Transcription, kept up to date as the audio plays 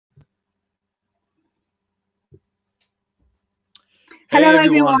Hey Hello,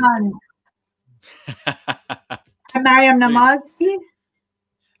 everyone. everyone. I'm Mariam Namazi,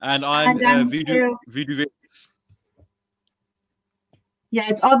 And I'm and I'm Vidu here. Vids. Yeah,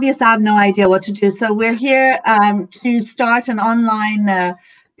 it's obvious I have no idea what to do. So we're here to start an online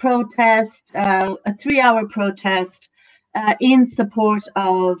protest, a 3-hour protest in support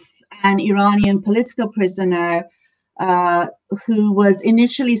of an Iranian political prisoner who was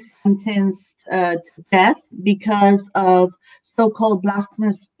initially sentenced to death because of so-called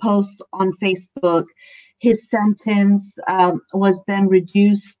blasphemous posts on Facebook. His sentence was then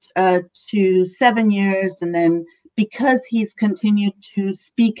reduced to 7 years, and then because he's continued to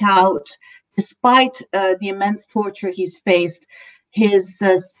speak out despite the immense torture he's faced, his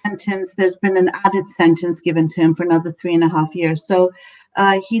sentence, there's been an added sentence given to him for another 3.5 years. So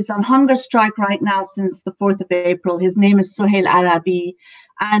he's on hunger strike right now since the 4th of April. His name is Soheil Arabi,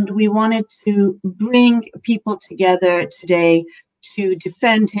 and we wanted to bring people together today to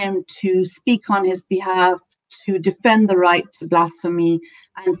defend him, to speak on his behalf, to defend the right to blasphemy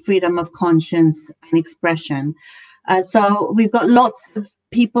and freedom of conscience and expression. So we've got lots of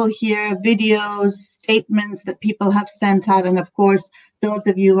people here, videos, statements that people have sent out, and of course, those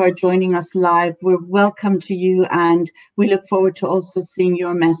of you who are joining us live, we're welcome to you, and we look forward to also seeing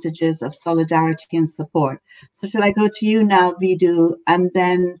your messages of solidarity and support. So shall I go to you now, Vidu, and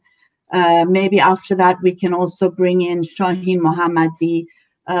then maybe after that we can also bring in Shaheen Mohammadi,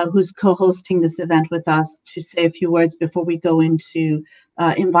 who's co-hosting this event with us, to say a few words before we go into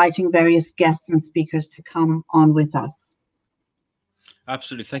inviting various guests and speakers to come on with us.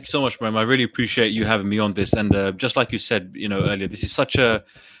 Absolutely. Thank you so much, Mariam. I really appreciate you having me on this. And just like you said, earlier, this is such a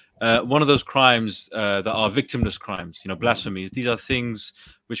one of those crimes that are victimless crimes. Blasphemy. These are things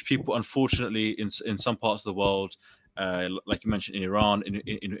which people, unfortunately, in some parts of the world, like you mentioned, in Iran,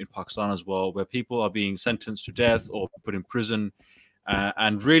 in Pakistan as well, where people are being sentenced to death or put in prison.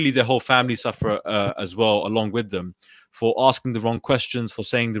 And really, their whole family suffer as well, along with them, for asking the wrong questions, for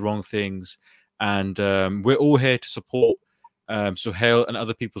saying the wrong things. And we're all here to support Soheil and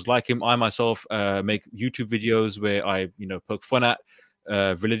other people's like him. I myself make YouTube videos where I, poke fun at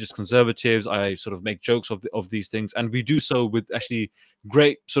religious conservatives. I sort of make jokes of these things, and we do so with actually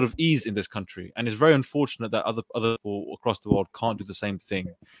great sort of ease in this country. And it's very unfortunate that other people across the world can't do the same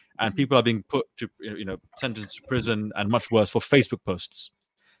thing, and people are being put to sentenced to prison and much worse for Facebook posts.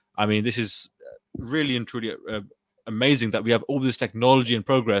 I mean, this is really and truly amazing that we have all this technology and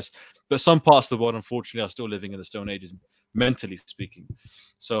progress, but some parts of the world unfortunately are still living in the Stone Ages, mentally speaking.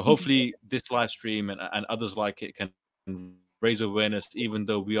 So hopefully this live stream and others like it can raise awareness, even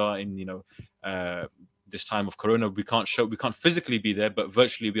though we are in this time of Corona. We can't physically be there, but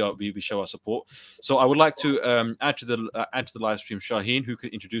virtually we show our support. So I would like to add to the live stream Shaheen, who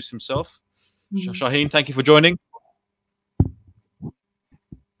could introduce himself. Shaheen, thank you for joining.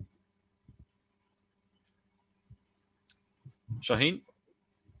 Shaheen,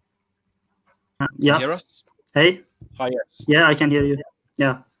 yeah. Can you hear us? Hey. Hi. Yes. Yeah, I can hear you.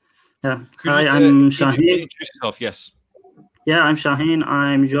 Yeah. Hi, I'm Shaheen. Introduce yourself. Yes. Yeah, I'm Shaheen.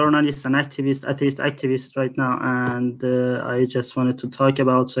 I'm journalist and activist, atheist activist right now, and I just wanted to talk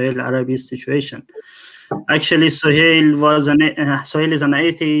about Soheil Arabi's situation. Actually, Soheil is an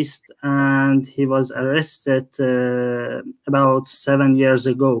atheist, and he was arrested about 7 years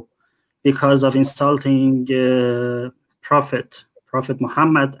ago because of insulting Prophet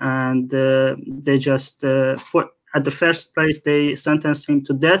Muhammad, and they just at the first place they sentenced him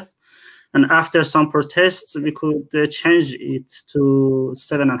to death, and after some protests we could change it to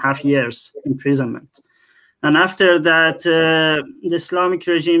 7.5 years imprisonment. And after that the Islamic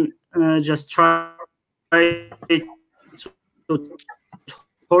regime just tried to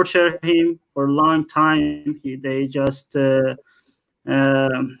torture him for a long time. They just tortured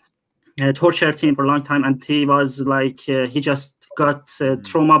him for a long time, and he was like he just got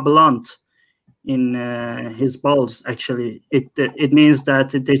trauma blunt in his balls. Actually, it means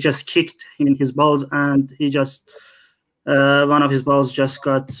that they just kicked him in his balls, and he just one of his balls just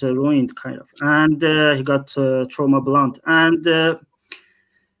got ruined, kind of, and he got trauma blunt. And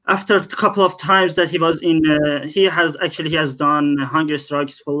after a couple of times that he was in, he has done hunger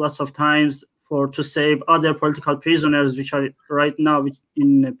strikes for lots of times to save other political prisoners, which are right now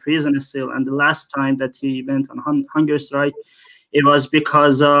in prison still. And the last time that he went on hunger strike, it was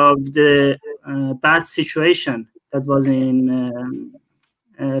because of the bad situation that was in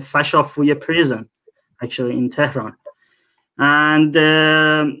Fashofuye prison, actually in Tehran. And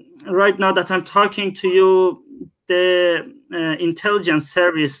right now that I'm talking to you, the intelligence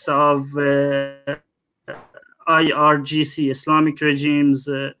service of IRGC, Islamic regime's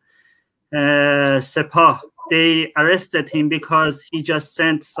Sepah, they arrested him because he just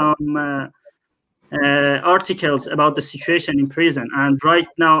sent some articles about the situation in prison, and right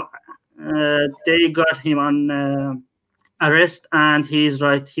now they got him on arrest, and he's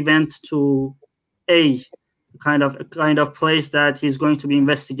right. He went to a kind of place that he's going to be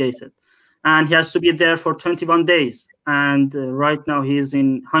investigated, and he has to be there for 21 days. And right now he's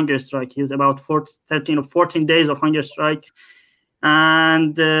in hunger strike. He's about 13 or 14 days of hunger strike,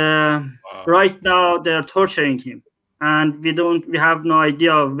 and right now they're torturing him, and we have no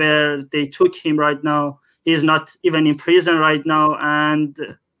idea where they took him right now. He's not even in prison right now, and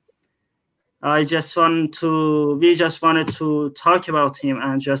we just wanted to talk about him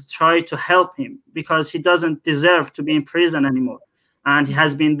and just try to help him, because he doesn't deserve to be in prison anymore. And he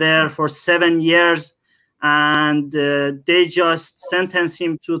has been there for 7 years, and they just sentenced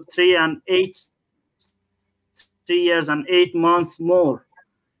him to 3 years and 8 months more.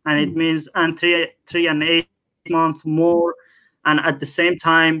 And it means, and 3 and 8 months more. And at the same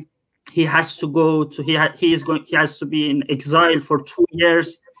time, he has to go to, he has to be in exile for 2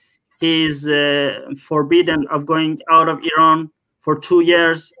 years. He's forbidden of going out of Iran for 2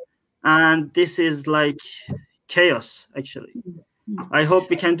 years. And this is like chaos, actually. I hope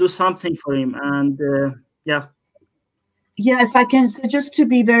we can do something for him. And yeah. Yeah, if I can, so just to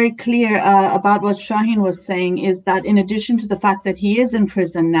be very clear about what Shaheen was saying, is that in addition to the fact that he is in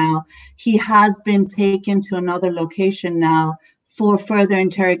prison now, he has been taken to another location now for further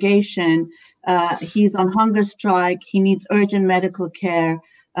interrogation. He's on hunger strike. He needs urgent medical care.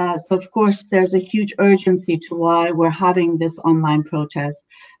 So, of course, there's a huge urgency to why we're having this online protest.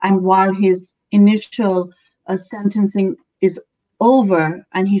 And while his initial sentencing is over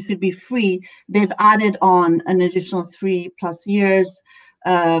and he should be free, they've added on an additional 3+ years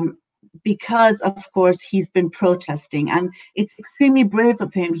because, of course, he's been protesting. And it's extremely brave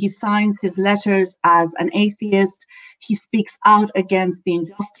of him. He signs his letters as an atheist. He speaks out against the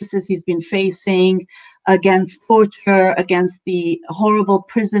injustices he's been facing, against torture, against the horrible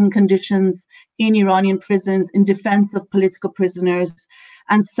prison conditions in Iranian prisons, in defense of political prisoners.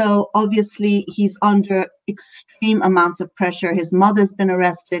 And so obviously he's under extreme amounts of pressure. His mother's been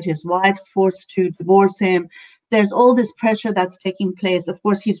arrested, his wife's forced to divorce him. There's all this pressure that's taking place. Of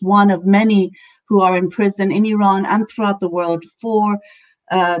course, he's one of many who are in prison in Iran and throughout the world for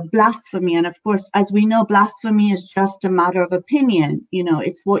blasphemy. And of course, as we know, blasphemy is just a matter of opinion. You know,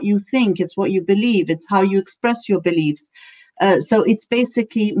 it's what you think, it's what you believe, it's how you express your beliefs. So it's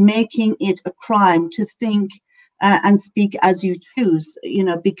basically making it a crime to think and speak as you choose, you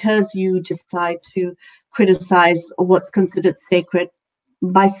know, because you decide to criticize what's considered sacred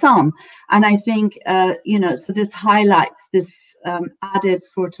by some. And I think, you know, so this highlights this added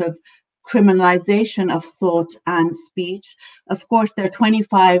sort of criminalization of thought and speech. Of course, there are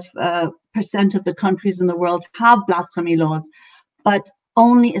 25% of the countries in the world have blasphemy laws, but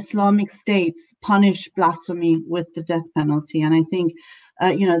only Islamic states punish blasphemy with the death penalty. And I think,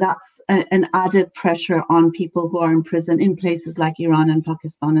 you know, that's an added pressure on people who are in prison in places like Iran and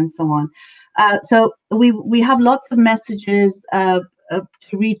Pakistan and so on. So we have lots of messages to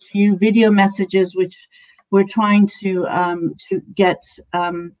reach you, video messages, which we're trying to get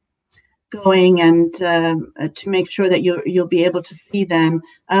going and to make sure that you'll be able to see them.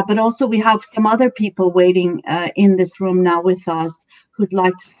 But also we have some other people waiting in this room now with us who'd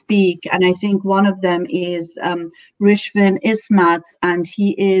like to speak. And I think one of them is Rishvin Ismat, and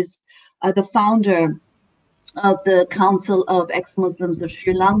he is the founder of the Council of Ex-Muslims of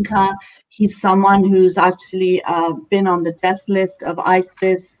Sri Lanka. He's someone who's actually been on the death list of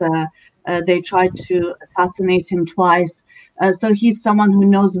ISIS. They tried to assassinate him twice. So he's someone who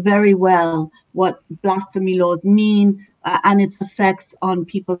knows very well what blasphemy laws mean and its effects on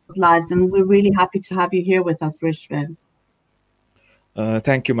people's lives. And we're really happy to have you here with us, Rishvin.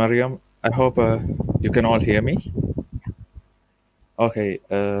 Thank you, Mariam. I hope you can all hear me. Okay.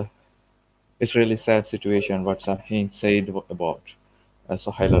 It's really sad situation what Shaheen said about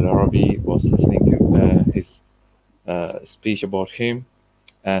Soheil Arabi. Was listening to his speech about him,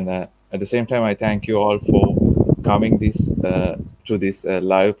 and at the same time I thank you all for coming to this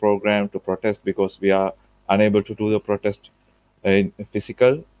live program to protest, because we are unable to do the protest in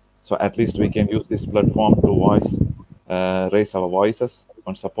physical, so at least we can use this platform to raise our voices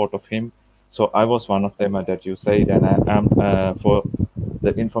on support of him. So I was one of them that you said, and I am for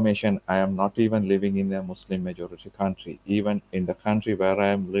the information, I am not even living in a Muslim majority country. Even in the country where I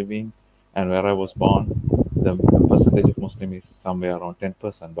am living and where I was born, the percentage of Muslim is somewhere around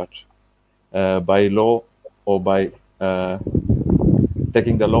 10%. But by law or by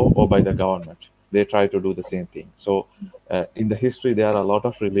taking the law or by the government, they try to do the same thing. So in the history, there are a lot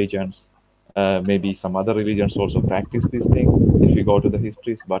of religions Maybe some other religions also practice these things if we go to the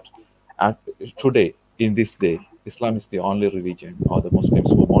histories. But today, in this day, Islam is the only religion, or the Muslims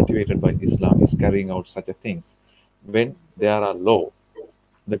who are motivated by Islam is carrying out such a things. When there are law,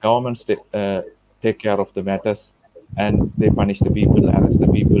 the governments take care of the matters, and they punish the people, arrest the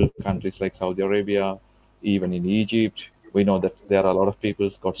people. Countries like Saudi Arabia, even in Egypt, we know that there are a lot of people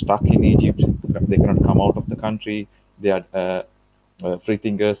got stuck in Egypt. They cannot come out of the country. They are free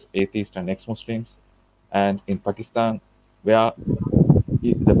thinkers, atheists, and ex-Muslims. And in Pakistan, where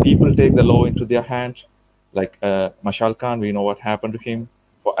the people take the law into their hand, like Mashal Khan, we know what happened to him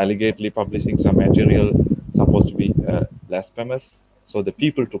for allegedly publishing some material supposed to be blasphemous. So the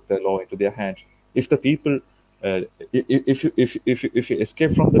people took the law into their hand. If the people, if you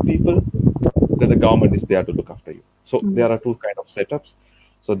escape from the people, then the government is there to look after you. So there are two kind of setups.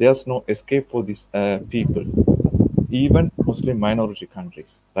 So there's no escape for these people. Even Muslim minority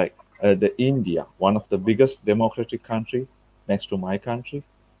countries like the India, one of the biggest democratic country next to my country,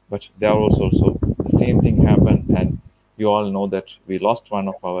 but there was also the same thing happened, and we all know that we lost one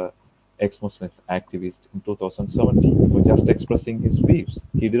of our ex-Muslim activists in 2017 for just expressing his views.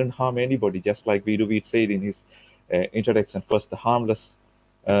 He didn't harm anybody, just like Viduvid said in his introduction. First, the harmless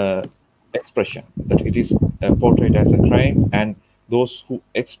expression, that it is portrayed as a crime, and those who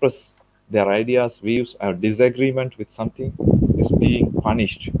express their ideas, views, or disagreement with something is being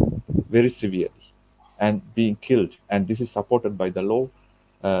punished very severely and being killed. And this is supported by the law.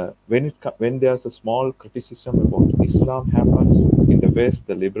 When there's a small criticism about Islam happens in the West,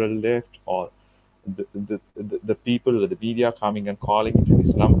 the liberal left, or the people, the media coming and calling it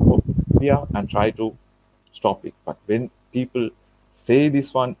Islamophobia and try to stop it. But when people say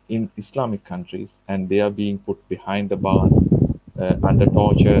this one in Islamic countries and they are being put behind the bars under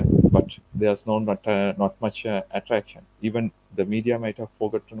torture, but there's not much attraction. Even the media might have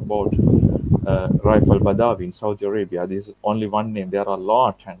forgotten about Raif al-Badawi in Saudi Arabia. This is only one name. There are a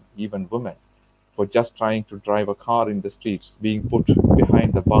lot, and even women, for just trying to drive a car in the streets, being put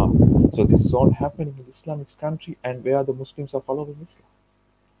behind the bar. So this is all happening in Islamic country, and where the Muslims are following Islam.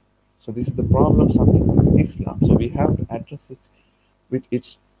 So this is the problem, something with Islam. So we have to address it with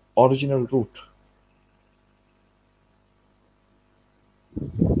its original root.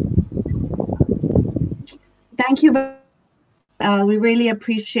 Thank you. We really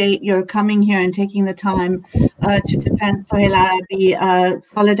appreciate your coming here and taking the time to defend Soheil Arabi.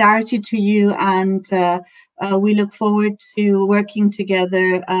 Solidarity to you, and we look forward to working together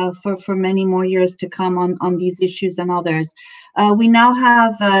for many more years to come on these issues and others. We now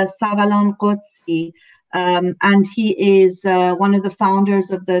have Savalan Qudsi, and he is one of the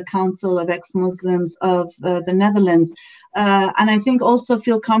founders of the Council of Ex-Muslims of the Netherlands. And I think also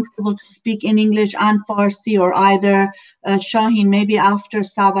feel comfortable to speak in English and Farsi, or either. Shaheen, maybe after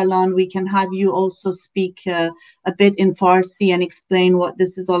Savalan, we can have you also speak a bit in Farsi and explain what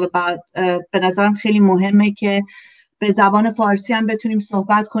this is all about. به نظرم خیلی مهمه که به زبان فارسی هم بتونیم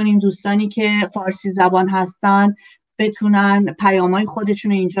صحبت کنیم. دوستانی که فارسی زبان هستن بتونن پیامای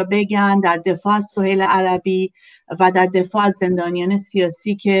خودشون رو اینجا بگن در دفاع از سهیل عربی و در دفاع از زندانیان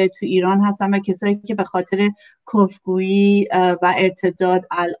سیاسی که تو ایران هستن و کسایی که به خاطر کفگویی و ارتداد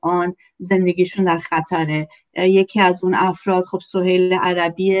الان زندگیشون در خطره. یکی از اون افراد خب سهیل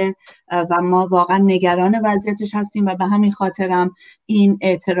عربیه و ما واقعا نگران وضعیتش هستیم و به همین خاطرم این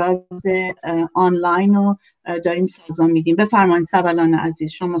اعتراض آنلاین رو داریم سازمان میدیم. بفرمایید سوالان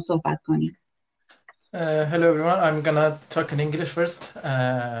عزیز، شما صحبت کنید. Hello everyone, I'm gonna talk in English first.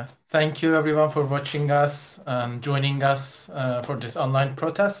 Thank you everyone for watching us and joining us for this online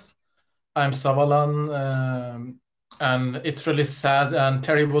protest. I'm Savalan, and it's really sad and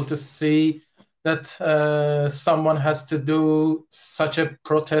terrible to see that someone has to do such a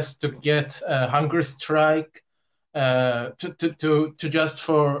protest to get a hunger strike to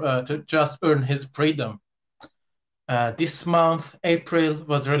just earn his freedom. This month, April,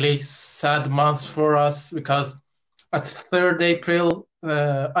 was really sad month for us because at 3rd April,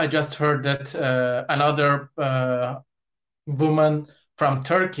 I just heard that another woman from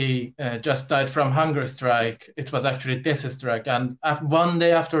Turkey just died from hunger strike. It was actually death strike. And one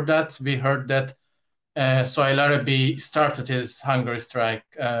day after that, we heard that Soheil Arabi started his hunger strike.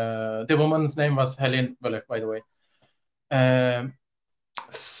 The woman's name was Helen Bullock, by the way.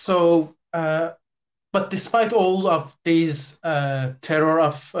 But despite all of these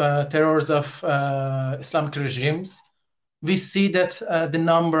terrors of Islamic regimes, we see that the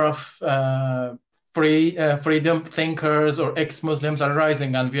number of freedom thinkers or ex-Muslims are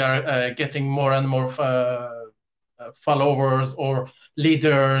rising, and we are getting more and more followers or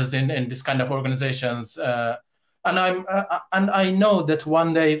leaders in this kind of organizations. and I know that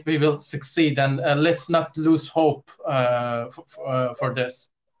one day we will succeed, and let's not lose hope for this.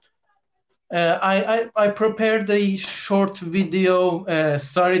 I prepared a short video.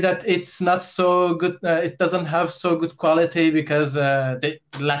 Sorry that it's not so good. It doesn't have so good quality because the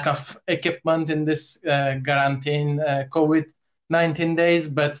lack of equipment in this quarantine COVID-19 days.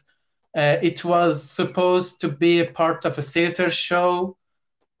 But it was supposed to be a part of a theater show,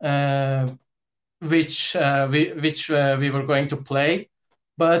 which we were going to play,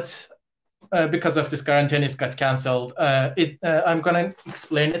 but because of this quarantine, it got canceled. I'm gonna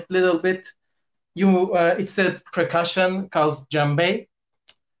explain it a little bit. It's a percussion called djembe.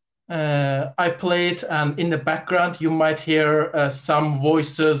 I play it, and in the background you might hear some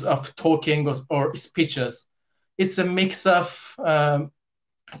voices of talking or speeches. It's a mix of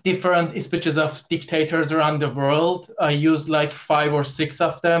different speeches of dictators around the world. I used like 5 or 6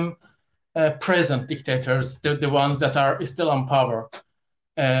 of them, present dictators, the ones that are still on power.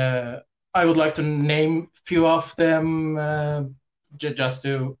 I would like to name a few of them just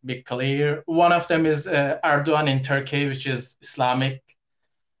to be clear. One of them is Erdogan in Turkey, which is Islamic.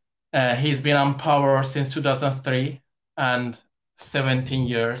 He's been on power since 2003 and 17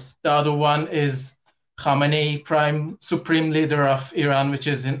 years. The other one is Khamenei, supreme leader of Iran, which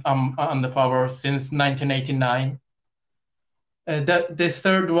is on the power since 1989. The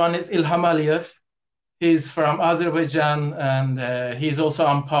third one is Ilham Aliyev. He's from Azerbaijan, and he's also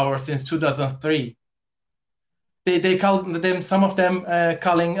on power since 2003. They call them, some of them are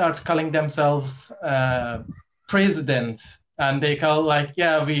calling themselves president, and they call like,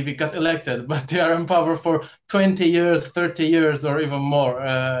 yeah, we got elected, but they are in power for 20 years, 30 years, or even more.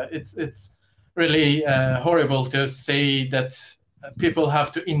 It's really horrible to say that people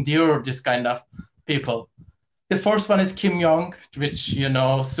have to endure this kind of people. The fourth one is Kim Jong, which, you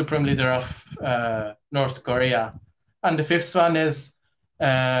know, supreme leader of North Korea. And the fifth one is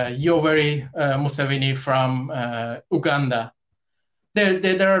Yoweri Museveni from Uganda.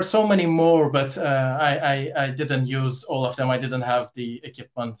 There are so many more, but I didn't use all of them. I didn't have the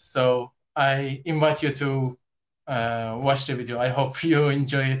equipment. So I invite you to watch the video. I hope you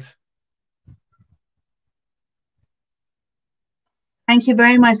enjoy it. Thank you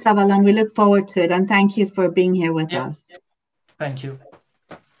very much, Savalan. We look forward to it, and thank you for being here with us. Thank you.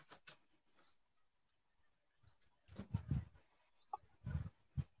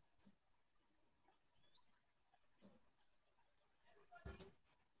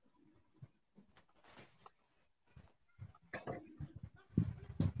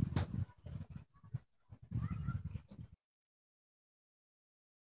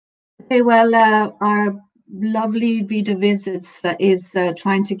 Okay, well, our lovely video visits is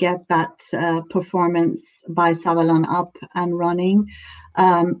trying to get that performance by Savalan up and running.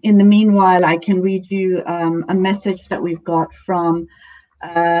 In the meanwhile, I can read you a message that we've got from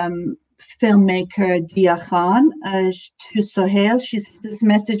filmmaker Dia Khan to Soheil. This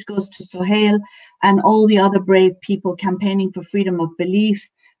message goes to Soheil and all the other brave people campaigning for freedom of belief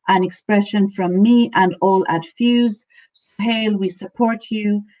and expression from me and all at Fuse. Soheil, we support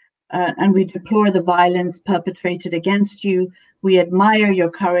you. And we deplore the violence perpetrated against you. We admire your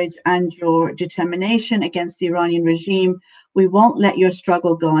courage and your determination against the Iranian regime. We won't let your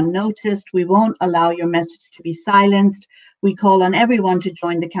struggle go unnoticed. We won't allow your message to be silenced. We call on everyone to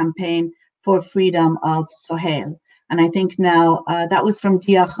join the campaign for freedom of Soheil. And I think now that was from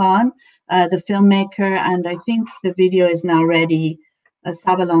Dia Khan, the filmmaker, and I think the video is now ready,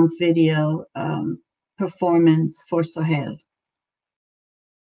 Savalan's video performance for Soheil.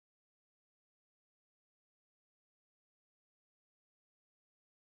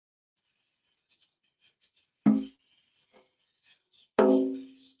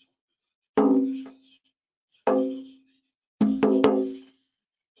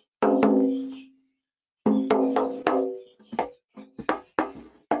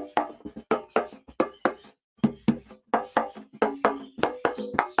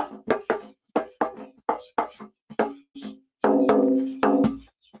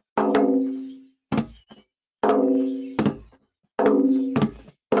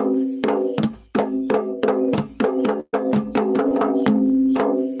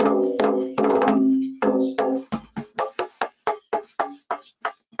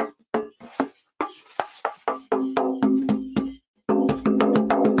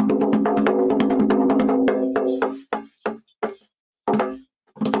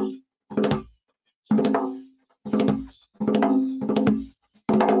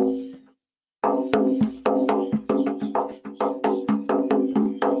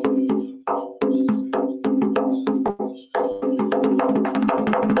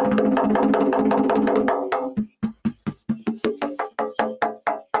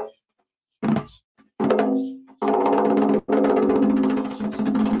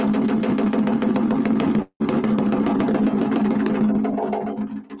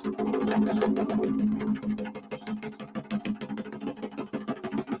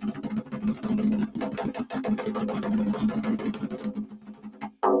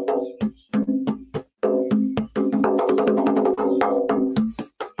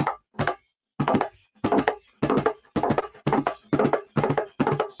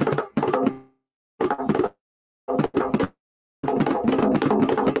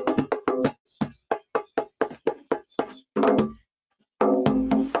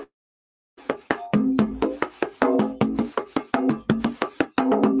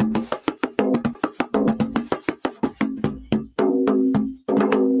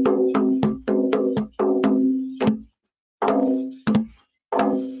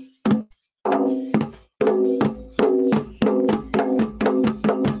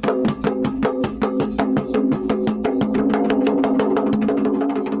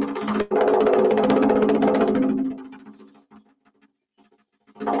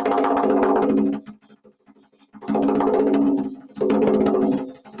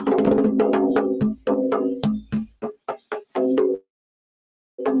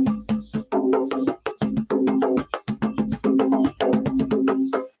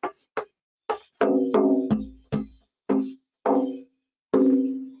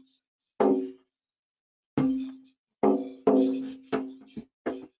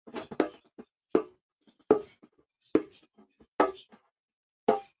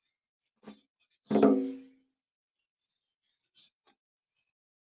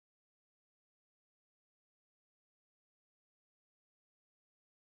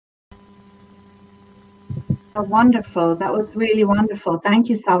 Oh, wonderful. That was really wonderful. Thank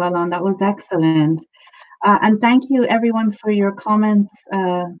you, Savalan. That was excellent. And thank you, everyone, for your comments,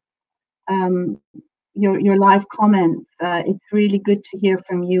 your live comments. It's really good to hear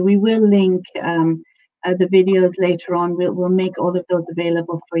from you. We will link the videos later on. We'll make all of those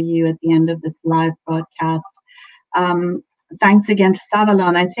available for you at the end of this live broadcast. Thanks again to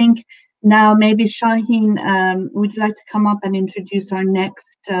Savalan. I think now maybe Shaheen, would you like to come up and introduce our next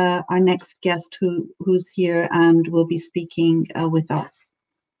guest who's here and will be speaking with us?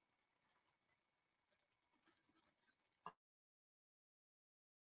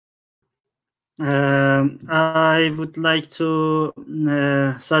 I would like to.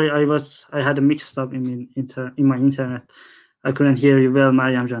 Sorry, I had a mixed up in my internet. I couldn't hear you well,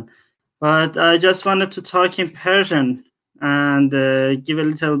 Mariam Jan. But I just wanted to talk in Persian and give a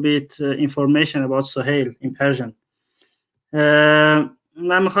little bit information about Soheil in Persian.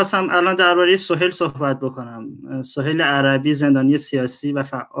 من میخواستم الان درباره سهیل صحبت بکنم. سهیل عربی زندانی سیاسی و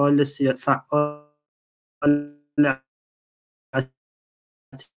فعال هست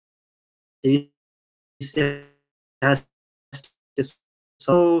که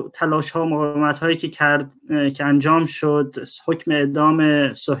تلاش ها و مقاومت هایی که انجام شد، حکم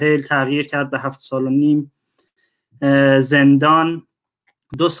اعدام سهیل تغییر کرد به 7.5 سال زندان،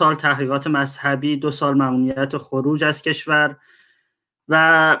 2 سال تحقیقات مذهبی، 2 سال ممنوعیت خروج از کشور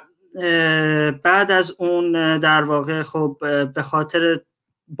و بعد از اون در واقع خب به خاطر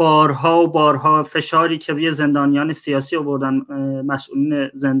بارها فشاری که روی زندانیان سیاسی آوردن مسئولین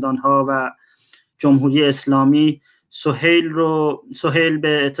زندانها و جمهوری اسلامی، سهیل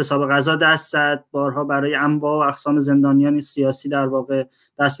به اعتصاب غذا دست زد. بارها برای انواع و اقسام زندانیان سیاسی در واقع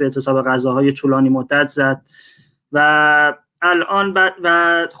دست به اعتصاب غذاهای طولانی مدت زد و الان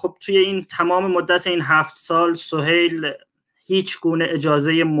و خب توی این تمام مدت این 7 سال سهیل هیچ گونه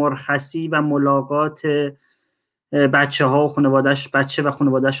اجازه مرخصی و ملاقات بچه و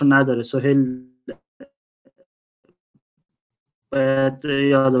خانواده‌اش رو نداره. سهیل باید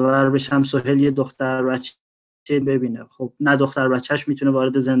یادآور بشم سهیل یه دختر بچه ببینه. خب نه دختر بچهش میتونه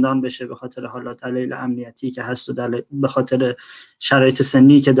وارد زندان بشه به خاطر حالات دلایل امنیتی که هست و به خاطر شرایط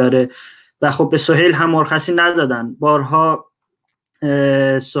سنی که داره و خب به سهیل هم مرخصی ندادن. بارها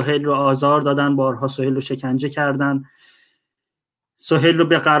سهیل رو آزار دادن، بارها سهیل رو شکنجه کردن، سهیل رو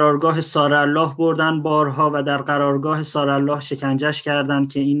به قرارگاه سارالله بردن بارها و در قرارگاه سارالله شکنجهش کردن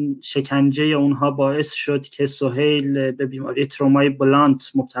که این شکنجه اونها باعث شد که سهیل به بیماری ترومای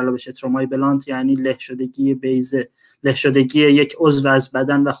بلانت مبتلا بشه. ترومای بلانت یعنی لهشدگی یک عضو از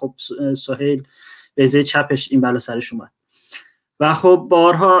بدن و خب سهیل بیضه چپش این بلا سرش اومد و خب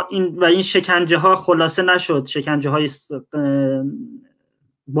بارها این شکنجه ها خلاصه نشد. شکنجه های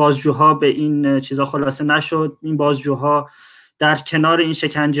بازجوها به این چیزا خلاصه نشد. این بازجوها در کنار این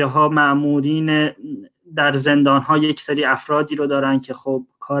شکنجه ها مأمورین در زندان ها یک سری افرادی رو دارن که خب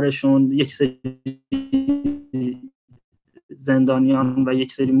کارشون یک سری زندانیان و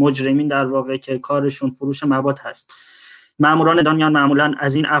یک سری مجرمین در واقع که کارشون فروش مواد هست. مأموران زندانیان معمولا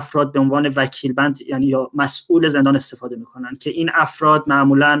از این افراد به عنوان وکیل بند یعنی یا مسئول زندان استفاده میکنن که این افراد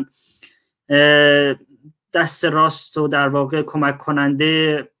معمولا دست راست و در واقع کمک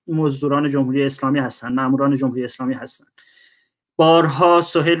کننده مزدوران جمهوری اسلامی هستن، ماموران جمهوری اسلامی هستن. بارها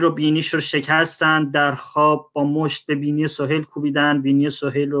سهیل رو بینیش رو شکستن، در خواب با مشت به بینی سهیل کوبیدن، بینی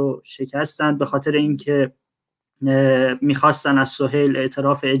سهیل رو شکستن به خاطر اینکه میخواستن از سهیل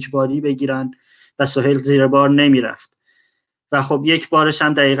اعتراف اجباری بگیرن و سهیل زیر بار نمیرفت. و خب یک بارش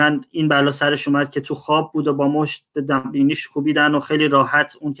هم دقیقاً این بلا سرش اومد که تو خواب بود و با مشت به بینیش کوبیدن و خیلی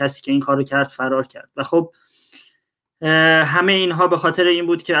راحت اون کسی که این کارو کرد فرار کرد. و خب همه اینها به خاطر این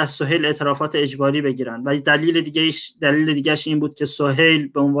بود که از سهیل اعترافات اجباری بگیرن. و دلیل دیگهش این بود که سهیل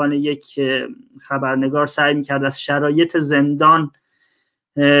به عنوان یک خبرنگار سعی می‌کرد از شرایط زندان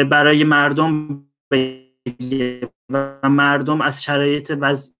برای مردم بگه و مردم از شرایط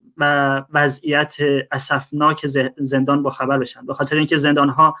و وضعیت اسفناک زندان با خبر بشن. به خاطر اینکه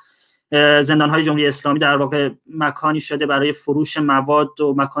زندان‌های جمهوری اسلامی در واقع مکانی شده برای فروش مواد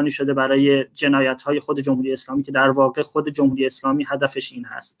و مکانی شده برای جنایت‌های خود جمهوری اسلامی که در واقع خود جمهوری اسلامی هدفش این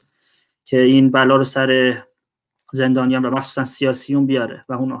هست که این بلا رو سر زندانیان و مخصوصا سیاسیون بیاره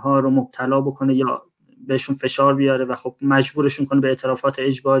و اونها رو مبتلا بکنه یا بهشون فشار بیاره و خب مجبورشون کنه به اعترافات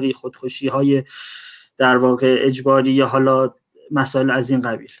اجباری، خودکشی‌های در واقع اجباری یا حالا مسائل از این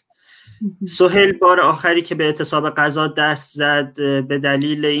قبیل. سهیل بار آخری که به اعتصاب غذا دست زد به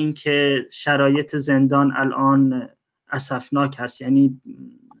دلیل اینکه شرایط زندان الان اسفناک هست، یعنی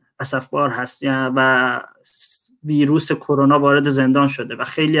اسفبار هست و ویروس کرونا وارد زندان شده و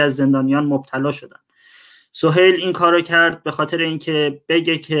خیلی از زندانیان مبتلا شدن. سهیل این کارو کرد به خاطر اینکه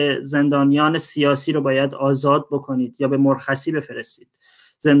بگه که زندانیان سیاسی رو باید آزاد بکنید یا به مرخصی بفرستید.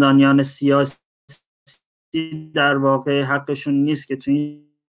 زندانیان سیاسی در واقع حقشون نیست که تو این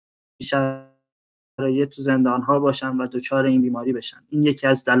شرایط تو زندان‌ها باشن و دچار این بیماری بشن. این یکی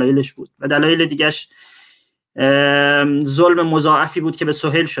از دلایلش بود. و دلایل دیگه‌اش ظلم مضاعفی بود که به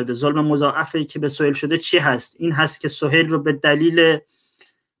سهیل شده. ظلم مضاعفی که به سهیل شده چی هست؟ این هست که سهیل رو به دلیل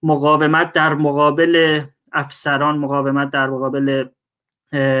مقاومت در مقابل افسران، مقاومت در مقابل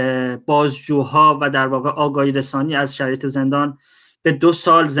بازجوها و در واقع آگاهی رسانی از شرایط زندان به 2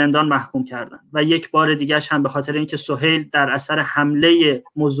 سال زندان محکوم کردن. و یک بار دیگهش هم به خاطر اینکه سهیل در اثر حمله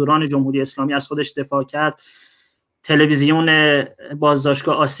مزدوران جمهوری اسلامی از خودش دفاع کرد، تلویزیون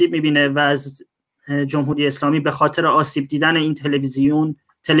بازداشتگاه آسیب میبینه و از جمهوری اسلامی به خاطر آسیب دیدن این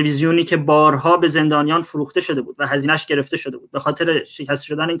تلویزیونی که بارها به زندانیان فروخته شده بود و هزینه‌اش گرفته شده بود، به خاطر شکست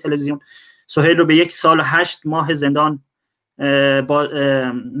شدن این تلویزیون سهیل رو به 1 سال و 8 ماه زندان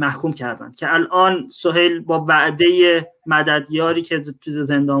محکوم کردن که الان سهیل با وعده مددیاری که تو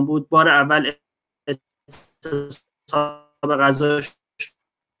زندان بود بار اول اعتصاب غذاش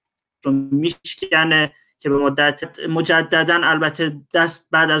رو میشکنه که به مدت مجددا، البته دست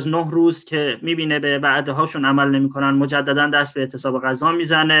بعد از 9 روز که میبینه به وعده هاشون عمل نمیکنن، مجددا دست به اعتصاب غذا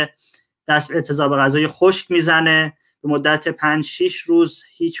میزنه، دست به اعتصاب غذای خشک میزنه. به مدت 5-6 روز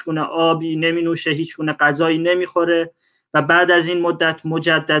هیچ گونه آبی نمینوشه، هیچ گونه غذایی نمیخوره و بعد از این مدت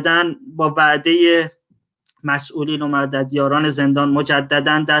مجددا با وعده مسئولین و مددیاران زندان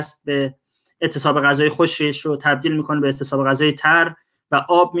مجددا دست به اعتصاب غذای خشکش رو تبدیل میکنه به اعتصاب غذای تر و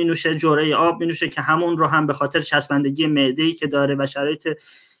آب مینوشه، جرعه آب مینوشه که همون رو هم به خاطر چسبندگی معده‌ای که داره و شرایط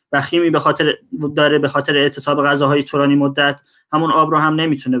وخیمی به خاطر اعتصاب غذاهای طولانی مدت همون آب رو هم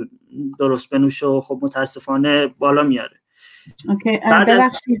نمیتونه درست بنوشه و خب متاسفانه بالا میاره. اوکی،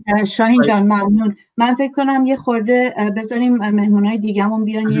 ببخشید شاهین جان، ممنون. من فکر کنم یه خورده بذاریم مهمونای دیگه‌مون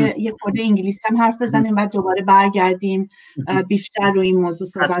بیان یه خورده انگلیسی هم حرف بزنیم بعد دوباره برگردیم بیشتر روی این موضوع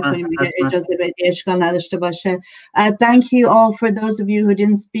صحبت کنیم اگه اجازه بدی، اشکال نداشته باشه. Thank you all for those of you who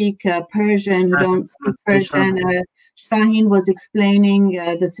didn't speak Persian, who don't speak Persian. Shaheen was explaining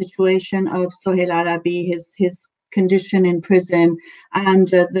the situation of Soheil Arabi, his condition in prison and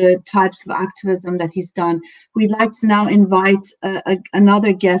the types of activism that he's done. We'd like to now invite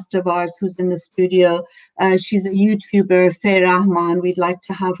another guest of ours who's in the studio. She's a YouTuber, Faye Rahman. We'd like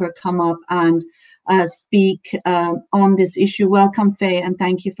to have her come up and speak on this issue. Welcome, Faye, and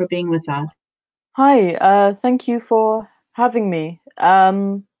thank you for being with us. Hi, thank you for having me.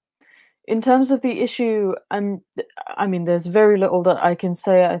 In terms of the issue, I mean, there's very little that I can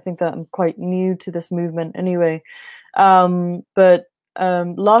say. I think that I'm quite new to this movement anyway. But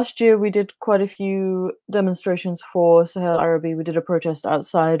last year we did quite a few demonstrations for Soheil Arabi. We did a protest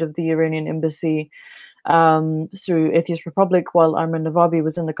outside of the Iranian embassy through Atheist Republic while Arman Navabi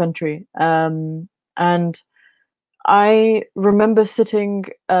was in the country. And I remember sitting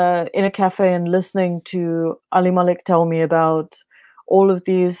in a cafe and listening to Ali Malik tell me about all of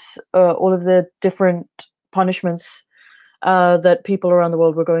the different punishments that people around the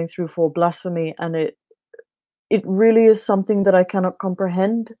world were going through for blasphemy, and it really is something that I cannot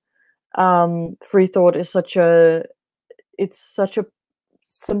comprehend. Free thought is such a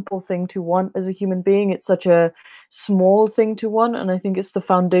simple thing to want as a human being. It's such a small thing to want, and I think it's the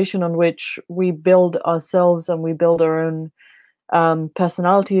foundation on which we build ourselves and we build our own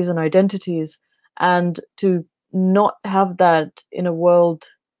personalities and identities. And to not have that in a world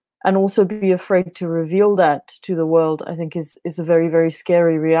and also be afraid to reveal that to the world, I think is a very, very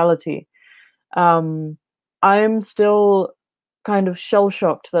scary reality. I'm still kind of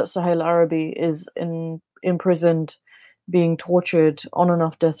shell-shocked that Soheil Arabi is imprisoned, being tortured on and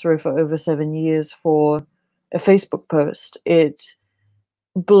off death row for over 7 years for a Facebook post. It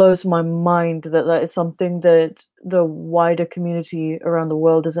blows my mind that that is something that the wider community around the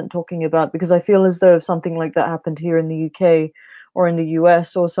world isn't talking about, because I feel as though if something like that happened here in the UK or in the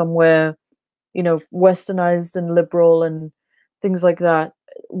US or somewhere, you know, westernized and liberal and things like that,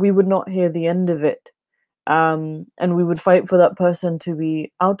 we would not hear the end of it. And we would fight for that person to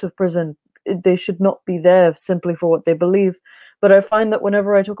be out of prison. They should not be there simply for what they believe. But I find that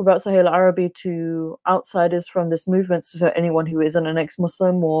whenever I talk about Soheil Arabi to outsiders from this movement, so anyone who isn't an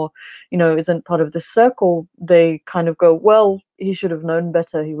ex-Muslim or, you know, isn't part of this circle, they kind of go, well, he should have known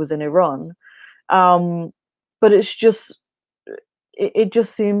better. He was in Iran. But it's just, it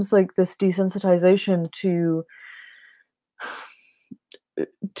just seems like this desensitization to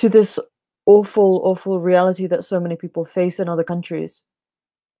this awful reality that so many people face in other countries.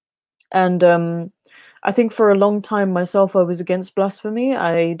 And I think for a long time myself, I was against blasphemy.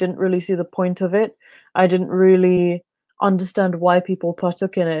 I didn't really see the point of it. I didn't really understand why people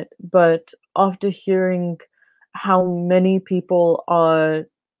partook in it. But after hearing how many people are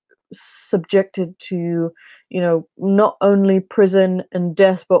subjected to, you know, not only prison and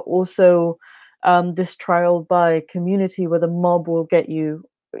death, but also this trial by community where the mob will get you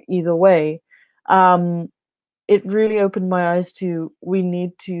either way, it really opened my eyes to, we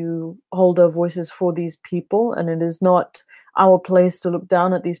need to hold our voices for these people, and it is not our place to look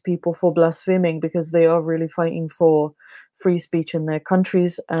down at these people for blaspheming, because they are really fighting for free speech in their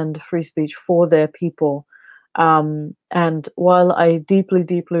countries and free speech for their people. And while I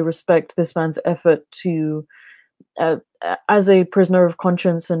deeply respect this man's effort to, as a prisoner of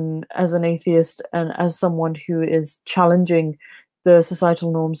conscience and as an atheist and as someone who is challenging the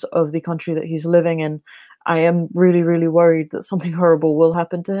societal norms of the country that he's living in, I am really worried that something horrible will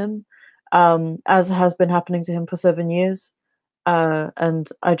happen to him, as has been happening to him for 7 years. And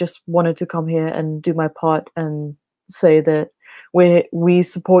I just wanted to come here and do my part and say that we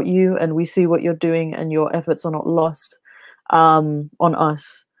support you and we see what you're doing and your efforts are not lost on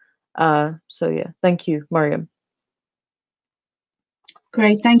us. So yeah, thank you, Mariam.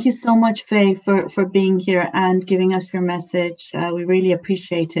 Great. Thank you so much, Faye, for being here and giving us your message. We really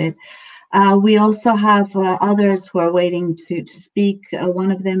appreciate it. We also have others who are waiting to speak.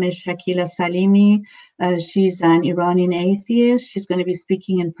 One of them is Shakila Salimi. She's an Iranian atheist. She's going to be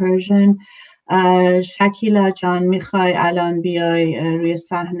speaking in Persian. Shakila Jan, میخوای الان بیای روی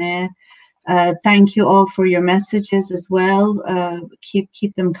صحنه. Thank you all for your messages as well.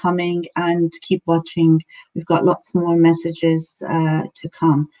 Keep them coming and keep watching. We've got lots more messages to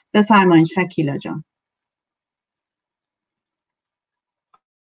come. بفرمایید شکیلا جان.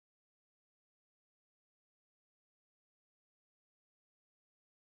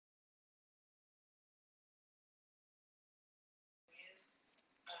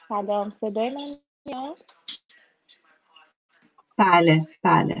 سلام، صدای من میاد؟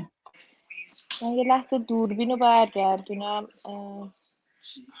 بله. من یه لحظه دوربین رو برگردونم.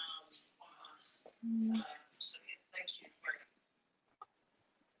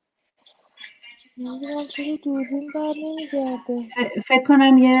 نمیدونم چرا دوربین بر نمیگرده. فکر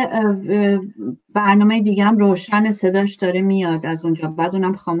کنم یه برنامه دیگه هم روشن صداش داره میاد از اونجا، بعد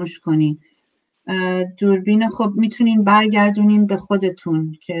اونم خاموش کنین. دوربین خب میتونین برگردونین به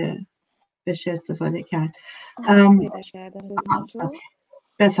خودتون که بشه استفاده کرد. پیداش کردم.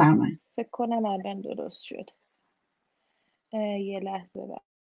 بفرمایید. فکر کنم الان درست شد. یه لحظه بعد.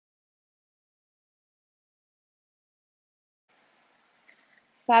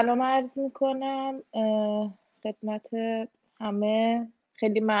 سلام عرض میکنم خدمت همه.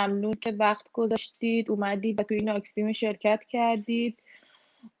 خیلی ممنون که وقت گذاشتید اومدید و توی این آکسیون شرکت کردید.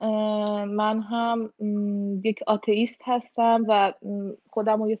 من هم یک آتئیست هستم و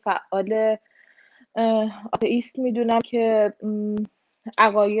خودم رو یه فعال آتئیست میدونم که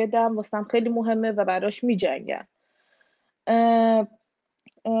عقایدم واسم خیلی مهمه و براش میجنگم.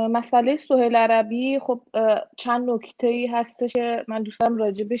 مسئله سهیل عربی خب چند نکته‌ای هستش که من دوستم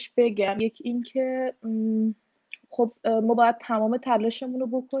راجبش بگم. یکی این که خب ما باید تمام تلاشمون رو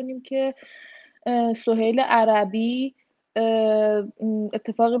بکنیم که سهیل عربی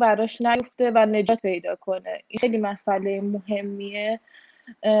اتفاقی براش نیفته و نجات پیدا کنه. این خیلی مسئله مهمیه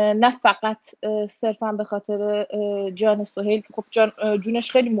نه فقط صرفا به خاطر جان سهیل که خب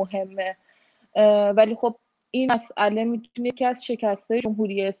جونش خیلی مهمه، ولی خب این مسئله میتونه یکی از شکست‌های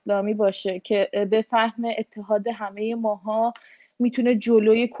جمهوری اسلامی باشه که به فهم اتحاد همه ماها میتونه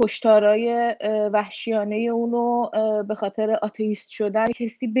جلوی کشتارای وحشیانه اونو به خاطر آتئیست شدن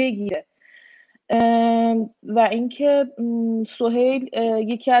کسی بگیره. و اینکه سهیل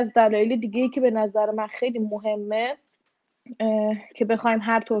یکی از دلایل دیگه‌ای که به نظر من خیلی مهمه که بخوایم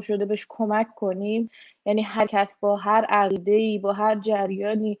هر طور شده بهش کمک کنیم، یعنی هر کس با هر عقیده‌ای با هر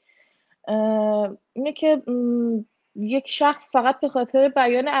جریانی، اینه که یک شخص فقط به خاطر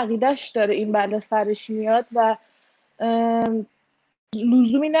بیان عقیدهش داره این بلا سرش میاد و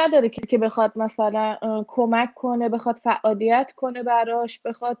لزومی نداره کسی که بخواد مثلا کمک کنه، بخواد فعالیت کنه براش،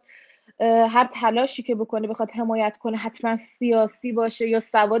 بخواد هر تلاشی که بکنه بخواد حمایت کنه حتما سیاسی باشه یا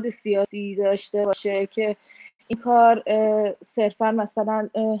سواد سیاسی داشته باشه که این کار صرفا مثلا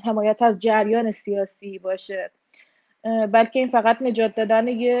حمایت از جریان سیاسی باشه، بلکه این فقط نجات دادن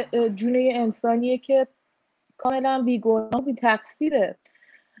یه جون انسانیه که کاملا بیگناه بی تقصیره.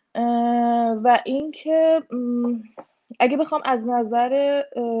 و اینکه اگه بخوام از نظر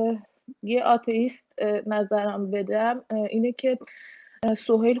یه آتئیست نظرم بدم اینه که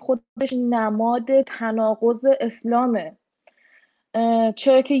سهیل خودش نماد تناقض اسلامه،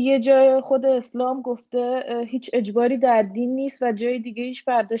 چرا که یه جای خود اسلام گفته هیچ اجباری در دین نیست و جای دیگه ایش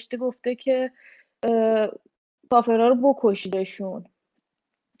برداشته گفته که کافرها رو بکشیدشون،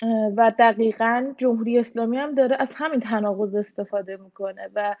 و دقیقاً جمهوری اسلامی هم داره از همین تناقض استفاده میکنه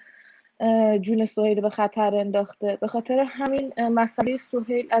و جون سهیل به خطر انداخته. به خاطر همین مسئله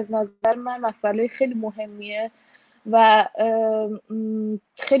سهیل از نظر من مسئله خیلی مهمیه و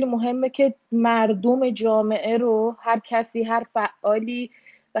خیلی مهمه که مردم جامعه رو، هر کسی، هر فعالی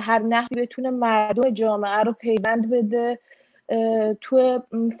به هر نحوی بتونه مردم جامعه رو پیوند بده تو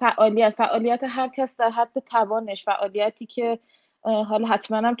فعالیت هر کس در حد توانش، فعالیتی که حالا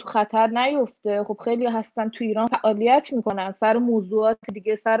حتما هم تو خطر نیفته. خب خیلی هستن تو ایران فعالیت میکنن سر موضوعات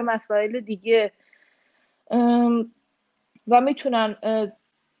دیگه، سر مسائل دیگه و میتونن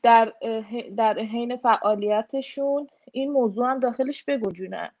در حین فعالیتشون این موضوع هم داخلش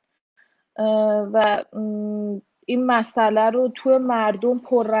بگنجونن و این مسئله رو تو مردم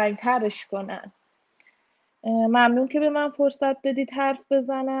پررنگ‌ترش کنن. ممنون که به من فرصت دادید حرف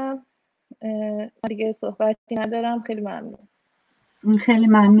بزنم. دیگه صحبتی ندارم. خیلی ممنون. خیلی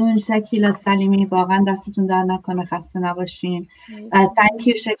ممنون شکیلا سلیمی، واقعا دستتون در نکنه، خسته نباشین. Thank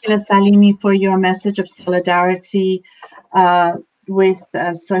you Shakila Salimi for your message of solidarity with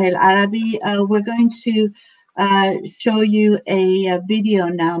Soheil Arabi. We're going to show you a video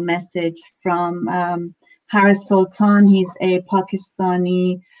now message from Haris Sultan. He's a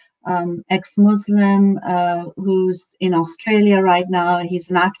Pakistani ex-Muslim who's in Australia right now. He's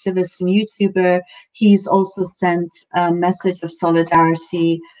an activist and YouTuber. He's also sent a message of solidarity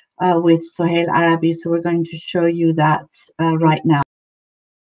with Soheil Arabi. So we're going to show you that right now.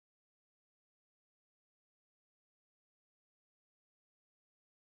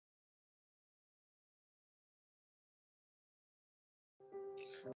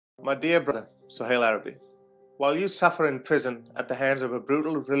 My dear brother, Soheil Arabi, while you suffer in prison at the hands of a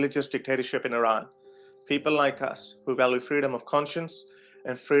brutal religious dictatorship in Iran, people like us who value freedom of conscience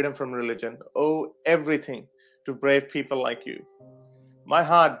and freedom from religion owe everything to brave people like you. My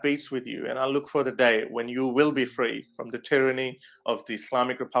heart beats with you, and I look for the day when you will be free from the tyranny of the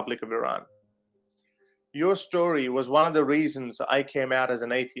Islamic Republic of Iran. Your story was one of the reasons I came out as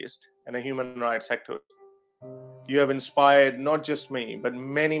an atheist and a human rights activist. You have inspired not just me, but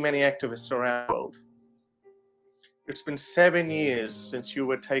many, many activists around the world. It's been 7 years since you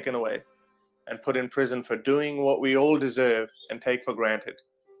were taken away and put in prison for doing what we all deserve and take for granted.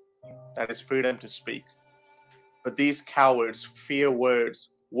 That is freedom to speak. But these cowards fear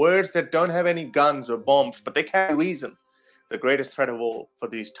words that don't have any guns or bombs, but they carry reason, the greatest threat of all for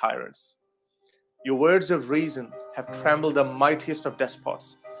these tyrants. Your words of reason have trampled the mightiest of despots,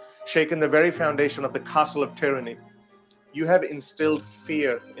 shaken the very foundation of the castle of tyranny. You have instilled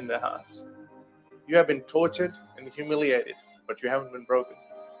fear in their hearts. You have been tortured and humiliated, but you haven't been broken.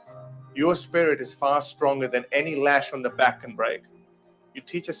 Your spirit is far stronger than any lash on the back can break. You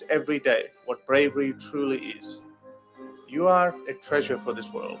teach us every day what bravery truly is. You are a treasure for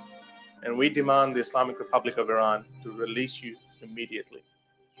this world, and we demand the Islamic Republic of Iran to release you immediately.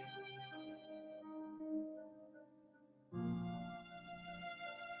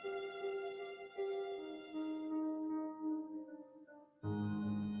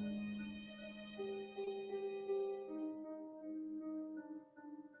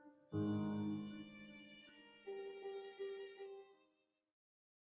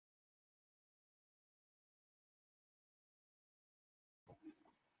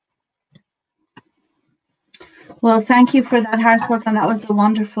 Well, thank you for that, Harshot, and that was a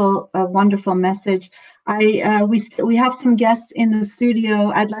wonderful message. We have some guests in the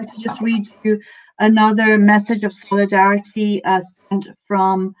studio. I'd like to just read you another message of solidarity sent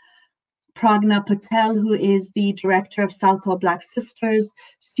from Pragna Patel, who is the director of Southall Black Sisters.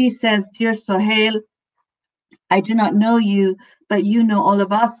 She says, "Dear Soheil, I do not know you, but you know all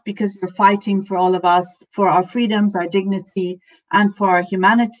of us because you're fighting for all of us, for our freedoms, our dignity, and for our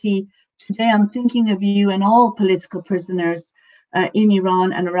humanity. Today, I'm thinking of you and all political prisoners in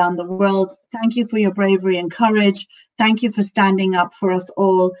Iran and around the world. Thank you for your bravery and courage. Thank you for standing up for us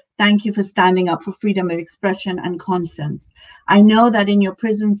all. Thank you for standing up for freedom of expression and conscience. I know that in your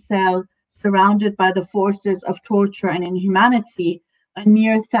prison cell, surrounded by the forces of torture and inhumanity, a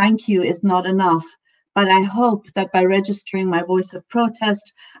mere thank you is not enough. But I hope that by registering my voice of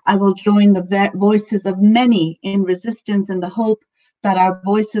protest, I will join the voices of many in resistance in the hope that our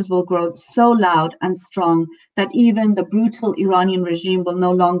voices will grow so loud and strong that even the brutal Iranian regime will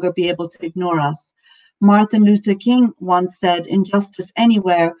no longer be able to ignore us. Martin Luther King once said, injustice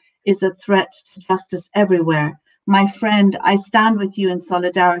anywhere is a threat to justice everywhere. My friend, I stand with you in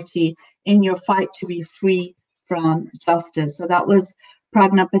solidarity in your fight to be free from justice." So that was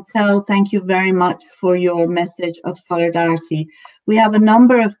Pragna Patel. Thank you very much for your message of solidarity. We have a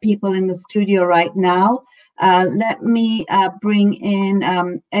number of people in the studio right now. Let me bring in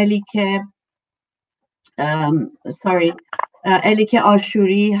Elike, Elike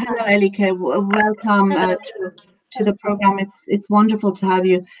Ashuri. Hello, Elike. Welcome to the program. It's wonderful to have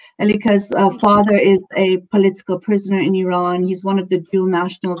you. Elike's father is a political prisoner in Iran. He's one of the dual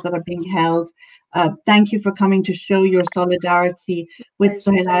nationals that are being held. Thank you for coming to show your solidarity with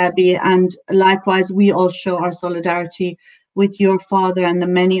Soheil Arabi, and likewise, we all show our solidarity with your father and the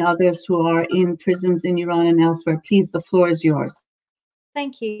many others who are in prisons in Iran and elsewhere. Please, the floor is yours.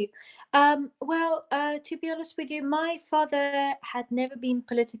 Thank you. Well, to be honest with you, my father had never been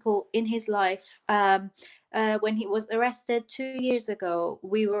political in his life. When he was arrested 2 years ago,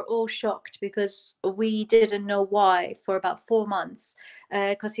 we were all shocked because we didn't know why for about 4 months,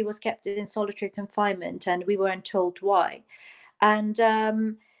 because he was kept in solitary confinement and we weren't told why. And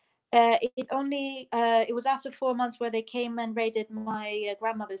it was after 4 months where they came and raided my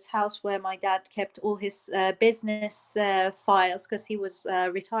grandmother's house, where my dad kept all his business files, because he was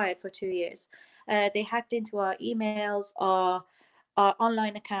retired for 2 years. They hacked into our emails, our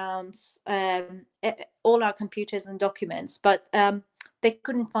online accounts, all our computers and documents, but they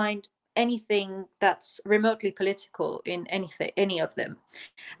couldn't find anything that's remotely political in any of them.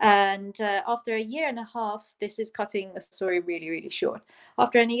 And after a year and a half, this is cutting the story really, really short.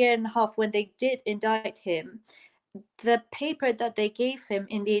 After a year and a half, when they did indict him, the paper that they gave him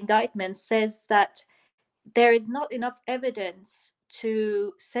in the indictment says that there is not enough evidence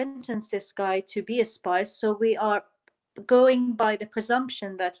to sentence this guy to be a spy, so we are going by the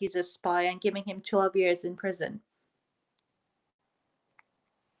presumption that he's a spy and giving him 12 years in prison.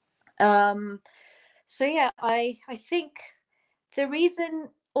 So yeah, I think the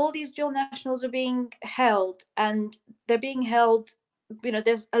reason all these dual nationals are being held, and they're being held,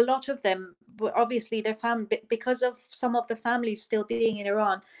 there's a lot of them, obviously their family, because of some of the families still being in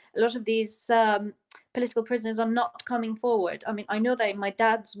Iran, a lot of these political prisoners are not coming forward. I mean, I know that in my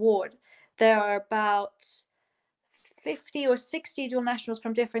dad's ward, there are about 50 or 60 dual nationals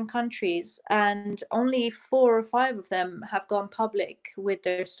from different countries, and only 4 or 5 of them have gone public with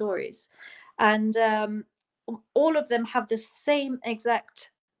their stories. And all of them have the same exact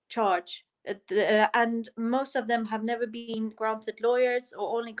charge. And most of them have never been granted lawyers,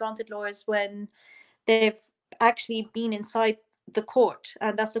 or only granted lawyers when they've actually been inside the court.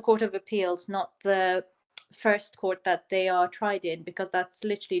 And that's the Court of Appeals, not the first court that they are tried in, because that's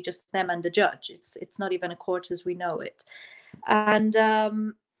literally just them and the judge. It's not even a court as we know it. And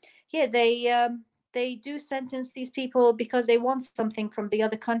yeah, they do sentence these people because they want something from the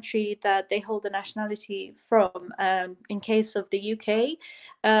other country that they hold the nationality from. In case of the UK,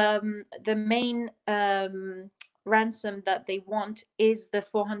 the main ransom that they want is the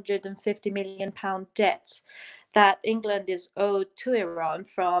 £450 million debt that England is owed to Iran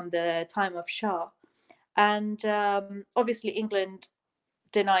from the time of Shah. And obviously England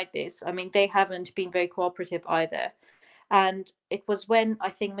denied this. I mean, they haven't been very cooperative either. And it was when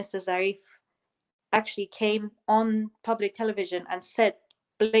I think Mr. Zarif actually came on public television and said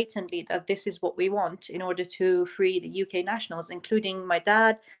blatantly that this is what we want in order to free the UK nationals, including my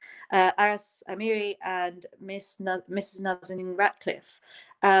dad, Aras Amiri, and Mrs. Nazanin Ratcliffe,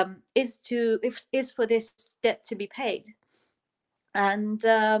 is for this debt to be paid. And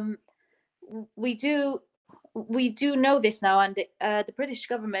we do we do know this now, and the British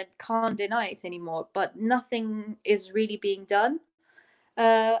government can't deny it anymore, but nothing is really being done.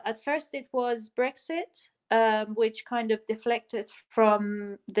 At first it was Brexit, which kind of deflected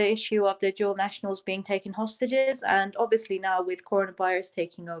from the issue of the dual nationals being taken hostages, and obviously now with coronavirus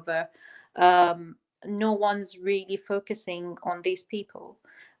taking over, no one's really focusing on these people,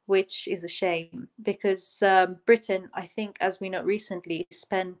 which is a shame, because Britain, I think, as we know recently,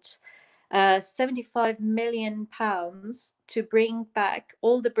 spent £75 million to bring back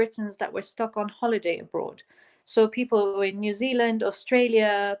all the Britons that were stuck on holiday abroad. So people in New Zealand,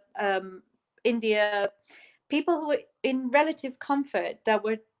 Australia, India, people who were in relative comfort, that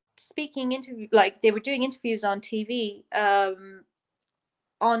were they were doing interviews on TV,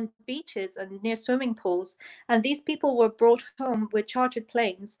 on beaches and near swimming pools, and these people were brought home with chartered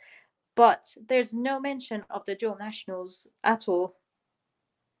planes, but there's no mention of the dual nationals at all.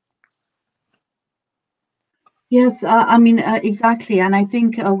 Yes, I mean, exactly. And I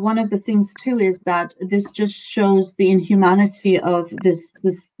think one of the things too is that this just shows the inhumanity of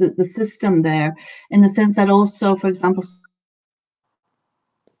the system there, in the sense that also, for example,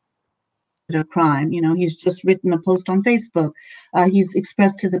 a crime, he's just written a post on Facebook, he's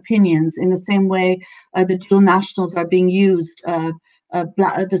expressed his opinions. In the same way, the dual nationals are being used,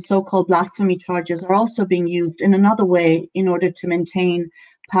 the so-called blasphemy charges are also being used in another way in order to maintain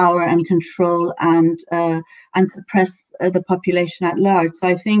power and control and suppress the population at large. So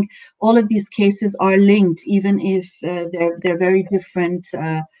I think all of these cases are linked, even if they're very different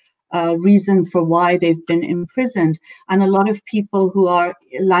reasons for why they've been imprisoned. And a lot of people who are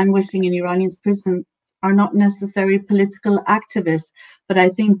languishing in Iranian prisons are not necessarily political activists, but I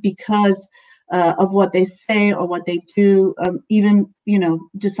think because of what they say or what they do, even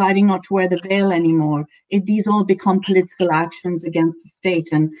deciding not to wear the veil anymore, these all become political actions against the state,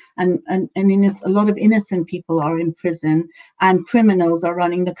 and a lot of innocent people are in prison, and criminals are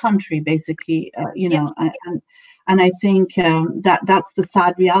running the country, basically. And I think that's the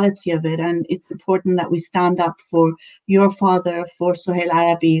sad reality of it, and it's important that we stand up for your father, for Soheil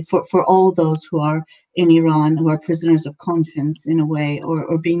Arabi, for all those who are in Iran, who are prisoners of conscience in a way,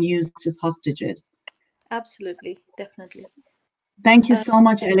 or being used as hostages. Absolutely, definitely. Thank you so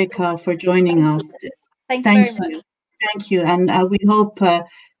much, Elika, for joining us. Thank you very much. Thank you, and we hope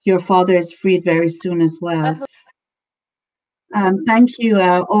your father is freed very soon as well. Thank you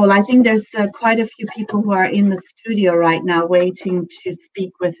all. I think there's quite a few people who are in the studio right now waiting to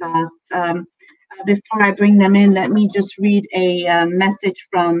speak with us. Before I bring them in, let me just read a message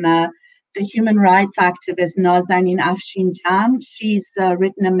from the human rights activist Nazanin Afshinjam. She's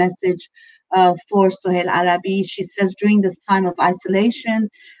written a message for Soheil Arabi. She says, during this time of isolation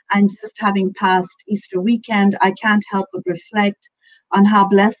and just having passed Easter weekend, I can't help but reflect on how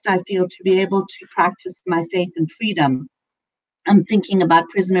blessed I feel to be able to practice my faith and freedom. I'm thinking about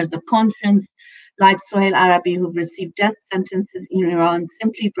prisoners of conscience like Soheil Arabi, who've received death sentences in Iran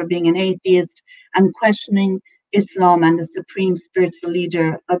simply for being an atheist and questioning Islam and the supreme spiritual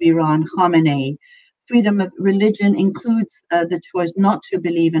leader of Iran, Khamenei. Freedom of religion includes the choice not to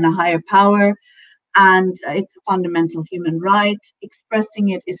believe in a higher power, and it's a fundamental human right. Expressing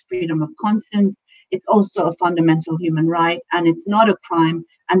it is freedom of conscience. It's also a fundamental human right, and it's not a crime,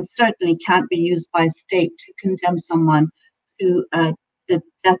 and certainly can't be used by a state to condemn someone to the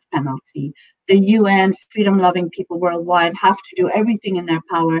death penalty. The UN, freedom-loving people worldwide, have to do everything in their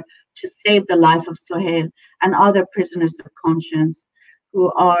power to save the life of Soheil and other prisoners of conscience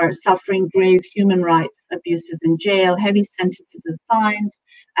who are suffering grave human rights abuses in jail, heavy sentences and fines,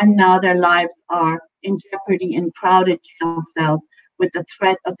 and now their lives are in jeopardy in crowded jail cells with the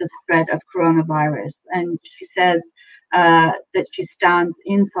threat of the spread of coronavirus. And she says that she stands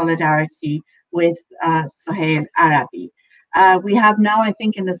in solidarity with Soheil Arabi. We have now, I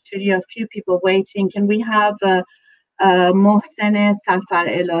think, in the studio a few people waiting. Can we have Mohsen Safar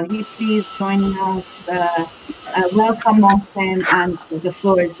Elahi, please joining us? Welcome, Mohsen, and the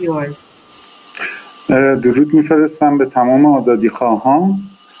floor is yours. درود میفرستم به تمام آزادی خواهان.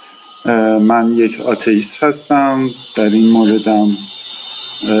 من یک آتئیست هستم. در این موردم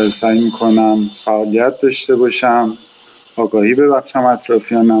سعی میکنم فعالیت داشته باشم، آگاهی ببخشم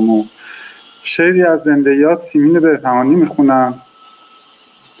اطرافیانمو. شعری از زنده یاد سیمین بهبهانی میخونم.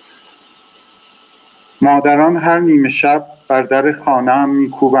 مادران هر نیمه شب بر در خانه‌ام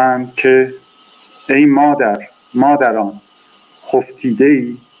میکوبند که ای مادران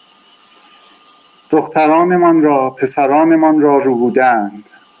خفتیده‌ای. دخترانمان را پسرانمان را ربودند،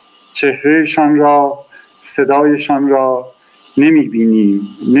 چهرهشان را صدایشان را نمیبینیم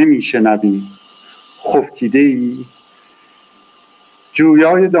نمیشنویم. خفتیده‌ای.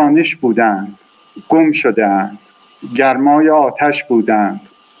 جویای دانش بودند، گم شده‌اند گرمای آتش بودند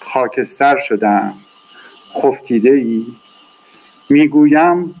خاکستر شده‌اند خفتیده ای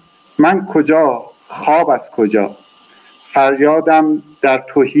میگویم من کجا خواب از کجا فریادم در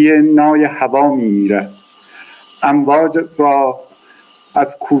تهی نای هوا میمیرد امواج را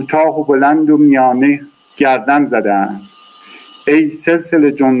از کوتاه و بلند و میانه گردن زده‌اند ای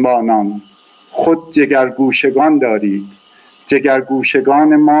سلسله جنبانان خود جگرگوشگان دارید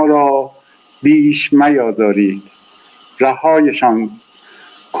جگرگوشگان ما را بیش میازارید رهایشان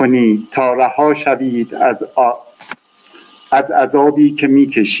کنید تا رها شوید از عذابی که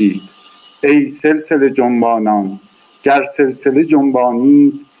میکشید ای سلسله جنبانان گر سلسله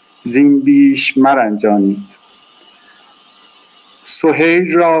جنبانید زین بیش مرنجانید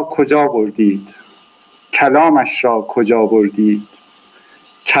سهیل را کجا بردید کلامش را کجا بردید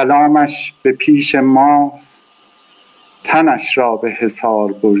کلامش به پیش ماست تنش را به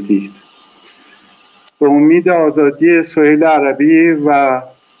حصار بردید به امید آزادی سهیل عربی و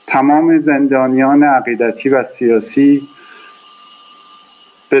تمام زندانیان عقیدتی و سیاسی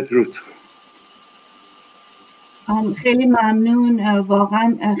بدرود. خیلی ممنون،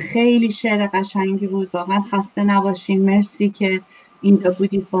 واقعا خیلی شعر قشنگی بود، واقعا خسته نباشین. مرسی که اینجا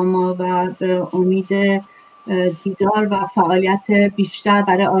بودید با ما و به امید دیدار و فعالیت بیشتر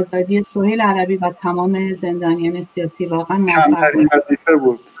برای آزادی سهیل عربی و تمام زندانیان سیاسی. واقعا کمترین وظیفه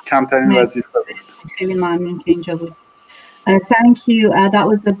بود. خیلی ممنون که اینجا بود. Thank you. That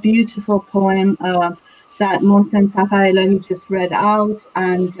was a beautiful poem that Mohsen Safar Elahi just read out,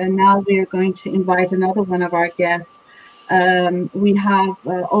 and now we are going to invite another one of our guests. We have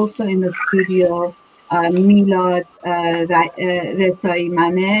also in the studio Milad Resai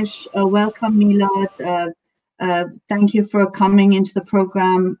Manesh. Welcome, Milad. Thank you for coming into the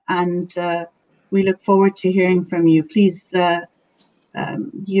program, and we look forward to hearing from you. Please,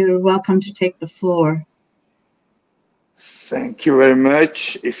 you're welcome to take the floor. Thank you very much.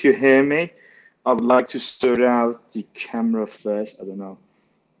 If you hear me, I would like to sort out the camera first. I don't know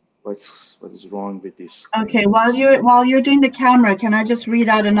what is wrong with this. Okay, while you're doing the camera, can I just read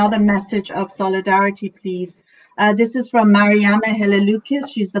out another message of solidarity, please? This is from Mariama Helalukis.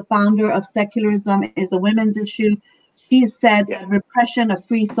 She's the founder of Secularism is a Women's Issue. She said that repression of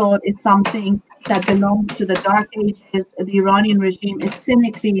free thought is something that belongs to the Dark Ages. The Iranian regime is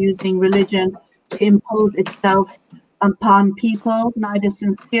cynically using religion to impose itself upon people. Neither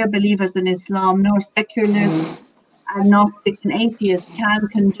sincere believers in Islam nor secularists, agnostics and atheists can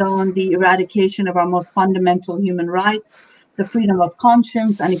condone the eradication of our most fundamental human rights, the freedom of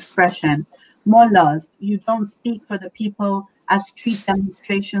conscience and expression. Mullahs, you don't speak for the people, as street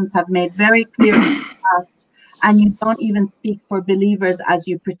demonstrations have made very clear in the past, and you don't even speak for believers as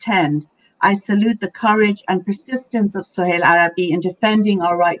you pretend. I salute the courage and persistence of Soheil Arabi in defending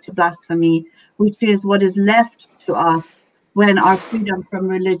our right to blasphemy, which is what is left to us when our freedom from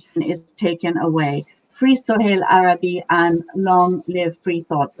religion is taken away. Free Soheil Arabi and long live free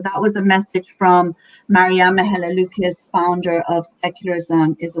thought. So that was a message from Mariama Helalukis, founder of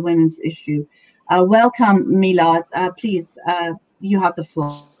Secularism is a Women's Issue. Welcome, Milad. Please, you have the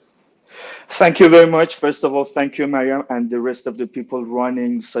floor. Thank you very much. First of all, thank you, Mariam, and the rest of the people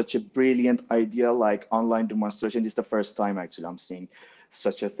running such a brilliant idea like online demonstration. This is the first time actually I'm seeing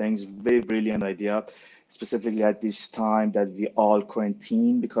such a thing. It's a very brilliant idea, specifically at this time that we all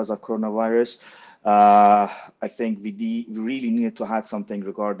quarantine because of coronavirus. I think we really needed to have something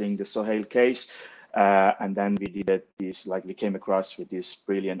regarding the Soheil case, and then we did this, like we came across with this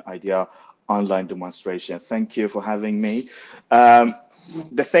brilliant idea, online demonstration. Thank you for having me.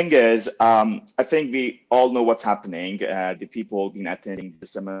 The thing is, I think we all know what's happening. The people who've been attending the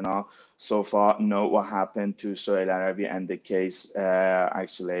seminar so far know what happened to Soheil Arabi and the case,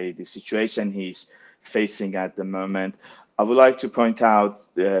 actually the situation he's facing at the moment. I would like to point out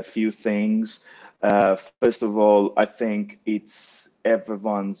a few things. First of all, I think it's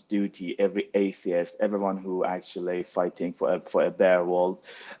everyone's duty, every atheist, everyone who actually fighting for a better world,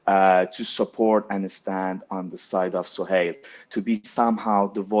 to support and stand on the side of Soheil, to be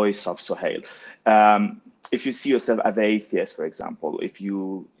somehow the voice of Soheil. If you see yourself as an atheist, for example, if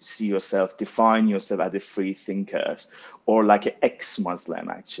you see yourself, define yourself as a free thinker or like an ex-Muslim,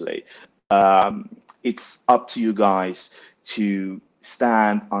 actually, it's up to you guys to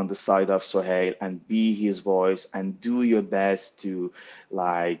stand on the side of Soheil and be his voice and do your best to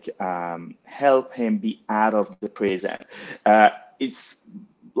like help him be out of the prison. It's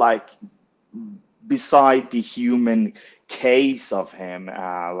like beside the human case of him,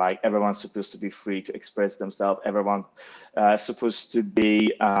 like everyone's supposed to be free to express themselves, everyone supposed to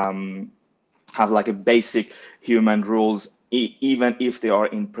be have like a basic human rules even if they are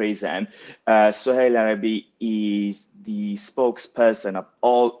in prison. Soheil Arabi is the spokesperson of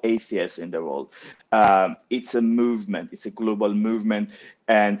all atheists in the world. It's a movement, it's a global movement,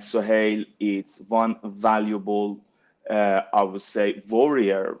 and Soheil is one valuable, I would say,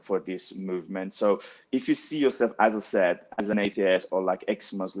 warrior for this movement. So if you see yourself, as I said, as an atheist or like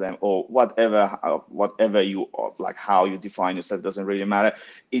ex-Muslim or whatever you are, like how you define yourself, doesn't really matter.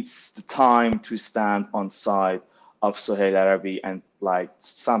 It's the time to stand on side of Soheil Arabi and like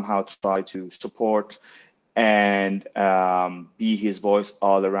somehow try to support and be his voice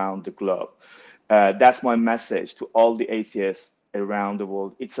all around the globe. That's my message to all the atheists around the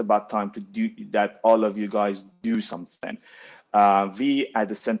world. It's about time to do that. All of you guys do something. We at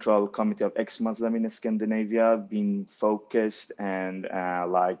the Central Committee of Ex-Muslim in Scandinavia been focused and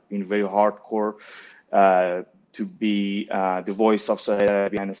like been very hardcore to be the voice of Soheil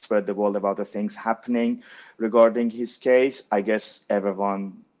Arabi and spread the word about the things happening regarding his case. I guess everyone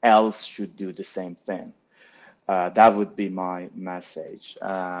else should do the same thing. That would be my message.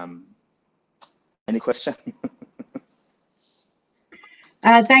 Any question?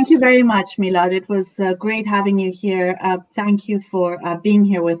 Thank you very much, Milad. It was great having you here. Thank you for being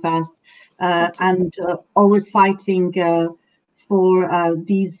here with us and always fighting for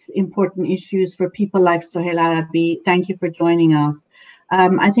these important issues for people like Soheil Arabi. Thank you for joining us.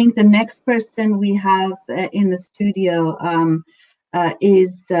 I think the next person we have in the studio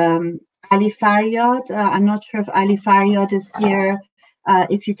is Ali Faryad. I'm not sure if Ali Faryad is here.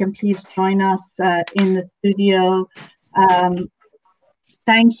 If you can please join us in the studio.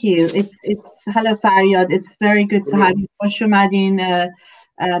 Thank you. It's hello Faryad. It's very good to have you. خوش اومدین.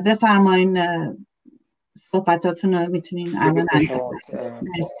 بفرمایین صحبتاتون رو میتونین الان انجام بدید.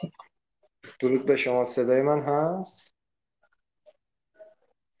 مرسی. درود به شما. صدای من هست؟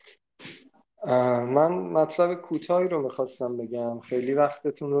 من مطلب کوتاهی رو میخواستم بگم. خیلی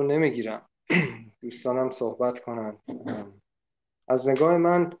وقتتون رو نمیگیرم. دوستانم صحبت کنند. از نگاه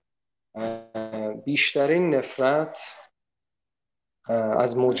من بیشترین نفرت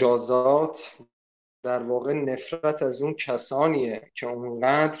از مجازات در واقع نفرت از اون کسانیه که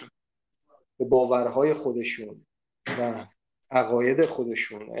اونقدر به باورهای خودشون و عقاید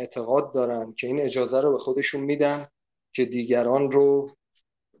خودشون اعتقاد دارن که این اجازه رو به خودشون میدن که دیگران رو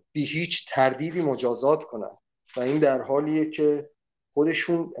بی هیچ تردیدی مجازات کنن و این در حالیه که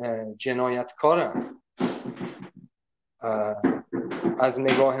خودشون جنایتکارن. از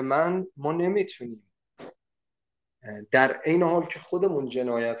نگاه من ما نمیتونیم در این حال که خودمون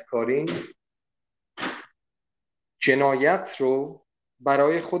جنایتکاریم جنایت رو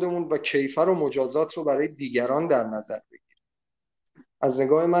برای خودمون و کیفر و مجازات رو برای دیگران در نظر بگیریم. از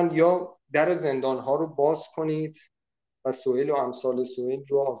نگاه من یا در زندان‌ها رو باز کنید و سهیل و امثال سهیل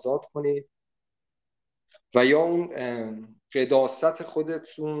رو آزاد کنید و یا اون قداست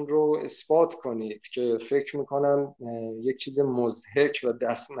خودتون رو اثبات کنید که فکر میکنم یک چیز مضحک و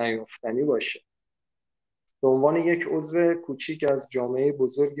دست نیافتنی باشه. به عنوان یک عضو کوچیک از جامعه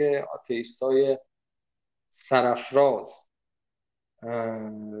بزرگ آتئیستای سرافراز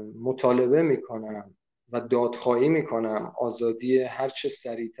مطالبه میکنم و دادخواهی میکنم آزادی هرچه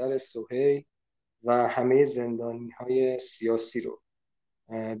سریعتر سهیل و همه زندانی‌های سیاسی رو.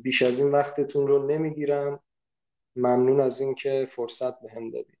 بیش از این وقتتون رو نمیگیرم. ممنون از اینکه فرصت بهم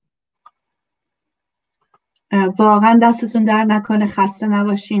دادید. واقعا دستتون در نکنه. خسته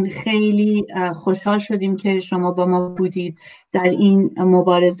نباشین. خیلی خوشحال شدیم که شما با ما بودید در این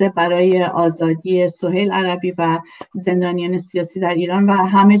مبارزه برای آزادی سهیل عربی و زندانیان سیاسی در ایران و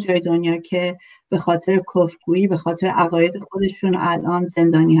همه جای دنیا که به خاطر کفرگویی به خاطر عقاید خودشون الان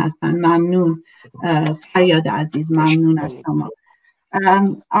زندانی هستن. ممنون فریاد عزیز. ممنون از شما.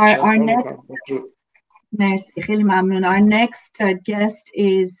 مرسی. خیلی ممنون. Our next guest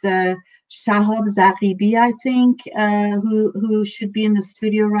is Shahab Zaqibi, I think, who should be in the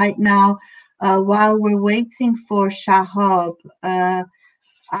studio right now. While we're waiting for Shahab,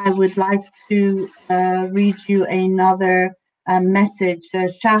 I would like to read you another message.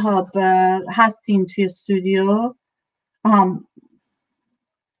 Shahab, هستین توی استودیو؟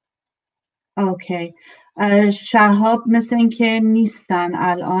 Okay. شهاب مثل اینکه نیستن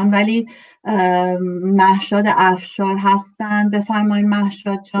الان ولی مهشاد افشار هستن. بفرمایید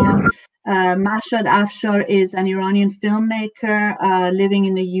مهشاد جان. Mahshad Afshar is an Iranian filmmaker living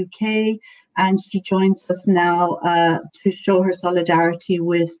in the UK, and she joins us now to show her solidarity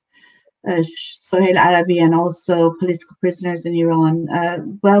with Soheil Arabi and also political prisoners in Iran.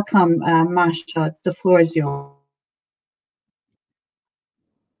 Welcome, Mahshad. The floor is yours.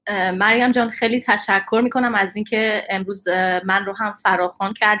 مریم جان خیلی تشکر میکنم از اینکه امروز من رو هم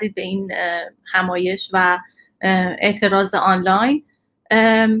فراخوان کردید به این همایش و اعتراض آنلاین.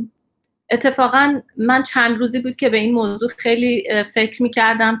 اتفاقا من چند روزی بود که به این موضوع خیلی فکر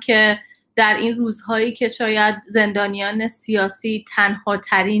می‌کردم که در این روزهایی که شاید زندانیان سیاسی تنها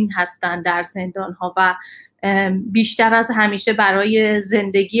ترین هستند در زندان‌ها و بیشتر از همیشه برای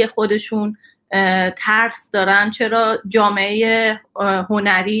زندگی خودشون ترس دارن، چرا جامعه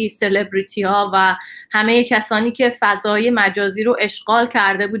هنری، سلبریتی ها و همه کسانی که فضای مجازی رو اشغال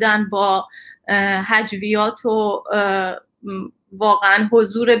کرده بودن با هجویات و واقعا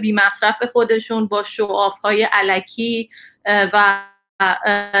حضور بی مصرف خودشون، با شوآف های الکی و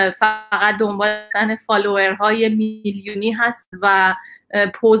فقط دنبال فالوورهای میلیونی هست و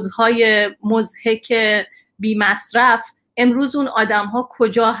پوزهای مضحک بی مصرف، امروز اون آدم ها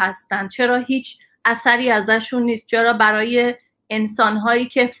کجا هستن؟ چرا هیچ اثری ازشون نیست؟ چرا برای انسان هایی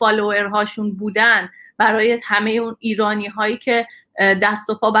که فالوورهاشون بودن، برای همه اون ایرانی هایی که دست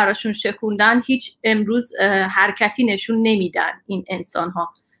و پا براشون شکوندن، هیچ امروز حرکتی نشون نمیدن این انسان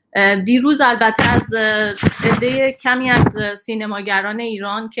ها؟ دیروز البته از عده کمی از سینماگران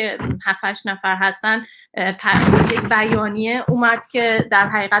ایران که 7-8 نفر هستن یک بیانیه اومد که در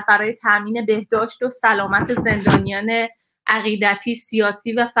حقیقت برای تامین بهداشت و سلامت زندانیان عقیدتی،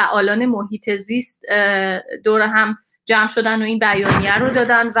 سیاسی و فعالان محیط زیست دور هم جمع شدن و این بیانیه رو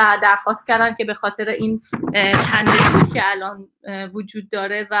دادن و درخواست کردن که به خاطر این پاندمی که الان وجود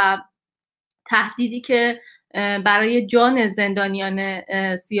داره و تهدیدی که برای جان زندانیان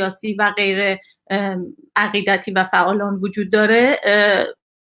سیاسی و غیر عقیدتی و فعالان وجود داره،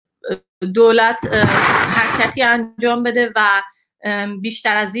 دولت حرکتی انجام بده و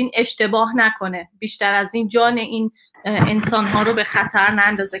بیشتر از این اشتباه نکنه، بیشتر از این جان این انسان‌ها رو به خطر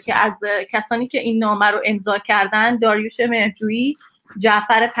نندازه. که از کسانی که این نامه رو امضا کردن، داریوش مهرجویی،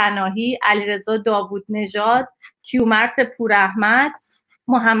 جعفر پناهی، علیرضا داوود نژاد، کیومرث پوراحمد،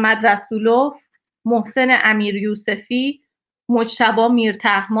 محمد رسولوف، محسن امیر یوسفی، مجتبی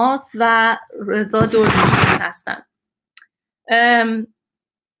میرطهماس و رضا دردوشی هستند.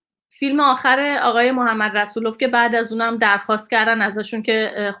 فیلم آخر آقای محمد رسولوف که بعد از اونم درخواست کردن ازشون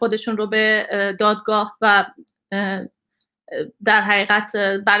که خودشون رو به دادگاه و در حقیقت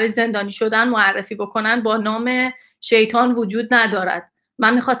برای زندانی شدن معرفی بکنن، با نام شیطان وجود ندارد.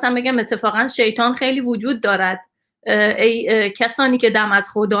 من میخواستم بگم اتفاقا شیطان خیلی وجود دارد. ای کسانی که دم از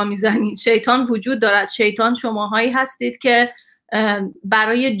خدا میزنید، شیطان وجود دارد. شیطان شماهایی هستید که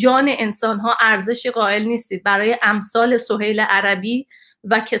برای جان انسانها ارزشی قائل نیستید. برای امثال سهیل عربی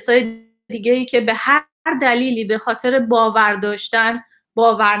و کسای دیگه‌ای که به هر دلیلی به خاطر باور داشتن،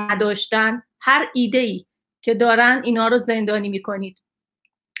 باور نداشتن، هر ایده‌ای که دارن، اینا رو زندانی میکنید.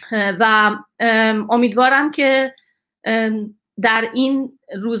 و امیدوارم که در این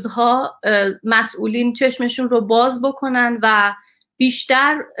روزها مسئولین چشمشون رو باز بکنن و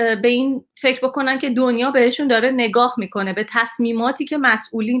بیشتر به این فکر بکنن که دنیا بهشون داره نگاه میکنه، به تصمیماتی که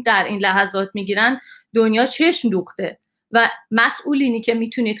مسئولین در این لحظات میگیرن دنیا چشم دوخته و مسئولینی که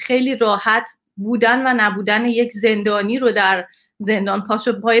میتونید خیلی راحت بودن و نبودن یک زندانی رو در زندان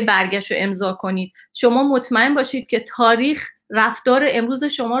پای برگشت رو امضا کنید، شما مطمئن باشید که تاریخ رفتار امروز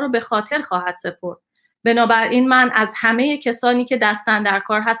شما رو به خاطر خواهد سپرد. بنابراین من از همه کسانی که دستن در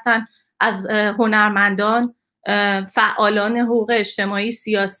کار هستن، از هنرمندان، فعالان حقوق اجتماعی،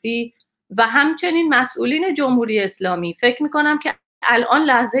 سیاسی و همچنین مسئولین جمهوری اسلامی فکر میکنم که الان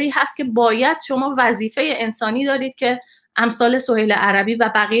لحظه‌ای هست که باید شما وظیفه انسانی دارید که امثال سهیل عربی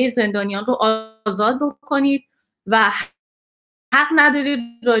و بقیه زندانیان رو آزاد بکنید و حق ندارید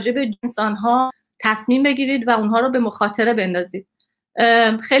راجع به انسان‌ها تصمیم بگیرید و اونها رو به مخاطره بندازید.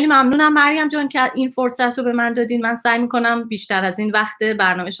 خیلی ممنونم مریم جان که این فرصت رو به من دادین. من سعی میکنم بیشتر از این وقت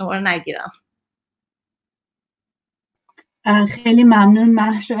برنامه شما رو نگیرم. خیلی ممنون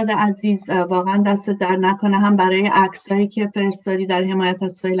مهشاد عزیز، واقعا دست در نکنه، هم برای عکسایی که فرستادی در حمایت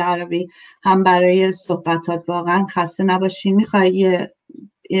از سهیل عربی، هم برای صحبتات. واقعا خسته نباشی. میخوای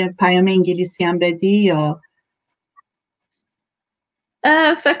یه پیام انگلیسی هم بدی یا؟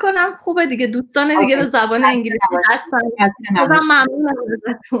 فکر کنم خوبه دیگه، دوستان دیگه به زبان انگلیسی هستن. خودم ممنونم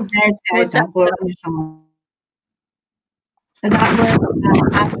ازتون. That was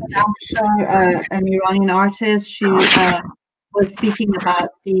I'm sure an Iranian artist. She was speaking about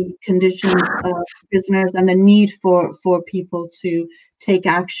the conditions of prisoners and the need for people to take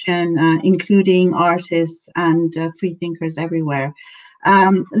action, including artists and free thinkers everywhere.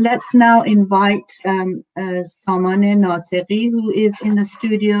 Let's now invite Samane Nataqi, who is in the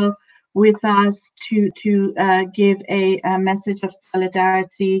studio with us, to give a message of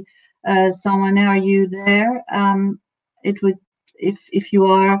solidarity. Samane, are you there? It would, if you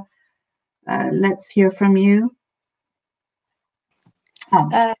are, let's hear from you.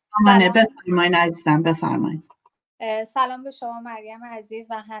 Samane, بفرمایید عزیزم، بفرمایید. سلام به شما مریم عزیز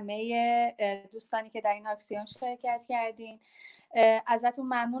و همه دوستانی که در این اکسیون شرکت کردین. ازتون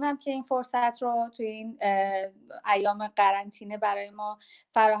ممنونم که این فرصت رو توی این ایام قرنطینه برای ما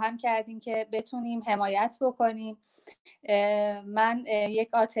فراهم کردین که بتونیم حمایت بکنیم. من یک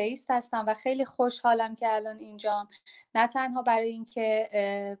آتئیست هستم و خیلی خوشحالم که الان اینجام، نه تنها برای اینکه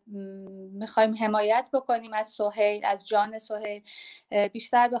میخوایم حمایت بکنیم از سهیل، از جان سهیل،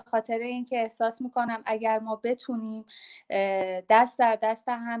 بیشتر به خاطر اینکه احساس میکنم اگر ما بتونیم دست در دست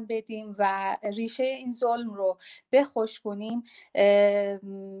هم بدیم و ریشه این ظلم رو بخشکونیم،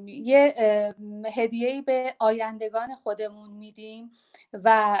 یه هدیه‌ای به آیندگان خودمون میدیم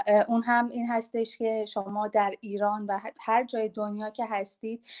و اون هم این هستش که شما در ایران و هر جای دنیا که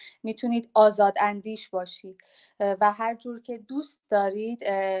هستید میتونید آزاد اندیش باشید و هر جور که دوست دارید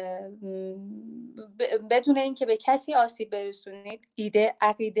بدون اینکه به کسی آسیب برسونید ایده،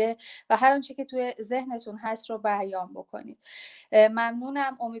 عقیده و هر آنچه که توی ذهنتون هست رو بیان بکنید.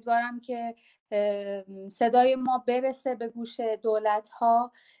 ممنونم. امیدوارم که صدای ما برسه به گوش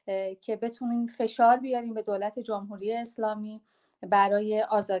دولت‌ها که بتونیم فشار بیاریم به دولت جمهوری اسلامی برای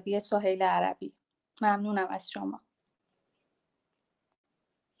آزادی سهیل عربی. ممنونم از شما.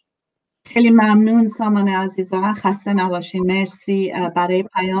 خیلی ممنون سامان عزیزان، خسته نباشین. مرسی برای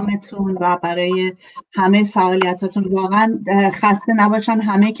پیامتون و برای همه فعالیتاتون. واقعا خسته نباشن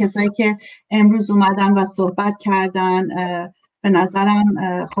همه کسایی که امروز اومدن و صحبت کردن. به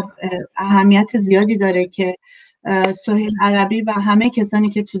نظرم خب اهمیت زیادی داره که سهیل عربی و همه کسانی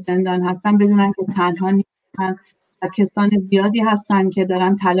که تو زندان هستن بدونن که تنها نیستن و کسان زیادی هستن که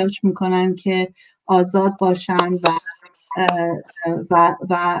دارن تلاش میکنن که آزاد باشن و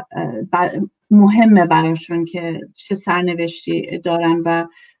مهمه براشون که چه سرنوشتی دارن و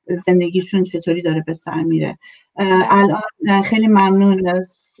زندگیشون چطوری داره به سر میره. الان خیلی ممنون.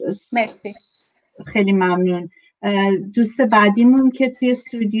 مرسی. خیلی ممنون. دوست بعدیمون که توی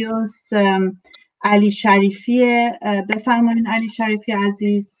استودیوس علی شریفی، بفرمایید علی شریفی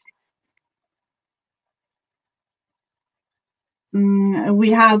عزیز. We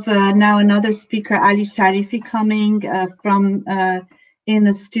have now another speaker, Ali Sharifi, coming from in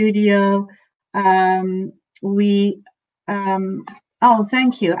the studio. Oh,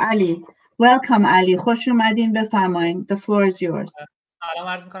 thank you, Ali. Welcome, Ali. خوش اومدین. بفرمایید. The floor is yours. سلام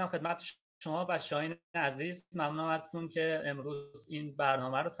عرض میکنم خدمت شما و شاهین عزیز. ممنونم ازتون که امروز این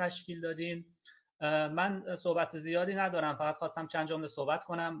برنامه رو تشکیل دادین. من صحبت زیادی ندارم، فقط خواستم چند جمله صحبت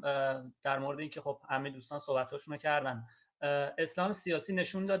کنم در مورد اینکه خب همه دوستان صحبتاشونو کردن. اسلام سیاسی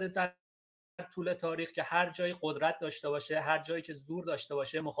نشون داده در طول تاریخ که هر جایی قدرت داشته باشه، هر جایی که زور داشته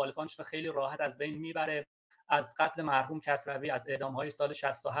باشه، مخالفانش رو خیلی راحت از بین میبره. از قتل مرحوم کسروی، از اعدام‌های سال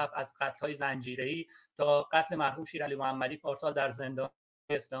 67، از قتل‌های زنجیره‌ای تا قتل مرحوم شیرعلی محمدی پارسال در زندان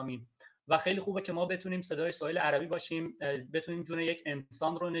اسلامی. و خیلی خوبه که ما بتونیم صدای سهیل عربی باشیم، بتونیم جون یک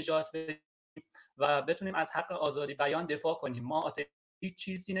انسان رو نجات بدیم و بتونیم از حق آزادی بیان دفاع کنیم. ما هیچ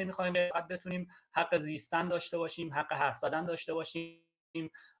چیزی نمیخوایم، فقط بتونیم حق زیستن داشته باشیم، حق حرف زدن داشته باشیم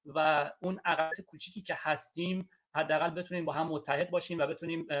و اون اقلیت کوچیکی که هستیم حداقل بتونیم با هم متحد باشیم و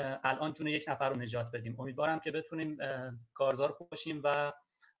بتونیم الان جون یک نفر رو نجات بدیم. امیدوارم که بتونیم کارزار خوب باشیم و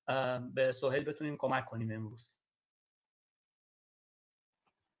به سهیل بتونیم کمک کنیم امروز.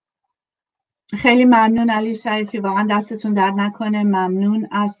 خیلی ممنون علی شریفی، واقعا دستتون در نکنه. ممنون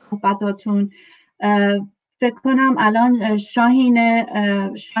از صحبتاتون. فکر کنم الان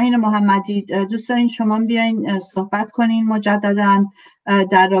شاهین محمدی دوست دارین شما بیاین صحبت کنین مجددا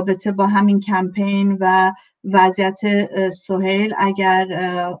در رابطه با همین کمپین و وضعیت سهیل، اگر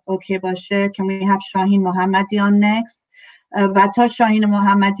اوکی باشه. Can we have شاهین محمدی on next؟ و تا شاهین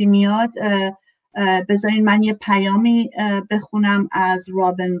محمدی میاد بذارین من یه پیامی بخونم از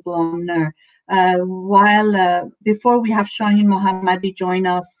رابن بلومنر. Before we have Shaheen Mohammadi join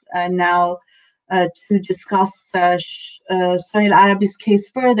us now to discuss Soheil Arabi's case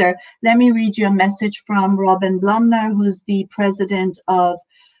further, let me read you a message from Robin Blumner, who's the president of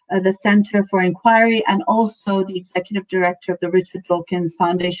the Center for Inquiry and also the executive director of the Richard Dawkins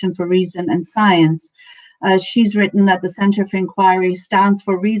Foundation for Reason and Science. She's written that the Center for Inquiry stands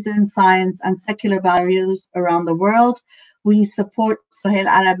for reason, science, and secular values around the world. We support Soheil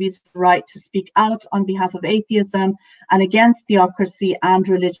Arabi's right to speak out on behalf of atheism and against theocracy and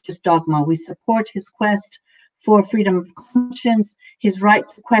religious dogma. We support his quest for freedom of conscience, his right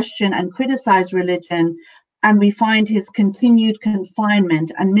to question and criticize religion, and we find his continued confinement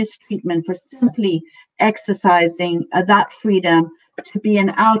and mistreatment for simply exercising that freedom to be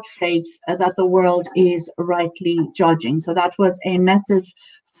an outrage that the world is rightly judging. So that was a message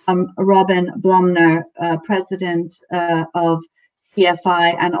from Robin Blumner, president of CFI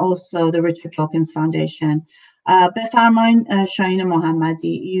and also the Richard Dawkins Foundation. بفرمایین شاهین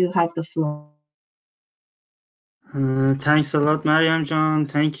محمدی. You have the floor. Thanks a lot, Mariam John.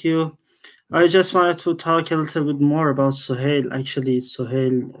 Thank you. I just wanted to talk a little bit more about Soheil. Actually,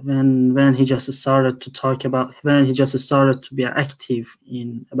 Soheil, when he just started to talk about, when he just started to be active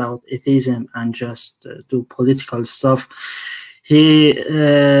in about atheism and just do political stuff, he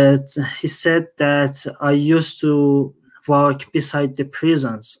said that I used to walk beside the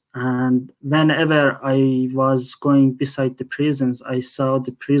prisons, and whenever I was going beside the prisons, I saw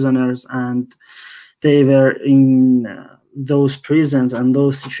the prisoners and they were in those prisons and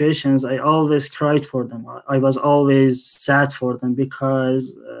those situations. I always cried for them. I was always sad for them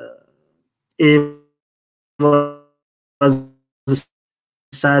because it was a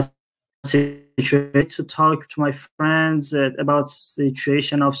sad situation. To talk to my friends about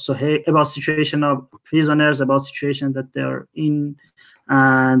situation of Soheil, about situation of prisoners, about situation that they're in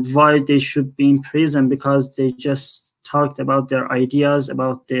and why they should be in prison, because they just talked about their ideas,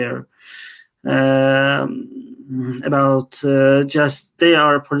 about their just they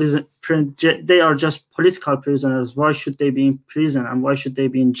are just political prisoners. Why should they be in prison and why should they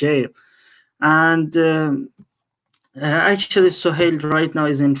be in jail? And actually, Soheil right now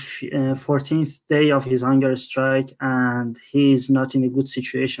is in 14th day of his hunger strike, and he is not in a good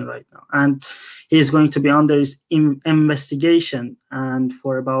situation right now. And he is going to be under his investigation and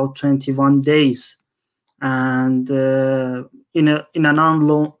for about 21 days, and in an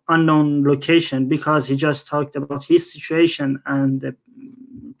unknown location, because he just talked about his situation and the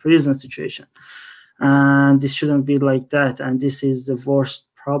prison situation. And this shouldn't be like that. And this is the worst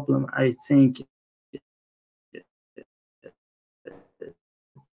problem, I think,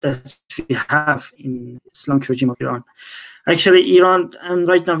 that we have in Islamic regime of Iran. Actually, Iran, and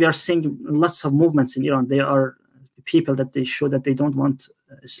right now we are seeing lots of movements in Iran. They are people that they show that they don't want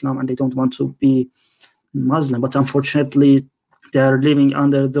Islam and they don't want to be Muslim, but unfortunately they are living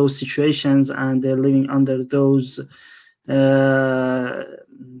under those situations and they're living under those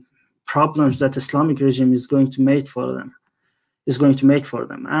problems that Islamic regime is going to make for them.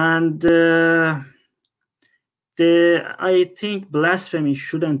 And I think blasphemy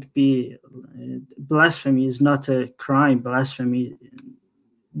shouldn't be. Blasphemy is not a crime. Blasphemy.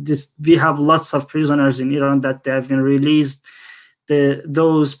 We have lots of prisoners in Iran that they have been released.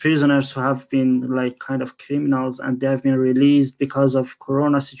 Those prisoners who have been like kind of criminals and they have been released because of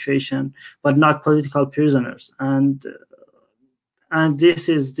Corona situation, but not political prisoners. And this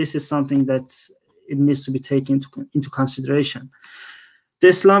is something that it needs to be taken into consideration. The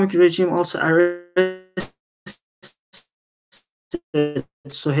Islamic regime also arrested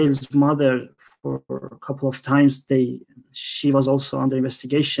Soheil's mother for a couple of times. She was also under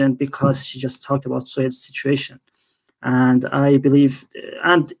investigation because she just talked about Soheil's situation. And I believe,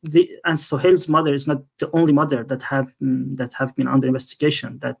 and Soheil's mother is not the only mother that have been under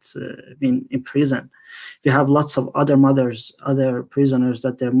investigation, that's been in prison. We have lots of other mothers, other prisoners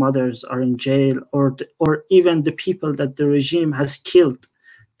that their mothers are in jail, or even the people that the regime has killed,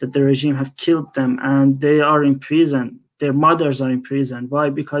 that the regime have killed them, and they are in prison. Their mothers are in prison. Why?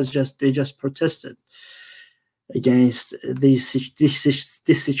 Because they just protested against this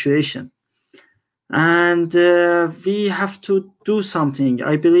situation. And we have to do something.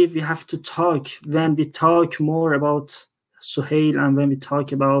 I believe we have to talk. When we talk more about Soheil and when we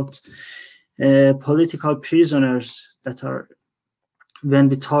talk about political prisoners that are, when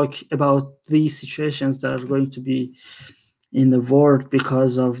we talk about these situations that are going to be in the world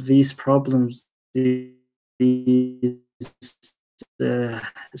because of these problems, these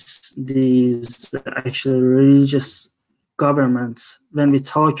actually religious governments, when we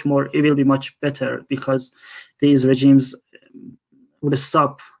talk more, it will be much better, because these regimes will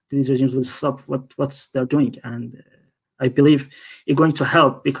stop. These regimes will stop what they're doing, and I believe it's going to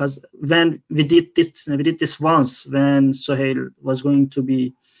help, because when we did this once, when Soheil was going to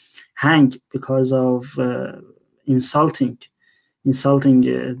be hanged because of insulting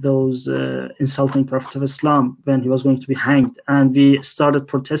Prophet of Islam, when he was going to be hanged, and we started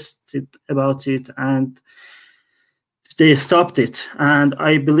protesting about it, and they stopped it. And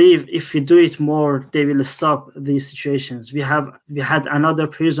I believe if we do it more, they will stop these situations. We had another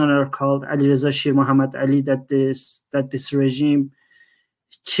prisoner called Ali Reza Shir Muhammad Ali that this regime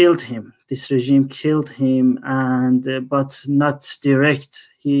killed him. This regime killed him, and but not direct.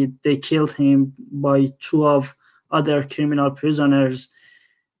 They killed him by 2 other criminal prisoners.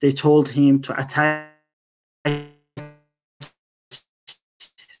 They told him to attack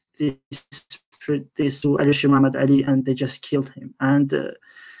this to Ali Shir Muhammad Ali, and they just killed him. And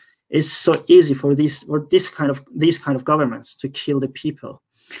it's so easy for these kind of governments to kill the people.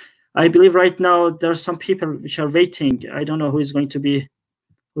 I believe right now there are some people which are waiting. I don't know who is going to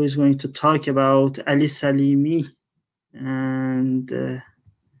talk about Ali Salimi, and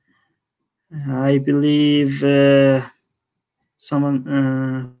I believe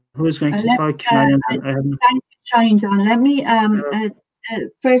someone who is going to talk. Thank you, Shine John. Let me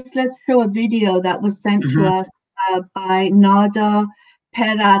first let's show a video that was sent to us by Nada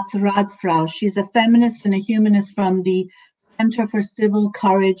Perat Radfrau. She's a feminist and a humanist from the Center for Civil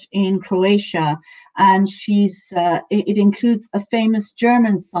Courage in Croatia, and it includes a famous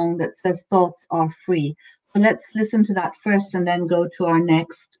German song that says "Thoughts are free." So let's listen to that first, and then go to our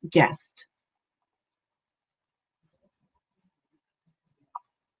next guest.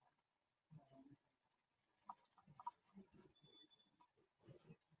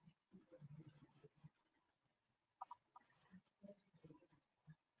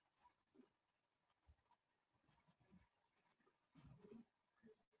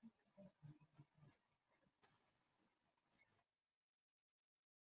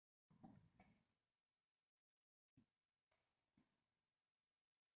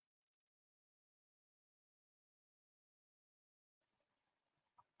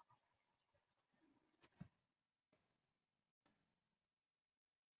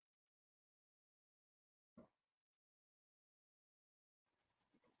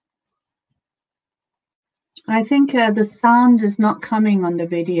 I think the sound is not coming on the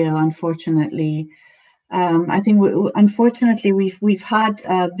video, unfortunately. I think unfortunately we've had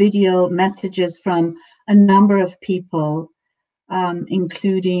video messages from a number of people,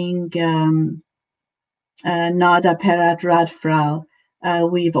 including Nada Perat Radfrau.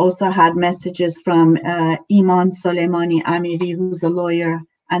 We've also had messages from Iman Soleimani Amiri, who's a lawyer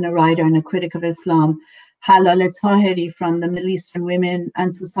and a writer and a critic of Islam, Halal Tahiri from the Middle Eastern Women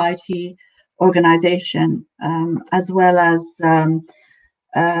and Society Organization, as well as from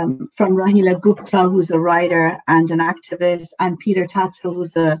Rahila Gupta, who's a writer and an activist, and Peter Tatchell,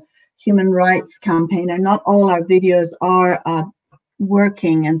 who's a human rights campaigner. Not all our videos are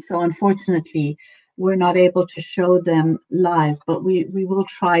working, and so unfortunately we're not able to show them live, but we will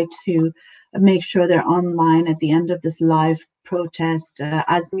try to make sure they're online at the end of this live protest.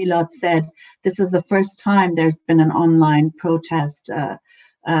 As Milad said, this is the first time there's been an online protest.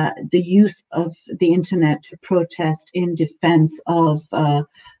 The use of the internet to protest in defense of a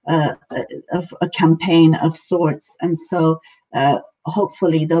campaign of sorts. And so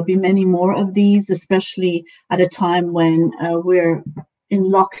hopefully there'll be many more of these, especially at a time when we're in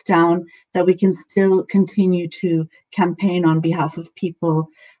lockdown, that we can still continue to campaign on behalf of people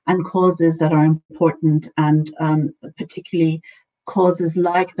and causes that are important, and particularly causes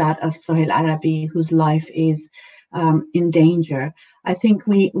like that of Soheil Arabi, whose life is in danger. I think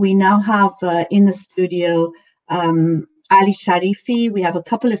we now have in the studio Ali Sharifi. We have a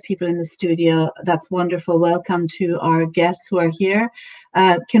couple of people in the studio. That's wonderful. Welcome to our guests who are here.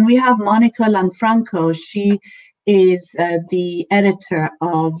 Can we have Monica Lanfranco? She is the editor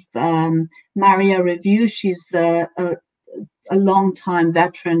of Maria Review. She's a long-time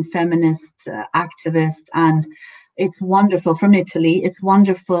veteran feminist activist, and it's wonderful, from Italy. It's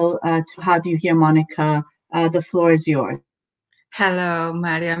wonderful to have you here, Monica. The floor is yours. Hello,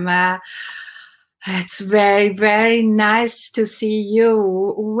 Mariam. It's very, very nice to see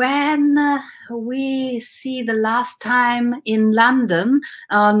you. When we see the last time in London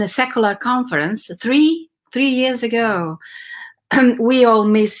on a secular conference, three years ago, we all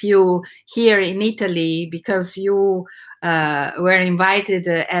miss you here in Italy because you were invited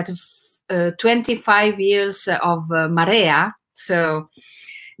at 25 years of Marea, so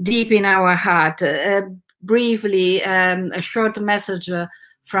deep in our heart. Briefly, a short message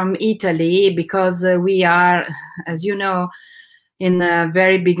from Italy, because we are, as you know, in a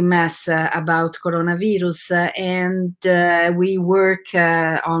very big mess about coronavirus, and we work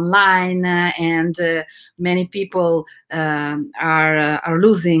online, and many people are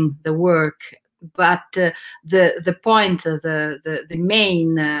losing the work. But the point, the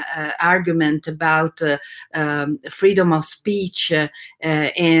main argument about freedom of speech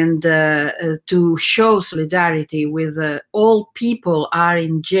and to show solidarity with all people are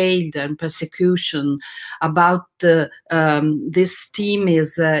in jail and persecution, about this theme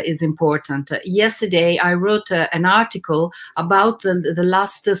is important. Yesterday, I wrote an article about the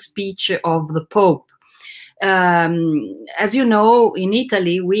last speech of the Pope. As you know, in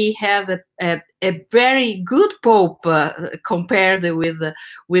Italy, we have a very good Pope compared with the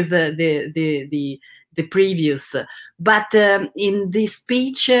previous. But in this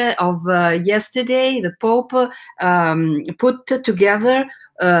speech of yesterday, the Pope put together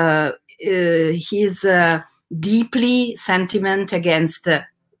his deeply sentiment against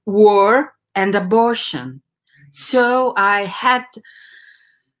war and abortion. So I had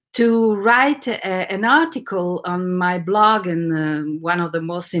to write an article on my blog in one of the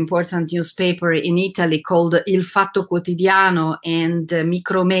most important newspapers in Italy called Il Fatto Quotidiano and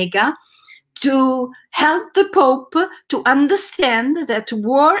Micromega, to help the Pope to understand that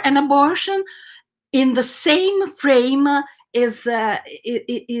war and abortion in the same frame is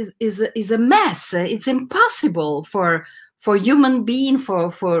a mess. It's impossible for human being,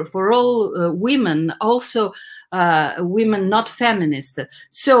 for all women, also women not feminists.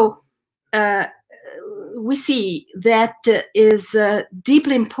 So we see that is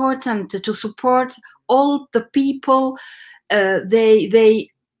deeply important to support all the people.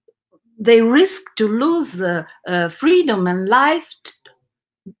 They risk to lose freedom and life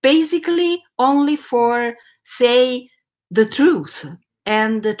basically only for say the truth,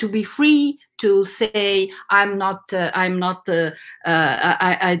 and to be free to say I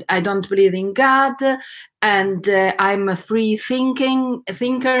don't believe in God, and I'm a free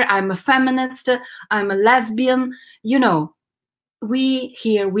thinker, I'm a feminist, I'm a lesbian. You know, we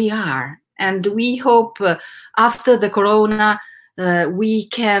are, and we hope after the corona we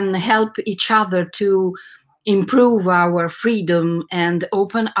can help each other to improve our freedom and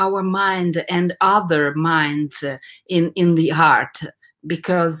open our mind and other minds in the heart,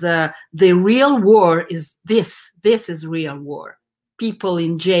 because the real war is this is real war. People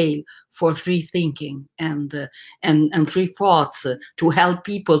in jail for free thinking and free thoughts to help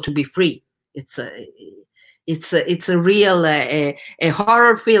people to be free. It's a real a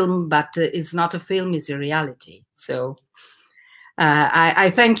horror film, but it's not a film, it's a reality. So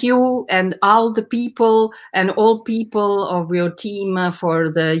I thank you and all the people and all people of your team for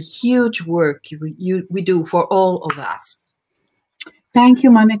the huge work we do for all of us. Thank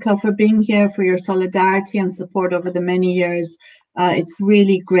you, Monica, for being here, for your solidarity and support over the many years. It's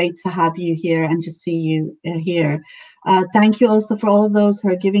really great to have you here and to see you here. Thank you also for all those who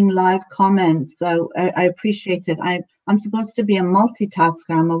are giving live comments. So I appreciate it. I'm supposed to be a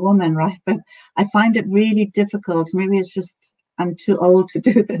multitasker. I'm a woman, right? But I find it really difficult. Maybe it's just I'm too old to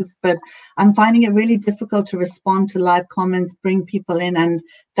do this, but I'm finding it really difficult to respond to live comments, bring people in, and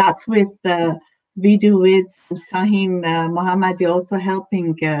that's with Vidu with Shaheen Mohammadi also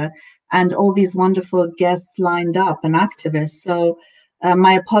helping, and all these wonderful guests lined up and activists. So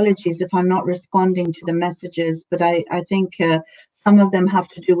my apologies if I'm not responding to the messages, but I think some of them have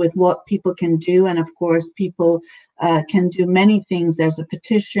to do with what people can do, and of course people can do many things. There's a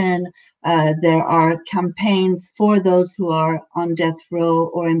petition. There are campaigns for those who are on death row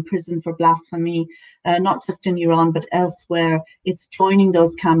or in prison for blasphemy, not just in Iran, but elsewhere. It's joining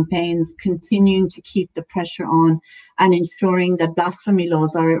those campaigns, continuing to keep the pressure on, and ensuring that blasphemy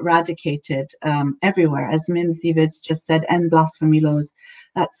laws are eradicated everywhere. As Mim Zivitz just said, end blasphemy laws.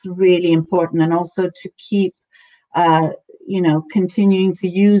 That's really important. And also to keep, continuing to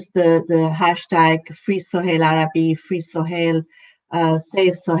use the hashtag Free Soheil Arabi, Free Soheil,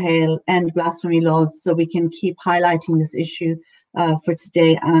 Save Soheil, End Blasphemy Laws, so we can keep highlighting this issue for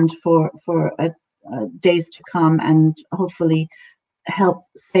today and for days to come, and hopefully help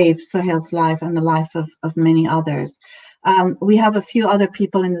save Soheil's life and the life of many others. We have a few other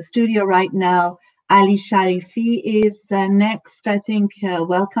people in the studio right now. Ali Sharifi is next, I think.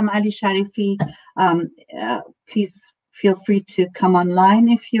 Welcome, Ali Sharifi. Please feel free to come online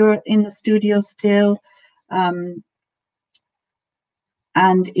if you're in the studio still.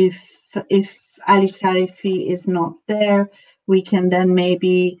 And if Ali Sharifi is not there, we can then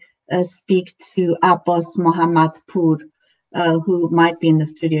maybe speak to Abbas Mohammadpour, who might be in the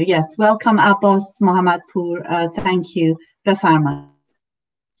studio. Yes, welcome Abbas Mohammadpour. Thank you. بفرمایید.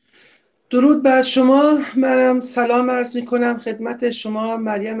 درود بر شما. منم سلام عرض میکنم خدمت شما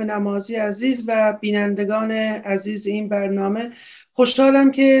مریم نمازی عزیز و بینندگان عزیز این برنامه.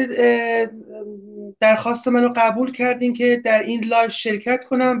 خوشحالم که درخواست منو قبول کردین که در این لایو شرکت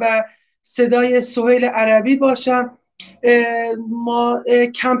کنم و صدای سهیل عربی باشم. ما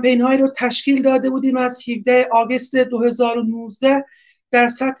کمپین های رو تشکیل داده بودیم از 17 آگوست 2019 در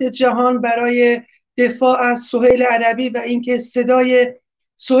سطح جهان برای دفاع از سهیل عربی و اینکه صدای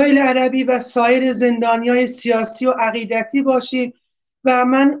سهیل عربی و سایر زندانیای سیاسی و عقیدتی باشیم. و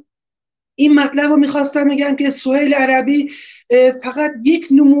من این مطلب رو میخواستم بگم که سهیل عربی فقط یک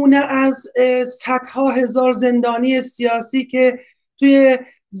نمونه از صدها هزار زندانی سیاسی که توی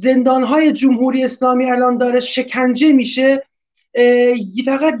زندانهای جمهوری اسلامی الان داره شکنجه میشه،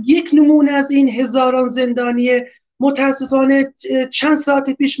 فقط یک نمونه از این هزاران زندانی. متاسفانه چند ساعت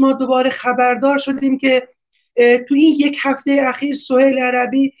پیش ما دوباره خبردار شدیم که تو این یک هفته اخیر سهیل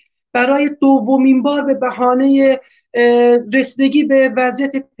عربی برای دومین بار به بهانه رسیدگی به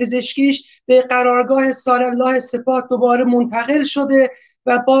وضعیت پزشکیش به قرارگاه سارالله سپاه دوباره منتقل شده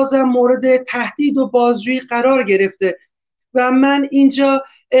و بازم مورد تهدید و بازجویی قرار گرفته. و من اینجا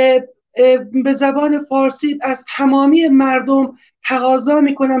به زبان فارسی از تمامی مردم تقاضا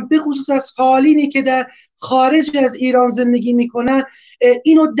میکنم، به خصوص از فعالینی که در خارج از ایران زندگی میکنن،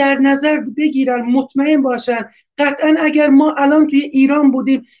 اینو در نظر بگیرن، مطمئن باشن. قطعا اگر ما الان توی ایران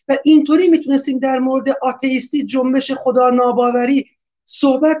بودیم و اینطوری میتونستیم در مورد آتئیستی، جنبش خدا ناباوری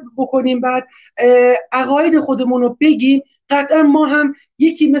صحبت بکنیم، بعد عقاید خودمون رو بگیم، قطعا ما هم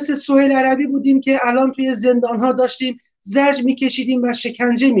یکی مثل سهیل عربی بودیم که الان توی زندانها داشتیم زجر میکشیدیم و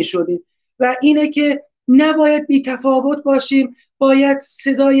شکنجه میشدیم. و اینه که نباید بی تفاوت باشیم، باید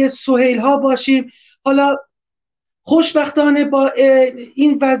صدای سهیل ها باشیم. حالا خوشبختانه با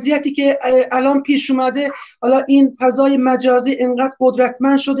این وضعیتی که الان پیش اومده، حالا این فضای مجازی انقدر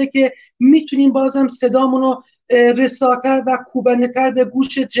قدرتمند شده که میتونیم بازم صدامون رو رساتر و کوبنده‌تر به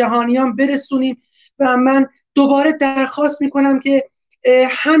گوش جهانیان برسونیم. و من دوباره درخواست میکنم که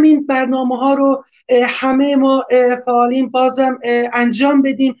همین برنامه ها رو همه ما فعالین بازم انجام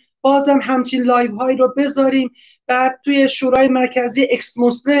بدیم، بازم همچین لایو هایی رو بذاریم. بعد توی شورای مرکزی اکس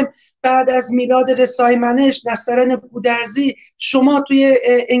مسلم، بعد از میلاد رسای منش، نصرن گودرزی، شما توی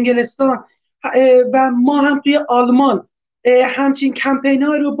انگلستان و ما هم توی آلمان همچین کمپین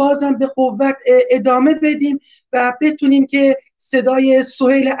ها رو بازم به قوت ادامه بدیم و بتونیم که صدای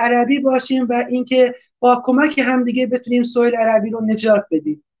سهیل عربی باشیم و اینکه با کمک همدیگه بتونیم سهیل عربی رو نجات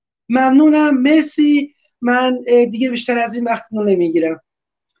بدیم. ممنونم، مرسی. من دیگه بیشتر از این وقت رو نمیگیرم.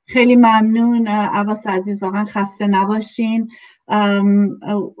 خیلی ممنون عباس عزیز، واقعا خسته نباشین.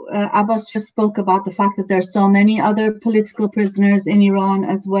 Abbas just spoke about the fact that there are so many other political prisoners in Iran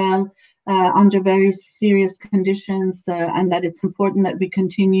as well, under very serious conditions, and that it's important that we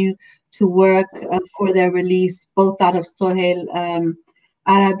continue to work for their release, both that of Soheil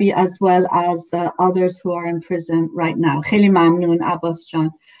Arabi as well as others who are in prison right now. خیلی ممنون Abbas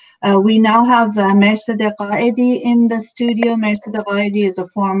Jan. We now have Mercedes Qaedi in the studio. Mercedes Qaedi is a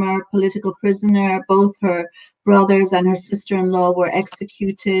former political prisoner. Both her brothers and her sister-in-law were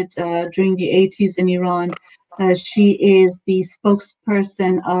executed during the 80s in Iran. She is the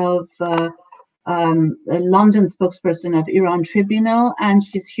spokesperson of London spokesperson of Iran Tribunal, and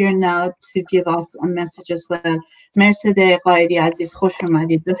she's here now to give us a message as well. Mercedes Qaedi Aziz, خوش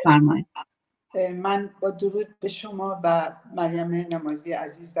اومدید. بفرمایید. من با درود به شما و مریم نمازی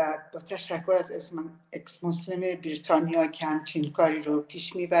عزیز و با تشکر از اکس مسلم بریتانیا که همچین کاری رو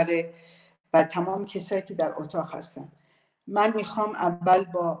پیش میبره و تمام کسایی که در اتاق هستن. من میخوام اول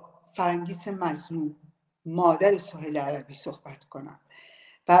با فرنگیس مظلوم، مادر سهیل عربی صحبت کنم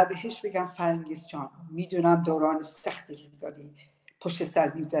و بهش بگم فرنگیس جان، میدونم دوران سختی رو داری، پشت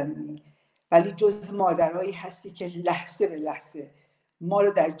سر میزنی، ولی جز مادرهایی هستی که لحظه به لحظه ما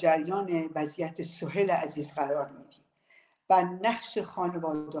رو در جریان وضعیت سهیل عزیز قرار میدی و نقش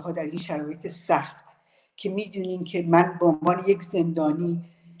خانواده ها در این شرایط سخت که میدونین که من به عنوان یک زندانی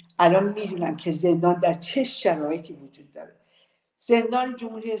الان میدونم که زندان در چه شرایطی وجود داره. زندان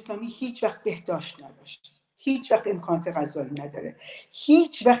جمهوری اسلامی هیچ وقت بهداشت نداشت، هیچ وقت امکانات غذایی نداره،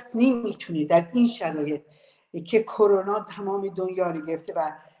 هیچ وقت نمیتونه در این شرایط که کرونا تمام دنیا رو گرفته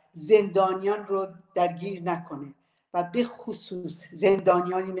و زندانیان رو درگیر نکنه و به خصوص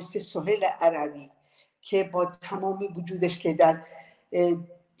زندانیانی مثل سهیل عربی که با تمام وجودش که در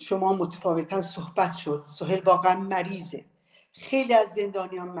شما متفاوتا صحبت شد، سهیل واقعا مریضه. خیلی از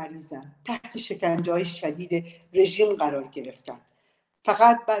زندانیان مریضن، تحت شکنجه‌های شدید رژیم قرار گرفتن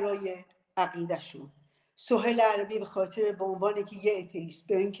فقط برای عقیدهشون. سهیل عربی به خاطر به عنوان که یه اتئیست،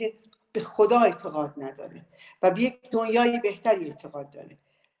 به اینکه به خدا اعتقاد نداره و به یک دنیای بهتری اعتقاد داره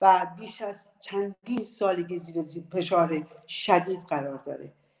و بیش از چندین سالگی زیر فشار شدید قرار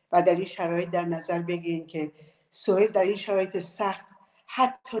داره و در این شرایط در نظر بگیرین که سهیل در این شرایط سخت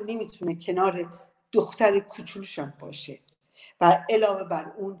حتی نمیتونه کنار دختر کوچولوشم باشه و علاوه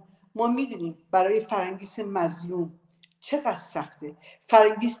بر اون ما میدونیم برای فرنگیس مظلوم چقدر سخته.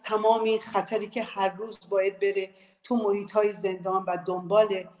 فرنگیس تمام این خطری که هر روز باید بره تو محیط‌های زندان و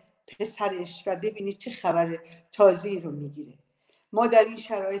دنبال پسرش و ببینید چه خبر تازه‌ای رو میگیره. ما در این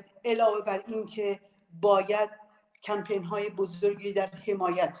شرایط علاوه بر این که باید کمپین‌های بزرگی در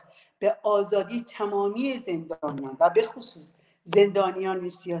حمایت به آزادی تمامی زندانیان و به خصوص زندانیان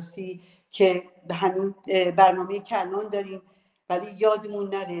سیاسی که به همین برنامه‌ای که الان داریم، ولی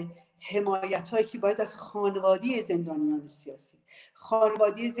یادمون نره حمایت هایی که باید از خانواده زندانیان سیاسی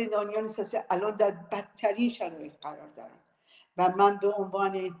الان در بدترین شرایط قرار دارن و من به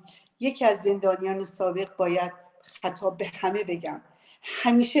عنوان یکی از زندانیان سابق باید خطاب به همه بگم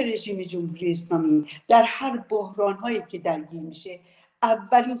همیشه رژیم جمهوری اسلامی در هر بحران‌هایی که درگیر میشه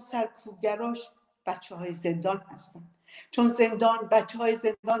اولین سرکوبگراش بچه‌های زندان هستن، چون بچه‌های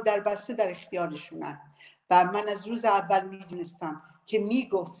زندان در بسته در اختیارشونن و من از روز اول میدونستم که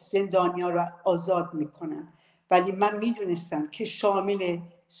میگفت زندانی‌ها را آزاد میکنن، ولی من میدونستم که شامل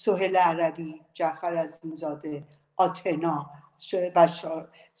سهیل عربی، جعفر عظیمزاده، آتنا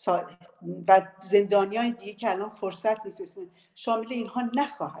و زندانیان دیگه که الان فرصت نیست شامل اینها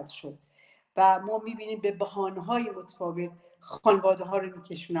نخواهد شد و ما میبینیم به بهانه‌های متفاوت خانواده ها رو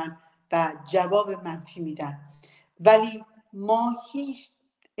میکشونن و جواب منفی میدن، ولی ما هیچ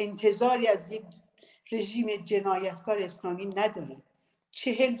انتظاری از یک رژیم جنایتکار اسلامی نداریم.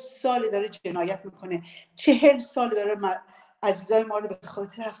 40 سال داره جنایت میکنه، 40 سال داره عزیزای ما رو به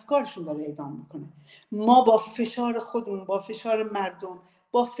خاطر افکارشون داره اعدام میکنه. ما با فشار خودمون، با فشار مردم،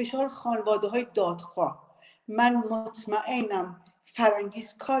 با فشار خانواده های دادخواه، من مطمئنم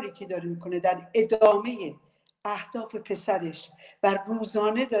فرانگیز کاری که داره میکنه در ادامه اهداف پسرش و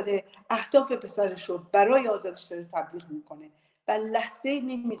روزانه داره اهداف پسرش رو برای آزادش داره تبلیغ میکنه و لحظه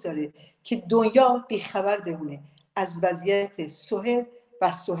نمیذاره که دنیا بیخبر بمونه از وضعیت سهیل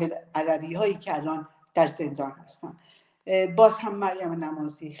و سهیل عربی هایی که الان در زندان هستن. باز هم مریم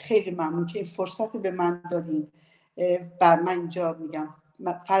نمازی خیلی ممنون که این فرصت به من دادین و من اینجا میگم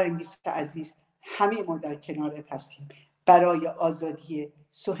فرانگیز عزیز همه ما در کنارت هستیم برای آزادی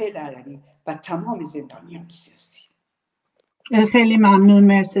سهیل عربی و تمام زندانیان سیاسی. خیلی ممنون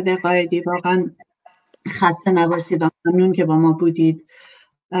مرسد قائدی، واقعا خسته نباشید و ممنون که با ما بودید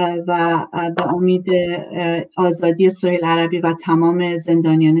و به امید آزادی سهیل عربی و تمام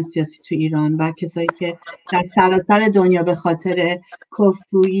زندانیان سیاسی تو ایران و کسایی که در سراسر دنیا به خاطر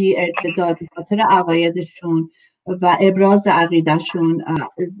کفرگویی، ارتداد، به خاطر عقایدشون و ابراز عقیدهشون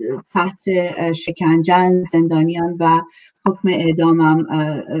تحت شکنجه زندانیان و حکم اعدام هم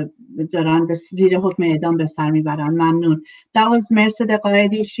دارن به زیر حکم اعدام به سر میبرن. ممنون. That was Merced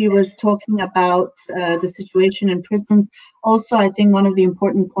Qaedi. She was talking about the situation in prisons. Also, I think one of the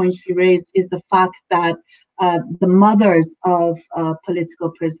important points she raised is the fact that the mothers of political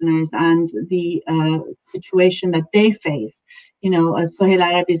prisoners and the situation that they face. You know, Soheil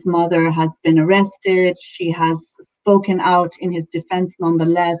Arabi's mother has been arrested. She has spoken out in his defense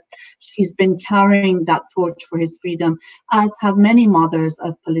nonetheless. She's been carrying that torch for his freedom, as have many mothers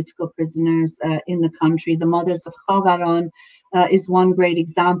of political prisoners in the country. The mothers of Khavaran is one great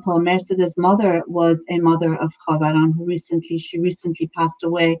example. Merced's mother was a mother of Khavaran who recently passed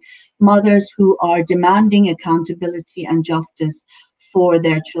away. Mothers who are demanding accountability and justice for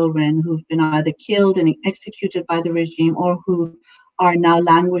their children who've been either killed and executed by the regime or who are now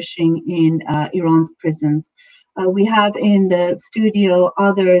languishing in Iran's prisons. We have in the studio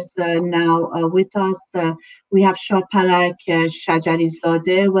others now with us. We have Shaparak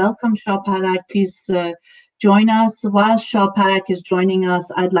Shajarizadeh. Welcome, Shaparak. Please join us. While Shaparak is joining us,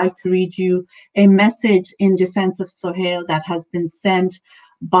 I'd like to read you a message in defense of Soheil that has been sent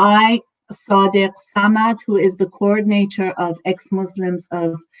by Sadiq Samad, who is the coordinator of ex-Muslims of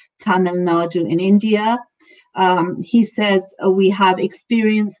Tamil Nadu in India. He says, we have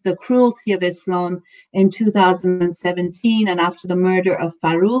experienced the cruelty of Islam in 2017 and after the murder of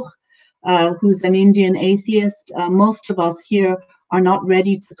Farooq, who's an Indian atheist. Most of us here are not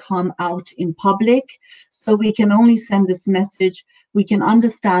ready to come out in public, so we can only send this message. We can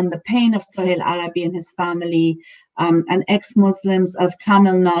understand the pain of Soheil Arabi and his family, and ex-Muslims of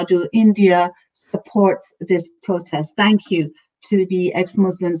Tamil Nadu, India supports this protest. Thank you to the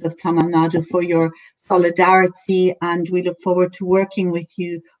ex-Muslims of Tamil Nadu for your solidarity, and we look forward to working with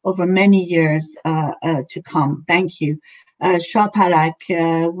you over many years to come. Thank you.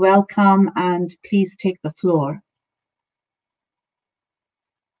 Shaparak, welcome, and please take the floor.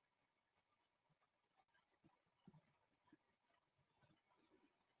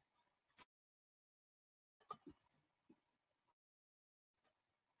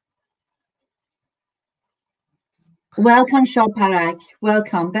 Welcome Shaparak.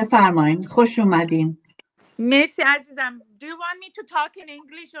 Welcome. بفرمایید. خوش اومدین. مرسی عزیزم. Do you want me to talk in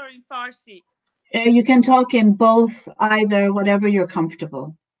English or in Farsi? You can talk in both, either, whatever you're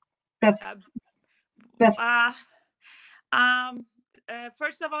comfortable.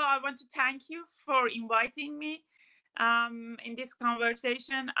 First of all, I want to thank you for inviting me in this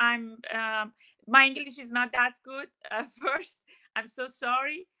conversation. My English is not that good. First, I'm so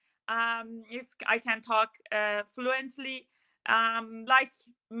sorry. If I can talk fluently, like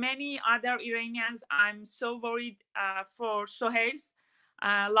many other Iranians, I'm so worried for Soheil's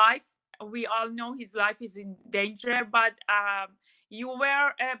life. We all know his life is in danger, but you were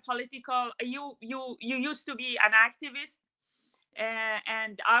a political, you used to be an activist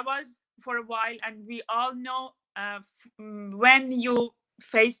and I was for a while, and we all know when you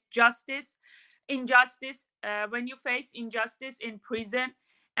face injustice, when you face injustice in prison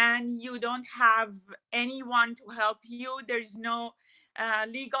and you don't have anyone to help you, there's no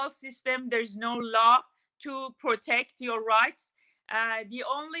legal system, there's no law to protect your rights. The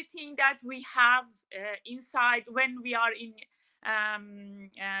only thing that we have inside when we are in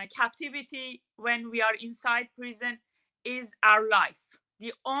captivity, when we are inside prison, is our life.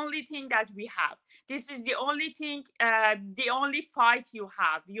 The only thing that we have. This is the only thing, the only fight you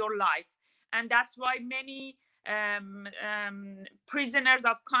have, your life. And that's why many prisoners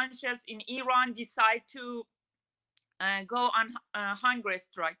of conscience in Iran decide to go on hunger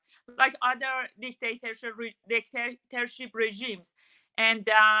strike, like other dictatorship regimes. And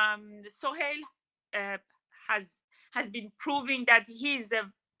Soheil has been proving that he's a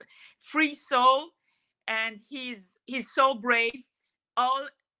free soul, and he's so brave. All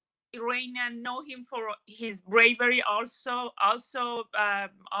Iranian know him for his bravery. Also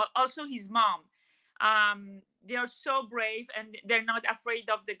his mom. They are so brave, and they're not afraid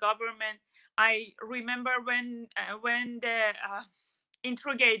of the government. I remember when the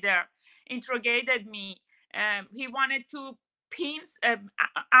interrogated me, he wanted to pin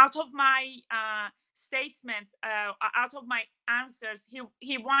out of my statements, out of my answers.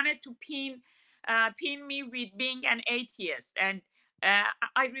 He wanted to pin me with being an atheist, and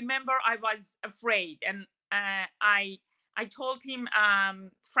I remember I was afraid, and I told him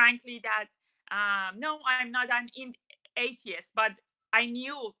frankly that no, I'm not an atheist, but I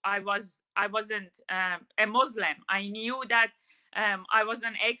knew I wasn't a Muslim. I knew that I was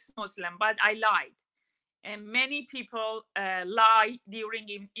an ex-Muslim, but I lied. And many people lie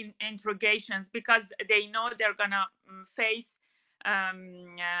during interrogations because they know they're gonna face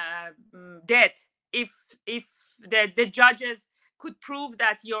death if the judges could prove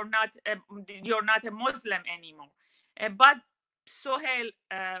that you're not a Muslim anymore. But Soheil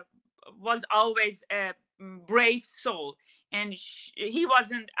was always a brave soul, and he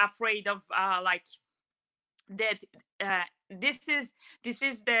wasn't afraid of like that. This is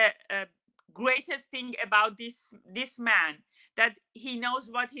the greatest thing about this man, that he knows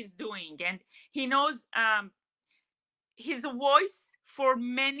what he's doing, and he knows his voice for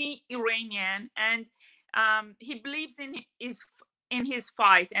many Iranian, and he believes in his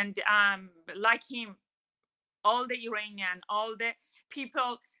fight, and like him, all the Iranian, all the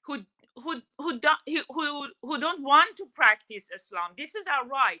people who don't want to practice Islam. This is our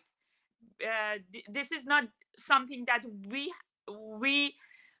right. This is not something that we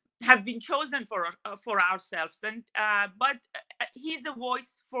have been chosen for ourselves, and but he's a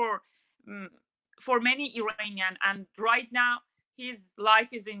voice for many Iranian, and right now his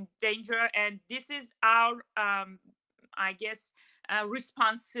life is in danger, and this is our I guess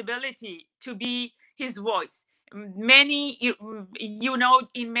responsibility to be his voice. Many,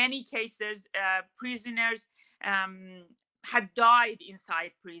 in many cases, prisoners had died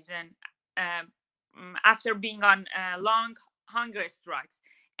inside prison after being on long hunger strikes,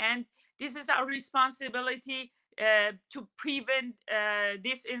 and this is our responsibility to prevent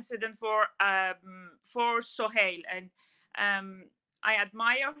this incident for Soheil. And I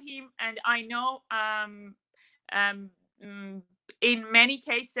admire him, and I know in many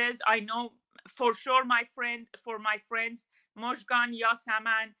cases, I know for sure my friends Mojgan,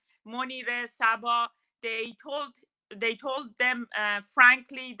 Yasaman, Monire, Saba, they told them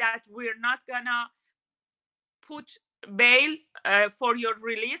frankly that we're not gonna put bail for your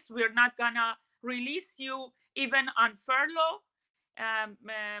release. We're not gonna release you even on furlough,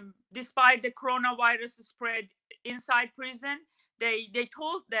 despite the coronavirus spread inside prison. They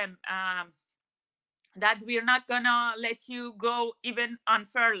told them that we're not gonna let you go even on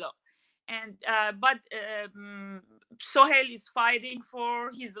furlough. And but Soheil is fighting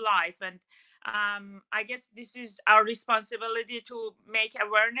for his life, and I guess this is our responsibility to make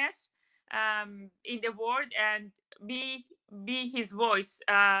awareness in the world and be his voice.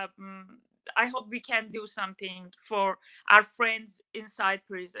 I hope we can do something for our friends inside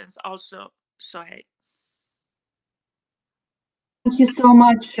prisons also, Soheil. Thank you so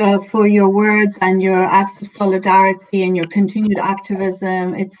much for your words and your acts of solidarity and your continued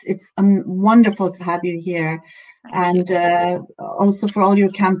activism. It's wonderful to have you here. Thank you. Also for all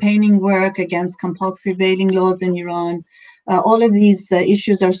your campaigning work against compulsory veiling laws in Iran. All of these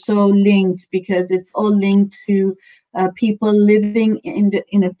issues are so linked because it's all linked to people living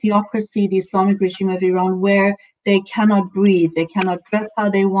in a theocracy, the Islamic regime of Iran, where they cannot breathe, they cannot dress how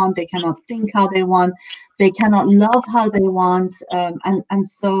they want, they cannot think how they want, they cannot love how they want, and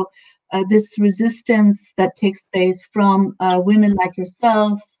so this resistance that takes place from women like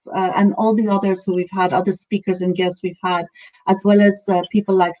yourself and all the others who we've had, other speakers and guests we've had, as well as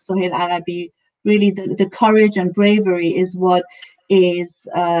people like Soheil Arabi. Really, the courage and bravery is what is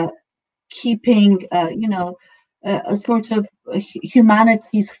keeping, a sort of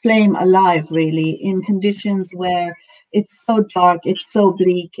humanity's flame alive, really, in conditions where it's so dark, it's so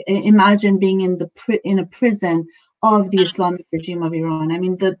bleak. Imagine being in a prison of the Islamic regime of Iran. I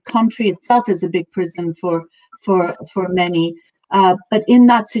mean, the country itself is a big prison for many. But in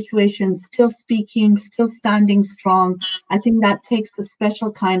that situation, still speaking, still standing strong, I think that takes a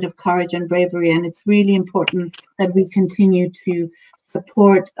special kind of courage and bravery, and it's really important that we continue to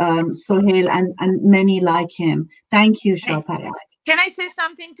support Soheil and many like him. Thank you, Sharpaya. Can I say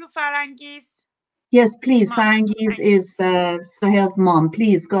something to Farangiz? Yes, please. Farangiz is Soheil's mom.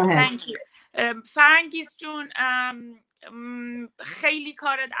 Please, go ahead. Thank you. فرانگیز جون، خیلی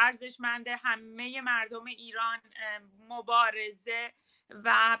کارت ارزشمنده. همه مردم ایران مبارزه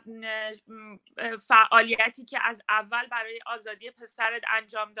و فعالیتی که از اول برای آزادی پسرت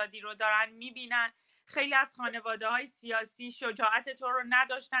انجام دادی رو دارن میبینن. خیلی از خانواده‌های سیاسی شجاعت تو رو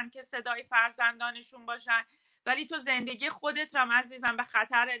نداشتن که صدای فرزندانشون باشن، ولی تو زندگی خودت رو عزیزم به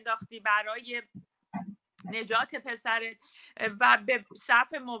خطر انداختی برای نجات پسرت و به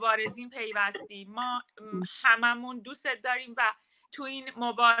صف مبارزین پیوستی. ما هممون دوستت داریم و تو این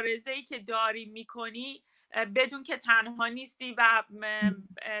مبارزه‌ای که داری میکنی بدون که تنها نیستی و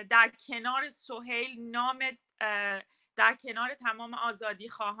در کنار سهیل نامت در کنار تمام آزادی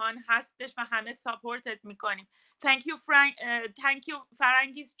خواهان هستش و همه ساپورتت میکنیم. Thank you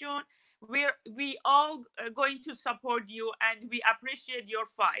Farangiz Jun. We all going to support you and we appreciate your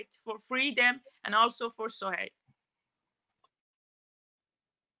fight for freedom and also for Soheil.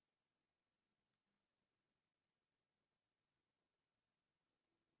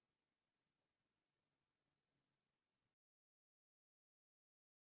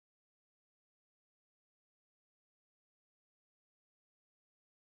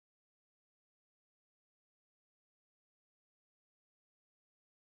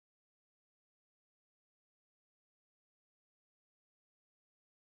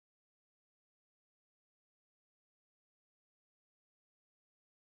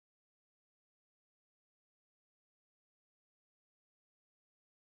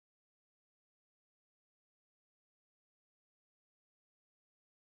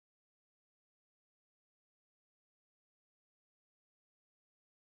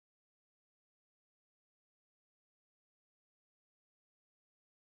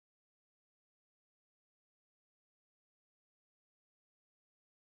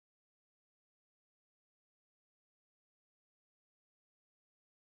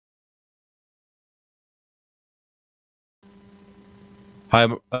 Hi,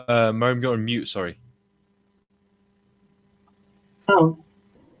 Mariam, you're on mute, sorry. Oh,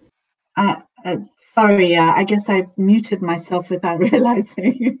 sorry, I guess I muted myself without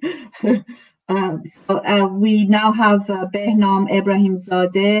realizing. So we now have Behnam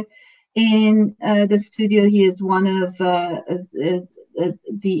Ebrahimzadeh in the studio. He is one of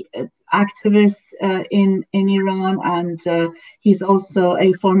the activists in Iran, and he's also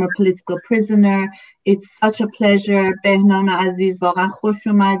a former political prisoner. It's such a pleasure. Behnam Aziz, واقعا خوش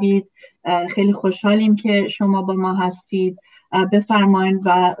اومدید. خیلی خوشحالیم که شما با ما هستید. بفرمایید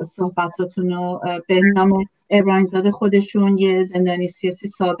و صحبتاتون رو. بهنام ابراهیمزاده خودشون یه زندانی سیاسی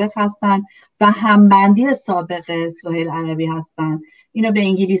سابق هستن و همبندی سابق سهیل عربی هستن. اینو به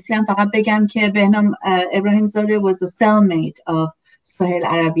انگلیسی هم فقط بگم که بهنام ابراهیمزاده was a cellmate of Soheil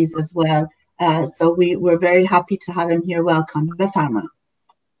Arabi's as well. So we're very happy to have him here. Welcome. بفرمایید.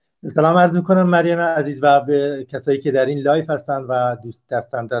 سلام عرض میکنم مریم عزیز و به کسایی که در این لایف هستن و دوست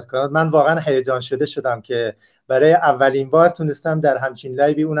دستم در کار. من واقعا هیجان شده شدم که برای اولین بار تونستم در همچین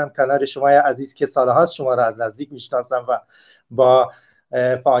لایوی، اونم کنار شما عزیز که سالهاست شما را از نزدیک میشناسم و با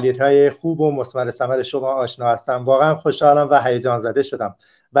فعالیت‌های خوب و مثمر ثمر شما آشنا هستم. واقعا خوشحالم و هیجان زده شدم.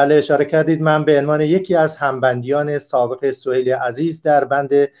 بله، اشاره کردید من به عنوان یکی از همبندیان سابق سهیل عزیز در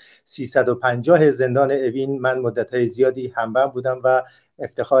بند 350 زندان اوین من مدت‌های زیادی همبند بودم و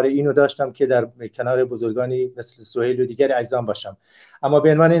افتخار اینو داشتم که در کنار بزرگانی مثل سهیل و دیگر عزیزان باشم. اما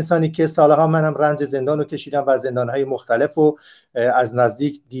به عنوان انسانی که سالها منم رنج زندان رو کشیدم و زندان‌های مختلف رو از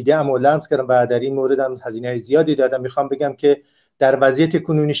نزدیک دیدم و لمس کردم و در این مورد هم هزینه‌های زیادی دادم، میخوام بگم که در وضعیت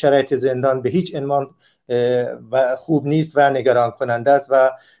کنونی شرایط زندان به هیچ عنوان و خوب نیست و نگران کننده است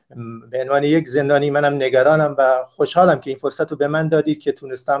و به عنوان یک زندانی منم نگرانم و خوشحالم که این فرصت رو به من دادید که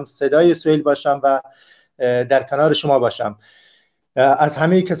تونستم صدای سهیل باشم و در کنار شما باشم. از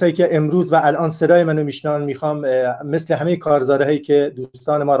همه کسایی که امروز و الان صدای منو میشنون میخوام مثل همه کارزارهایی که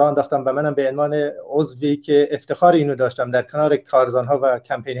دوستان ما راه انداختم و منم به عنوان عضوی که افتخار اینو داشتم در کنار کارزارها و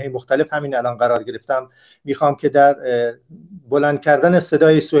کمپین‌های مختلف همین الان قرار گرفتم، میخوام که در بلند کردن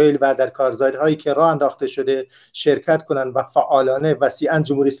صدای سهیل و در کارزارهایی که راه انداخته شده شرکت کنن و فعالانه وسیعا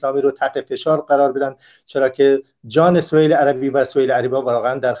جمهوری اسلامی رو تحت فشار قرار بدن، چرا که جان سهیل عربی و سهیل عربی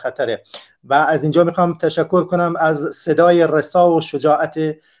واقعا در خطره. و از اینجا میخوام تشکر کنم از صدای رسا و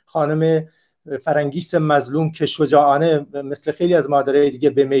شجاعت خانم فرنگیس مظلوم که شجاعانه مثل خیلی از مادرای دیگه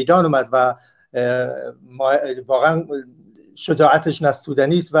به میدان اومد و واقعا شجاعتش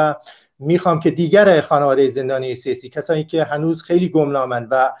نستودنی است. و میخوام که دیگر خانواده زندانی سیاسی، کسانی که هنوز خیلی گمنامند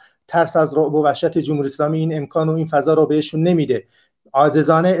و ترس از رعب و وحشت جمهوری اسلامی این امکان و این فضا رو بهشون نمیده،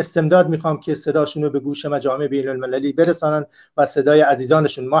 عاجزانه استمداد میخوام که صداشون رو به گوش مجامع بین المللی برسانن و صدای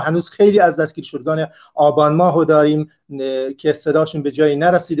عزیزانشون. ما هنوز خیلی از دستگیر شدگان آبان ماهو داریم که صداشون به جایی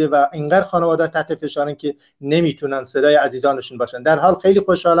نرسیده و اینقدر خانواده تحت فشارن که نمیتونن صدای عزیزانشون باشن. در حال خیلی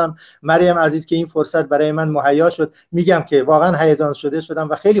خوشحالم مریم عزیز که این فرصت برای من مهیا شد. میگم که واقعا هیجان شدم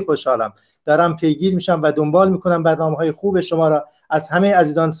و خیلی خوشحالم، دارم پیگیر میشم و دنبال میکنم برنامه‌های خوب شما را. از همه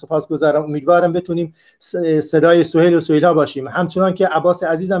عزیزان سپاسگزارم. امیدوارم بتونیم صدای سهیل و سهیلا باشیم. همچنان که عباس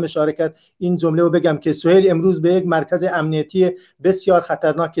عزیزم اشاره کرد، این جمله رو بگم که سهیل امروز به یک مرکز امنیتی بسیار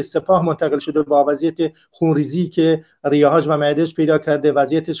خطرناک سپاه منتقل شده با وضعیت خونریزی که ریه‌هاش و معده‌اش پیدا کرده.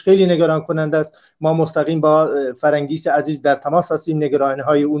 وضعیتش خیلی نگران کننده است. ما مستقیم با فرنگیس عزیز در تماس هستیم،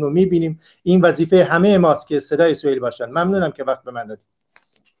 نگرانی‌های اون رو می‌بینیم. این وظیفه همه ماست که صدای سهیل باشن. ممنونم که وقت به من دادید.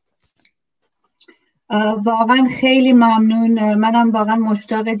 واقعا خیلی ممنون. منم واقعا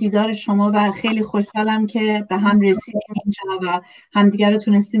مشتاق دیدار شما و خیلی خوشحالم که به هم رسیدیم اینجا و همدیگر رو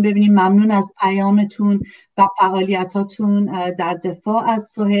تونستیم ببینیم. ممنون از پیامتون و فعالیتاتون در دفاع از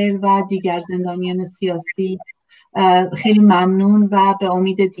سهیل و دیگر زندانیان سیاسی. خیلی ممنون و به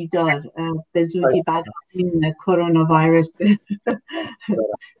امید دیدار به زودی بعد از این کرونا ویروس.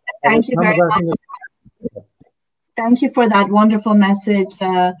 Thank you very much. Thank you for that wonderful message.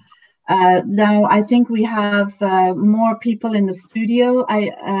 Now I think we have more people in the studio.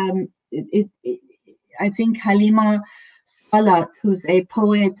 I think Halima Salat, who's a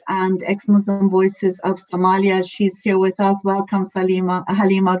poet and ex-Muslim Voices of Somalia, she's here with us. Welcome,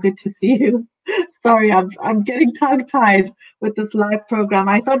 Halima, good to see you. Sorry, I'm getting tongue-tied with this live program.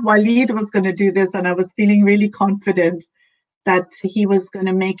 I thought Waleed was going to do this, and I was feeling really confident that he was going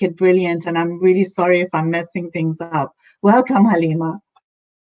to make it brilliant, and I'm really sorry if I'm messing things up. Welcome, Halima.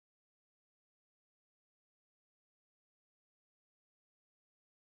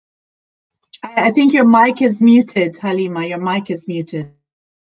 I think your mic is muted, Halima. Your mic is muted.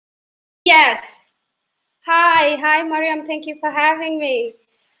 Yes. Hi, Mariam. Thank you for having me.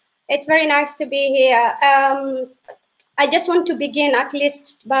 It's very nice to be here. I just want to begin at least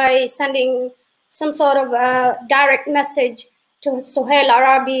by sending some sort of a direct message to Soheil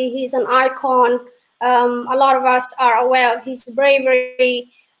Arabi. He's an icon. A lot of us are aware of his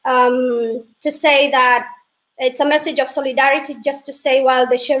bravery. To say that it's a message of solidarity, just to say while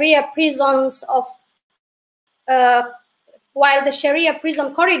the Sharia prison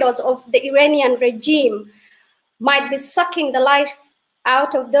corridors of the Iranian regime might be sucking the life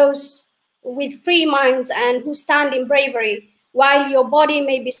out of those with free minds and who stand in bravery, while your body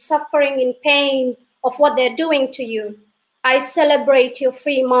may be suffering in pain of what they're doing to you, I celebrate your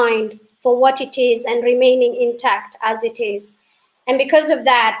free mind for what it is and remaining intact as it is. And because of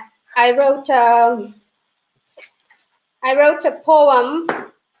that, I wrote a poem.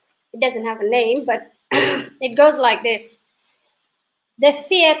 It doesn't have a name, but it goes like this. The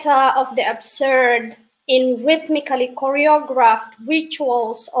theater of the absurd in rhythmically choreographed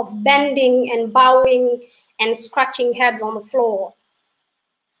rituals of bending and bowing and scratching heads on the floor,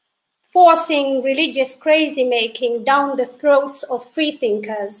 forcing religious crazy-making down the throats of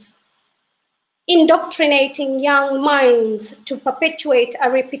freethinkers, indoctrinating young minds to perpetuate a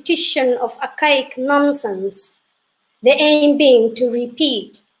repetition of archaic nonsense, the aim being to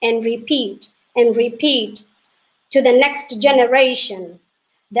repeat and repeat and repeat to the next generation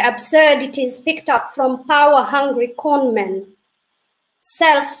the absurdities picked up from power-hungry conmen,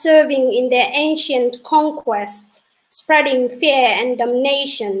 self-serving in their ancient conquests, spreading fear and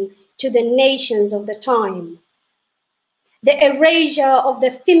damnation to the nations of the time. The erasure of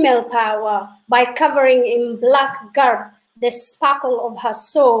the female power by covering in black garb the sparkle of her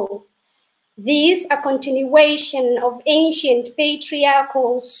soul. These a continuation of ancient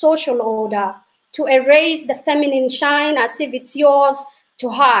patriarchal social order to erase the feminine shine as if it's yours to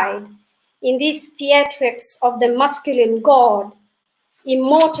hide in these theatrics of the masculine god,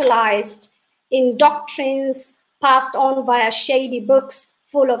 immortalized in doctrines passed on via shady books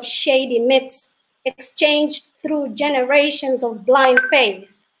full of shady myths, exchanged through generations of blind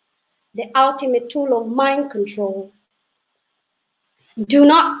faith, the ultimate tool of mind control. Do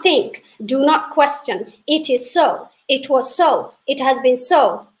not think, do not question. It is so, it was so, it has been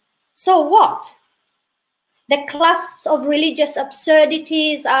so. So what? The clasps of religious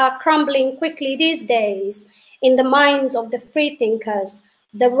absurdities are crumbling quickly these days in the minds of the freethinkers,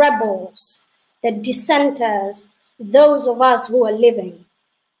 the rebels, the dissenters, those of us who are living.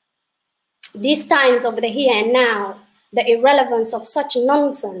 These times of the here and now, the irrelevance of such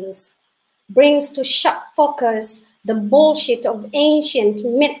nonsense brings to sharp focus the bullshit of ancient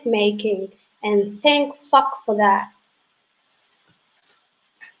myth-making, and thank fuck for that.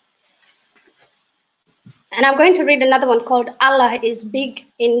 And I'm going to read another one called Allah is Big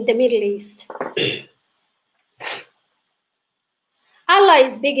in the Middle East. Allah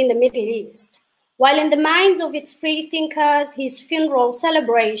is big in the Middle East. While in the minds of its free thinkers, his funeral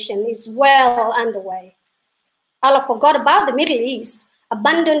celebration is well underway. Allah forgot about the Middle East,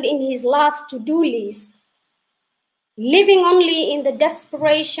 abandoned in his last to-do list, living only in the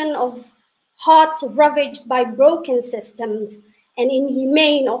desperation of hearts ravaged by broken systems and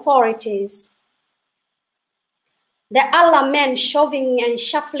inhumane authorities. The Allah men shoving and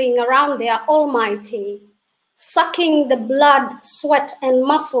shuffling around their Almighty, sucking the blood, sweat, and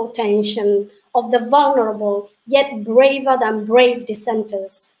muscle tension of the vulnerable, yet braver than brave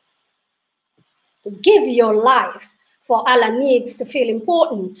dissenters. Give your life, for Allah needs to feel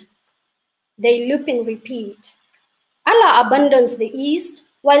important. They loop and repeat. Allah abandons the East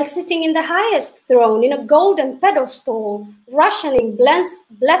while sitting in the highest throne in a golden pedestal, rationing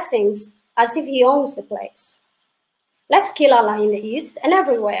blessings as if he owns the place. Let's kill Allah in the East and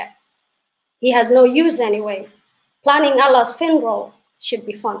everywhere. He has no use anyway. Planning Allah's funeral should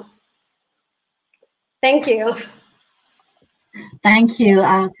be fun. Thank you. Thank you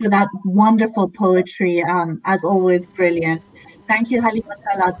for that wonderful poetry. As always, brilliant. Thank you, Halima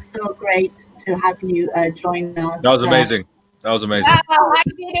Talat. So great to have you join us. That was amazing. That was amazing. How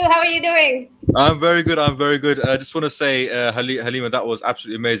do you do? How are you doing? I'm very good. I'm very good. I just want to say, Halima, that was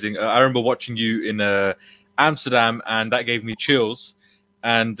absolutely amazing. I remember watching you in Amsterdam, and that gave me chills.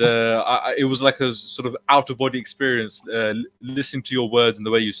 And it was like a sort of out-of-body experience, listening to your words and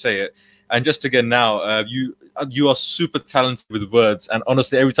the way you say it. And just again now, you are super talented with words. And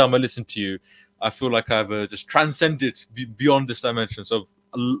honestly, every time I listen to you, I feel like I've just transcended beyond this dimension. So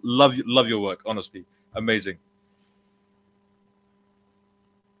love your work, honestly. Amazing.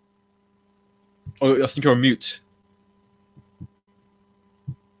 Oh, I think you're on mute.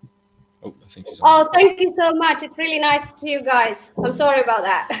 Oh, I think he's on. Oh, thank you so much. It's really nice to see you guys. I'm sorry about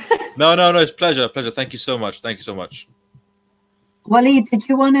that. No, it's pleasure. Thank you so much. Thank you so much. Waleed, did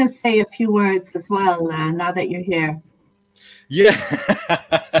you want to say a few words as well now that you're here? Yeah,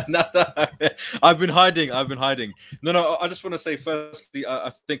 I've been hiding. No, I just want to say firstly,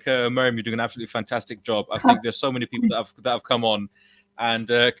 I think Mariam, you're doing an absolutely fantastic job. I think there's so many people that have come on, and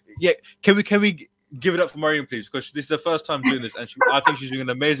yeah, can we give it up for Mariam, please, because this is the first time doing this, and I think she's doing an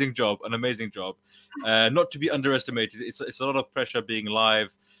amazing job. Not to be underestimated. It's a lot of pressure being live.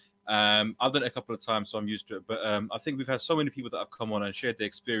 I've done it a couple of times, so I'm used to it. But I think we've had so many people that have come on and shared their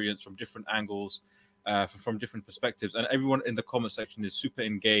experience from different angles. From different perspectives, and everyone in the comment section is super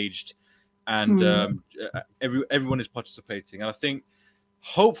engaged, and everyone is participating. And I think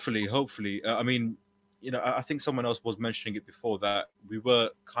hopefully, I mean, I think someone else was mentioning it before, that we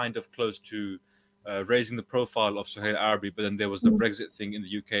were kind of close to raising the profile of Soheil Arabi, but then there was the Brexit thing in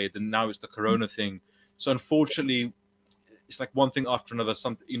the UK, then now it's the Corona thing. So unfortunately, it's like one thing after another.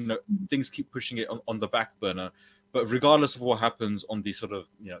 Something, things keep pushing it on the back burner. But regardless of what happens on these sort of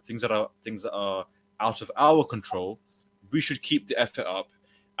things that are out of our control, we should keep the effort up,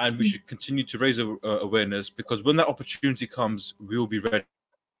 and we should continue to raise awareness, because when that opportunity comes, we will be ready.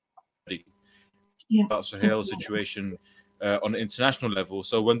 About Soheil's situation on an international level.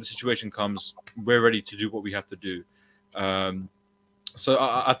 So when the situation comes, we're ready to do what we have to do. So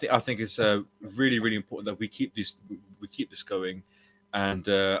I think it's really, really important that we keep this going. And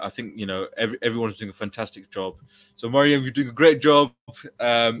I think everyone's doing a fantastic job. So Mariam, you're doing a great job.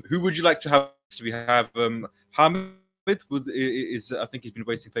 Who would you like to have? We have Hamid. I think he's been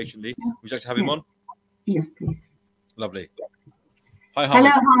waiting patiently. Would you like to have him on? Yes, please. Lovely. Hi,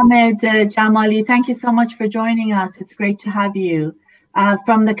 Hamid. Hello, Hamid Jamali. Thank you so much for joining us. It's great to have you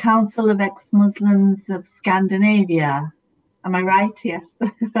from the Council of Ex-Muslims of Scandinavia. Am I right? Yes.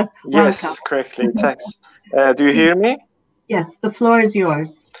 Yes, correctly. Thanks. Do you hear me? Yes, the floor is yours.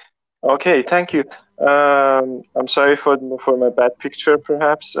 Okay, thank you. I'm sorry for my bad picture,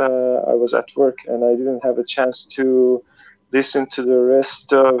 perhaps. I was at work and I didn't have a chance to listen to the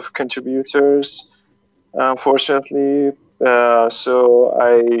rest of contributors, unfortunately. So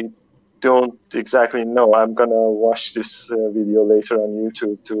I don't exactly know. I'm gonna watch this video later on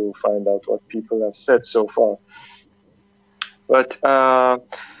YouTube to find out what people have said so far. But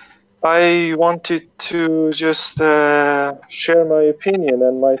I wanted to just share my opinion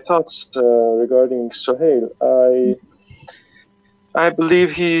and my thoughts regarding Soheil. I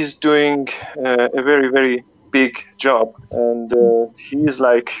believe he's doing a very, very big job, and he's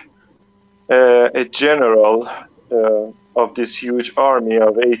like a general of this huge army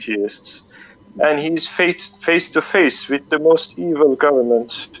of atheists. And he's face to face with the most evil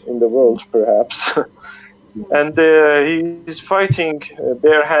government in the world, perhaps. And he's fighting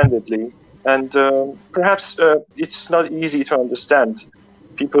barehandedly. And perhaps it's not easy to understand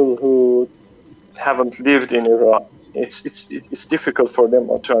people who haven't lived in Iran. It's difficult for them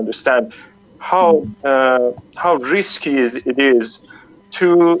to understand how risky it is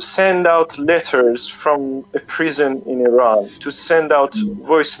to send out letters from a prison in Iran, to send out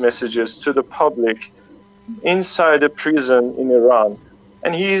voice messages to the public inside a prison in Iran.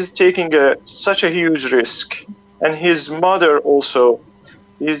 And he is taking such a huge risk. And his mother also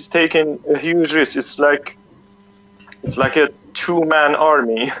is taking a huge risk. It's like a two-man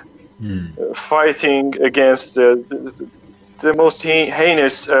army fighting against the most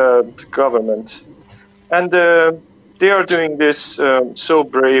heinous government. And they are doing this so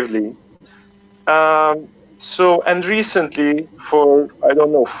bravely. And recently, I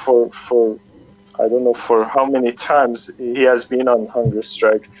don't know for how many times he has been on hunger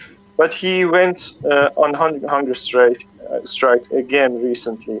strike, but he went on hunger strike again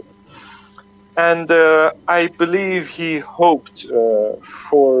recently. And I believe he hoped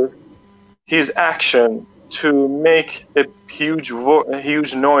for his action to make a huge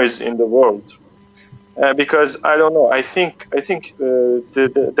noise in the world. Because I don't know, I think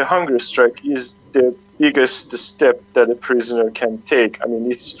the hunger strike is the biggest step that a prisoner can take. I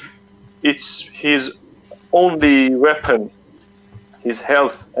mean, it's his only weapon. His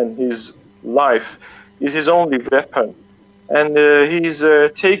health and his life is his only weapon, and he's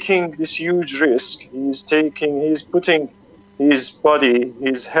taking this huge risk. He's putting his body,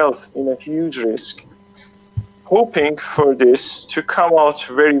 his health in a huge risk, hoping for this to come out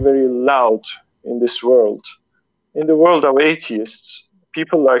very, very loud in this world, in the world of atheists,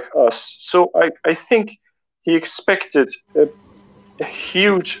 people like us. So I think he expected a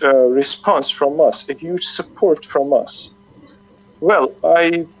huge response from us, a huge support from us. Well,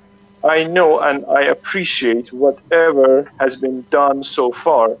 I know and I appreciate whatever has been done so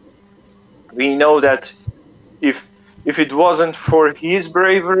far. We know that if it wasn't for his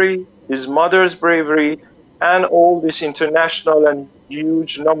bravery, his mother's bravery, and all this international and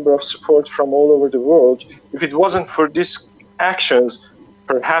huge number of support from all over the world, if it wasn't for these actions,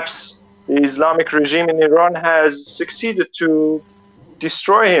 perhaps the Islamic regime in Iran has succeeded to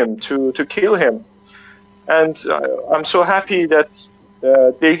destroy him, to kill him. And I'm so happy that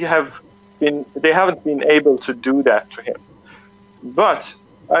they haven't been able to do that to him. But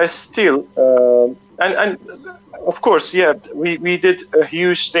I still, and of course, yeah, we did a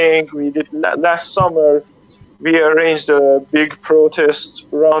huge thing. We did last summer. We arranged a big protest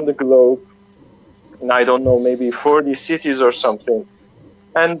around the globe, and I don't know, maybe 40 cities or something.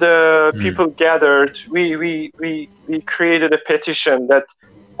 And people gathered. We created a petition that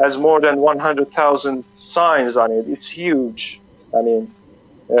has more than 100,000 signs on it. It's huge. I mean,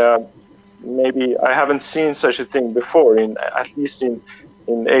 maybe I haven't seen such a thing before, at least in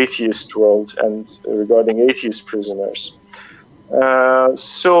atheist world and regarding atheist prisoners.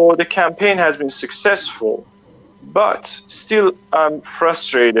 So the campaign has been successful, but still I'm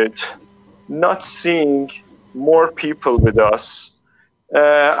frustrated not seeing more people with us.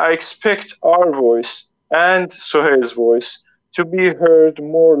 I expect our voice and Soheil's voice to be heard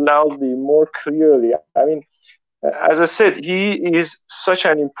more loudly, more clearly. I mean, as I said, he is such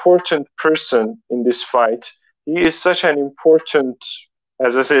an important person in this fight. He is such an important,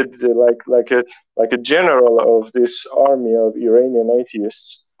 as I said, like a general of this army of Iranian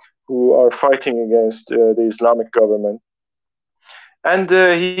atheists who are fighting against the Islamic government. And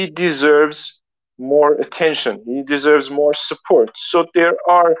he deserves more attention. He deserves more support. So there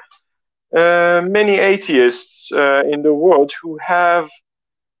are many atheists in the world who have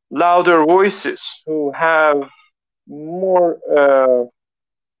louder voices, who have more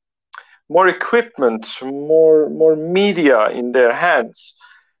equipment, more media in their hands.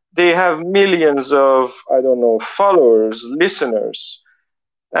 They have millions of, I don't know, followers, listeners.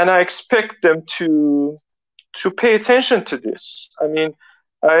 and I expect them to pay attention to this. I mean,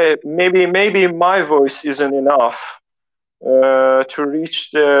 maybe my voice isn't enough to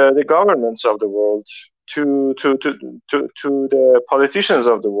reach the governments of the world, to the politicians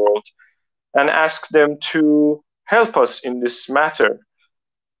of the world, and ask them to help us in this matter.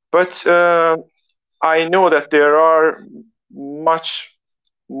 But I know that there are much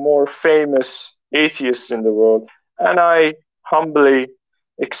more famous atheists in the world, and I humbly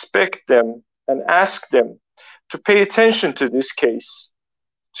expect them and ask them to pay attention to this case,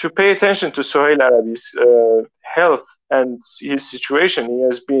 to pay attention to Soheil Arabi's health and his situation. He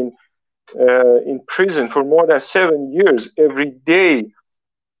has been in prison for more than 7 years. Every day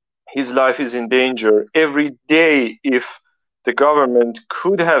his life is in danger. Every day, if the government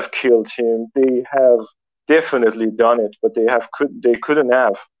could have killed him, they have definitely done it, but they couldn't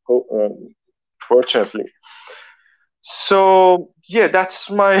have, fortunately. So yeah, that's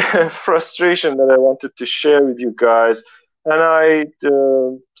my frustration that I wanted to share with you guys. And I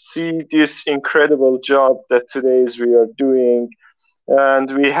see this incredible job that today's we are doing. And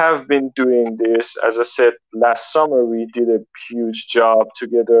we have been doing this. As I said, last summer we did a huge job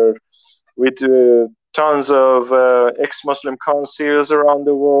together with tons of ex-Muslim councils around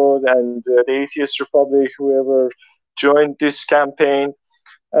the world and the Atheist Republic, whoever joined this campaign.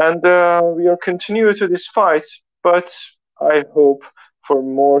 And we are continuing to this fight, but I hope for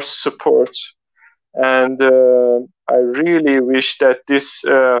more support. And I really wish that this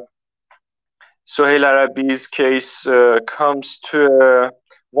Soheil Arabi's case comes to a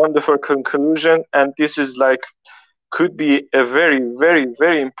wonderful conclusion, and this is could be a very, very,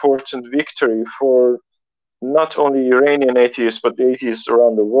 very important victory for not only Iranian atheists but atheists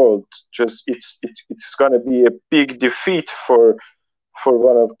around the world. Just it's going to be a big defeat for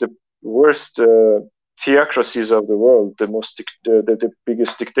one of the worst theocracies of the world, the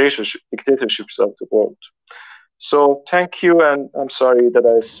biggest dictatorships of the world. So thank you, and I'm sorry that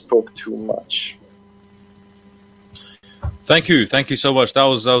I spoke too much. Thank you so much. That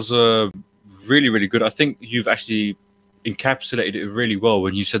was really, really good. I think you've actually encapsulated it really well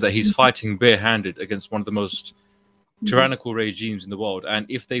when you said that he's fighting barehanded against one of the most tyrannical regimes in the world. And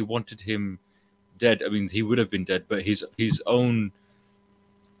if they wanted him dead, I mean, he would have been dead. But his own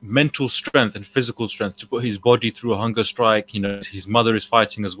mental strength and physical strength to put his body through a hunger strike, his mother is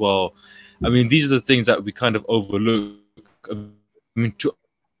fighting as well. I mean, these are the things that we kind of overlook. I mean, to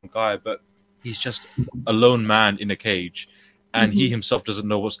a guy, but he's just a lone man in a cage, and he himself doesn't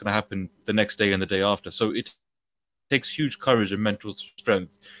know what's going to happen the next day and the day after. So it takes huge courage and mental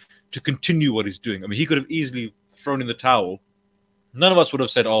strength to continue what he's doing. I mean, he could have easily thrown in the towel. None of us would have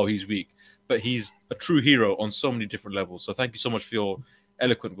said, oh, he's weak, but he's a true hero on so many different levels. So thank you so much for your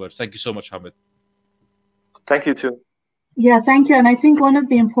eloquent words. Thank you so much, Hamid. Thank you too. Yeah, thank you. And I think one of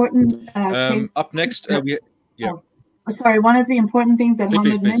the important up next, one of the important things that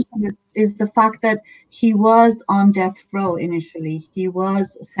Hamid mentioned is the fact that he was on death row initially. He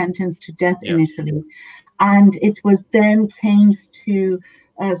was sentenced to death initially, and it was then changed to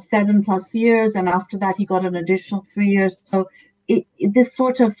 7+ years, and after that he got an additional 3 years. So this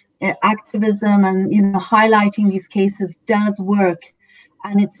sort of activism and highlighting these cases does work.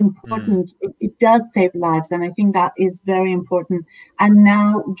 And it's important. It does save lives, and I think that is very important. And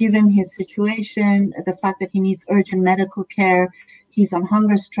now, given his situation, the fact that he needs urgent medical care, he's on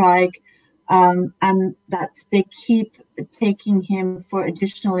hunger strike, and that they keep taking him for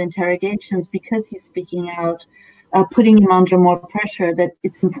additional interrogations because he's speaking out, putting him under more pressure, that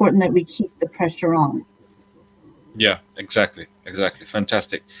it's important that we keep the pressure on. Yeah, exactly.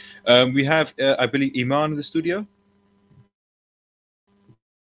 Fantastic. We have, I believe, Iman in the studio.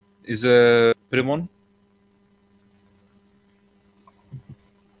 Put him on.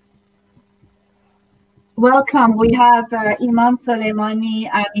 Welcome. We have Iman Soleimani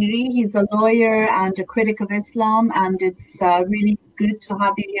Amiri. He's a lawyer and a critic of Islam, and it's really good to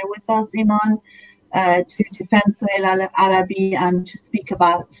have you here with us, Iman, to defend Soheil Arabi and to speak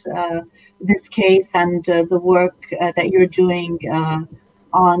about this case and the work that you're doing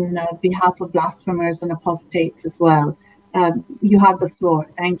on behalf of blasphemers and apostates as well. You have the floor.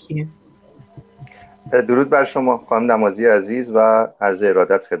 Thank you. درود بر شما خانم نمازی عزیز و عرض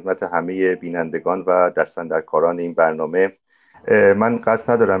ارادت خدمت همه بینندگان و دستاندرکاران این برنامه. من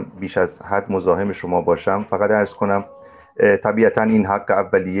قصد ندارم بیش از حد مزاحم شما باشم، فقط عرض کنم طبیعتا این حق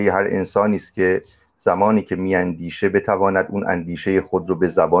اولیه هر انسانی است که زمانی که میاندیشه بتواند اون اندیشه خود رو به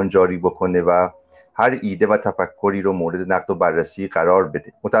زبان جاری بکنه و هر ایده و تفکری رو مورد نقد و بررسی قرار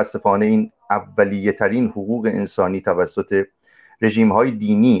بده. متاسفانه این اولیه ترین حقوق انسانی توسط رژیم های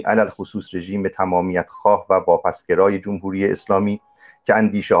دینی، علل خصوص رژیم تمامیت خواه و واپسگرای جمهوری اسلامی که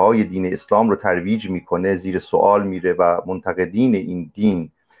اندیشه های دین اسلام رو ترویج میکنه زیر سوال میره و منتقدین این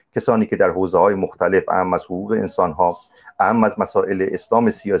دین، کسانی که در حوزه‌های مختلف اهم از حقوق انسان‌ها، اهم از مسائل اسلام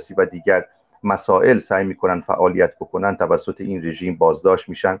سیاسی و دیگر مسائل سعی میکنن فعالیت بکنن، توسط این رژیم بازداشت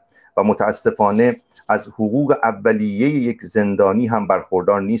میشن و متاسفانه از حقوق اولیه یک زندانی هم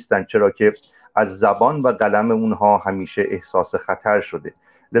برخوردار نیستن، چرا که از زبان و قلم اونها همیشه احساس خطر شده.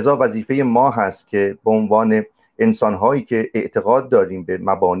 لذا وظیفه ما هست که به عنوان انسان‌هایی که اعتقاد داریم به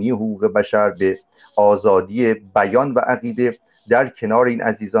مبانی حقوق بشر، به آزادی بیان و عقیده، در کنار این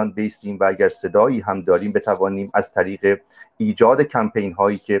عزیزان بیستیم و اگر صدایی هم داریم بتوانیم از طریق ایجاد کمپین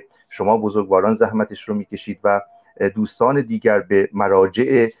هایی که شما بزرگواران زحمتش رو میکشید و دوستان دیگر به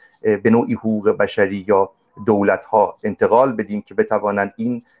مراجع به نوعی حقوق بشری یا دولت ها انتقال بدیم که بتوانند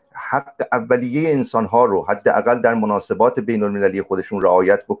این حق اولیه انسان ها رو حداقل در مناسبات بین المللی خودشون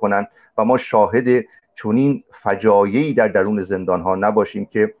رعایت بکنن و ما شاهد چنین فجایعی در درون زندان ها نباشیم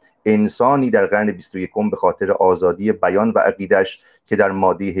که انسانی در قرن 21 به خاطر آزادی بیان و عقیدش که در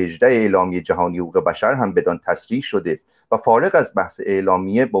ماده 18 اعلامیه جهانی حقوق بشر هم بدان تصریح شده و فارغ از بحث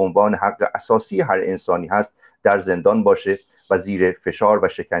اعلامیه به عنوان حق اساسی هر انسانی هست، در زندان باشه و زیر فشار و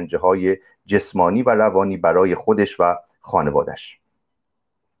شکنجه های جسمانی و روانی برای خودش و خانوادش.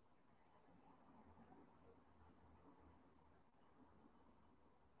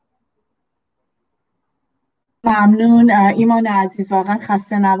 ممنون ایمان عزیز، واقعا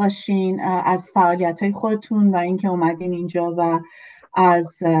خسته نباشین از فعالیت‌های خودتون و اینکه اومدین اینجا و از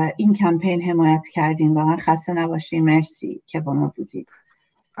این کمپین حمایت کردین. واقعا خسته نباشین، مرسی که با ما بودید.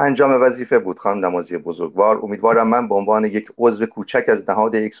 انجام وظیفه بود خانم نمازی بزرگوار. امیدوارم من به عنوان یک عضو کوچک از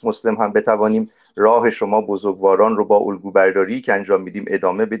نهاد اکس مسلم هم بتوانیم راه شما بزرگواران رو با الگوبرداری که انجام میدیم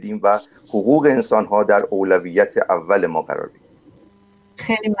ادامه بدیم و حقوق انسان‌ها در اولویت اول ما قرار بدیم.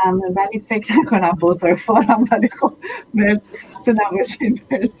 خیلی ممنون، ولی فکر نکنم بزرگوارم، ولی خب مرسی، خسته نباشین،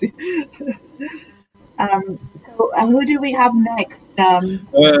 مرسی. So who do we have next?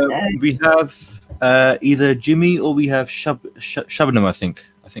 We have either Jimmy or we have Shabnam, I think.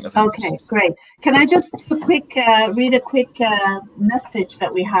 Okay, great. Can I just do read a quick message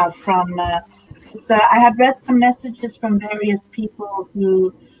that we have from, I had read some messages from various people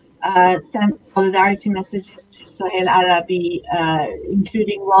who sent solidarity messages to Soheil Arabi,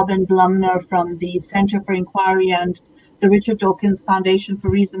 including Robin Blumner from the Center for Inquiry and the Richard Dawkins Foundation for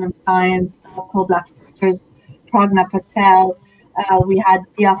Reason and Science, Southpole Black Sisters, Pragna Patel. We had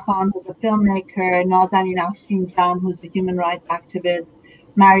Dia Khan, who's a filmmaker, Nazanin Afshin-Jam, who's a human rights activist,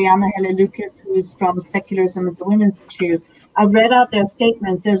 Mariama Hele-Lucas, who's from Secularism as a Women's Issue. I've read out their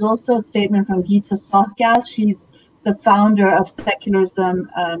statements. There's also a statement from Geeta Sohgal. She's the founder of Secularism,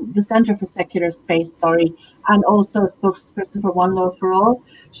 the Center for Secular Space, and also a spokesperson for One Law for All.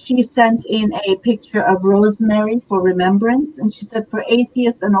 She sent in a picture of Rosemary for remembrance, and she said, for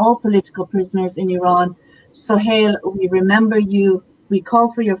atheists and all political prisoners in Iran, Soheil, we remember you, we call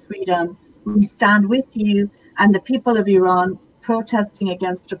for your freedom, we stand with you and the people of Iran protesting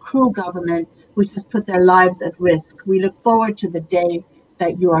against a cruel government which has put their lives at risk. We look forward to the day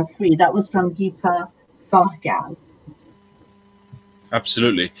that you are free. That was from Geeta Sohgal.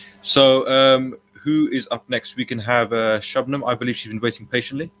 Absolutely. So who is up next? We can have Shabnam. I believe she's been waiting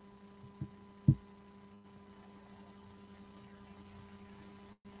patiently.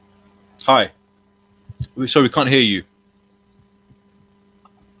 Hi. Sorry, we can't hear you.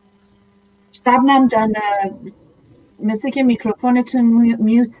 Shabnam جان مثل که میکروفونتون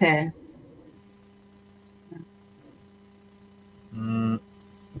میوته.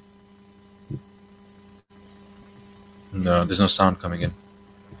 No, there's no sound coming in.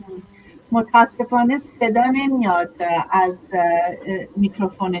 متاسفانه صدا نمیاد از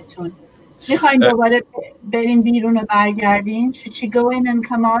میکروفونتون. میخواین دوباره برین بیرون و برگردین؟ Should she go in and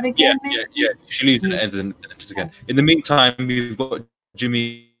come out again? Yeah. She leaves and enters again. In the meantime, we've got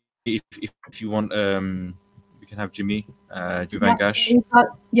Jimmy. If you want, we can have Jimmy. Jimmy Bangash. We've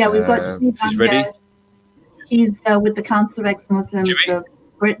got Jimmy He's ready. He's with the Council of Ex-Muslims of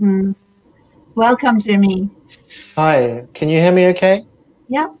Britain. Welcome, Jimmy. Hi, can you hear me okay?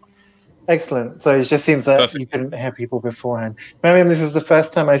 Yeah. Excellent. So it just seems that you couldn't hear people beforehand. Mariam, this is the first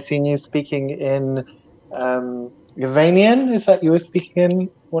time I've seen you speaking in Iranian. Is that you were speaking in?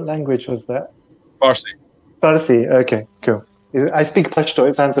 What language was that? Farsi. Farsi. Okay, cool. I speak Pashto.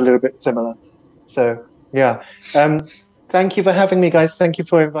 It sounds a little bit similar. So, yeah. Thank you for having me, guys. Thank you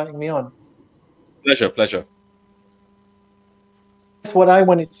for inviting me on. Pleasure. What I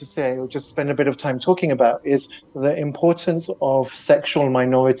wanted to say, or just spend a bit of time talking about, is the importance of sexual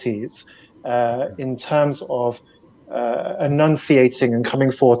minorities in terms of enunciating and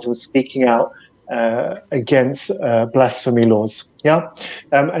coming forth and speaking out against blasphemy laws. Yeah,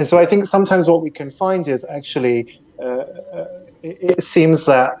 and so I think sometimes what we can find is actually it seems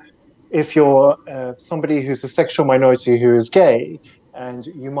that if you're somebody who's a sexual minority who is gay, and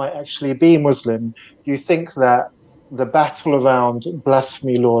you might actually be Muslim, you think that the battle around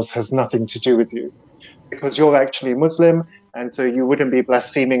blasphemy laws has nothing to do with you, because you're actually Muslim, and so you wouldn't be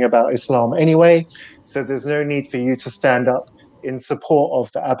blaspheming about Islam anyway. So there's no need for you to stand up in support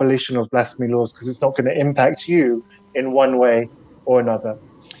of the abolition of blasphemy laws, because it's not going to impact you in one way or another.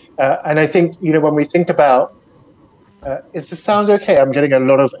 And I think, you know, when we think about, is the sound okay? I'm getting a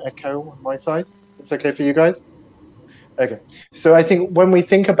lot of echo on my side. It's okay for you guys? Okay. So I think when we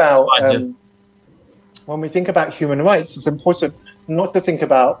think about human rights, it's important not to think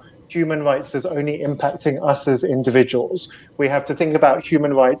about human rights as only impacting us as individuals. We have to think about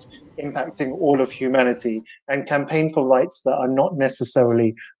human rights impacting all of humanity, and campaign for rights that are not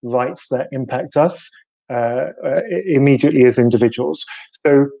necessarily rights that impact us immediately as individuals.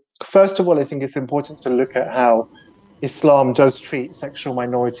 So first of all, I think it's important to look at how Islam does treat sexual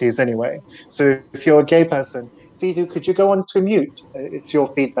minorities anyway. So if you're a gay person, Fidu, could you go on to mute? It's your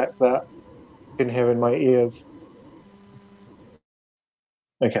feedback that I can hear in my ears.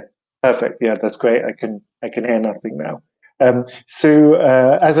 Okay, perfect. Yeah, that's great. I can hear nothing now. So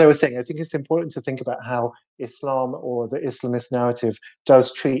as I was saying, I think it's important to think about how Islam or the Islamist narrative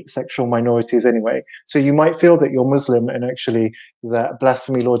does treat sexual minorities anyway. So you might feel that you're Muslim and actually that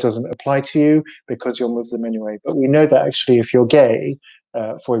blasphemy law doesn't apply to you because you're Muslim anyway. But we know that actually if you're gay,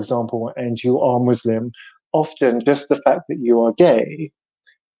 for example, and you are Muslim, often just the fact that you are gay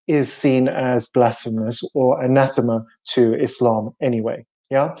is seen as blasphemous or anathema to Islam anyway.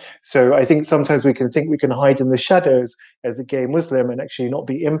 Yeah. So I think sometimes we can think we can hide in the shadows as a gay Muslim and actually not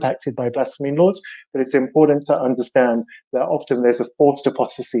be impacted by blasphemy laws. But it's important to understand that often there's a forced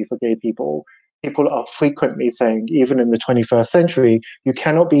apostasy for gay people. People are frequently saying, even in the 21st century, you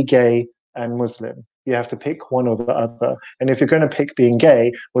cannot be gay and Muslim. You have to pick one or the other. And if you're going to pick being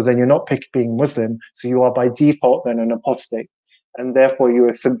gay, well, then you're not pick being Muslim. So you are by default then an apostate. And therefore you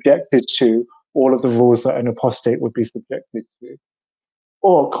are subjected to all of the rules that an apostate would be subjected to.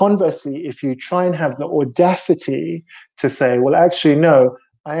 Or conversely, if you try and have the audacity to say, well, actually, no,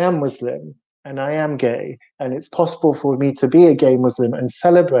 I am Muslim and I am gay, and it's possible for me to be a gay Muslim and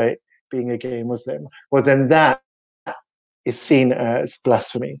celebrate being a gay Muslim, well, then that is seen as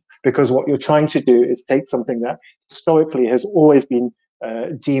blasphemy, because what you're trying to do is take something that historically has always been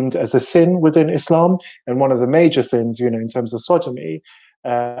deemed as a sin within Islam, and one of the major sins, you know, in terms of sodomy,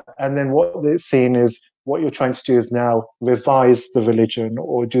 and then what it's seen is what you're trying to do is now revise the religion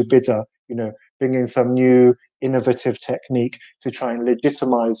or do bid'ah, you know, bring in some new innovative technique to try and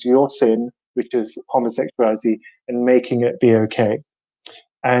legitimize your sin, which is homosexuality, and making it be okay.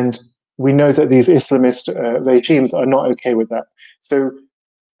 And we know that these Islamist regimes are not okay with that. So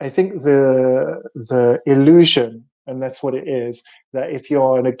I think the illusion, and that's what it is, that if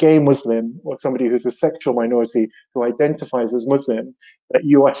you're a gay Muslim or somebody who's a sexual minority who identifies as Muslim, that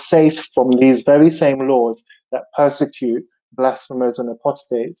you are safe from these very same laws that persecute blasphemers and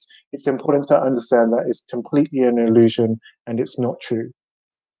apostates, it's important to understand that it's completely an illusion and it's not true.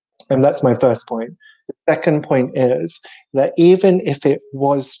 And that's my first point. The second point is that even if it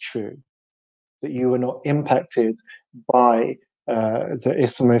was true that you were not impacted by the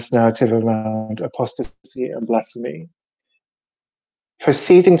Islamist narrative around apostasy and blasphemy,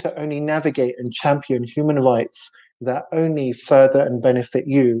 proceeding to only navigate and champion human rights that only further and benefit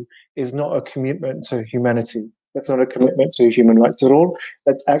you is not a commitment to humanity. That's not a commitment to human rights at all.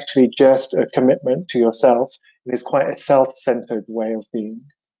 That's actually just a commitment to yourself. It is quite a self-centered way of being.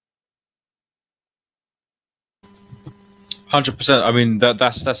 100%. I mean,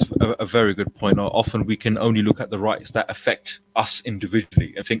 that's a very good point. Often we can only look at the rights that affect us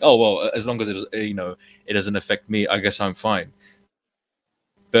individually and think, oh well, as long as it, you know, it doesn't affect me, I guess I'm fine.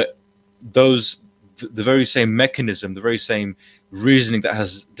 But the very same mechanism, the very same reasoning that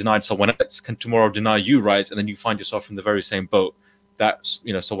has denied someone else can tomorrow deny you rights, and then you find yourself in the very same boat that,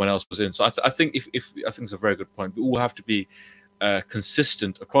 you know, someone else was in. So I think I think it's a very good point. We all have to be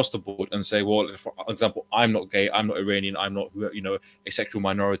consistent across the board and say, well, for example, I'm not gay, I'm not Iranian, I'm not, you know, a sexual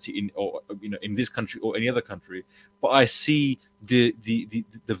minority in, or, you know, in this country or any other country, but I see the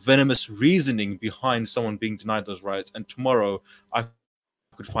venomous reasoning behind someone being denied those rights, and tomorrow I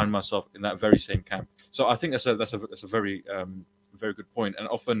could find myself in that very same camp. So I think that's a very very good point. And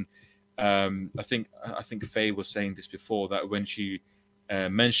often I think Faye was saying this before, that when she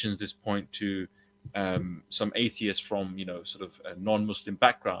mentions this point to some atheists from, you know, sort of non-Muslim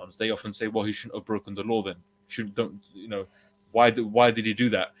backgrounds, they often say, well, he shouldn't have broken the law then. You know, why did he do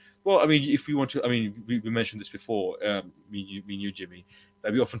that? Well, I mean, if we want to, I mean, we mentioned this before, me and you, Jimmy,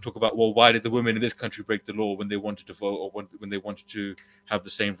 that we often talk about, well, why did the women in this country break the law when they wanted to vote, or when they wanted to have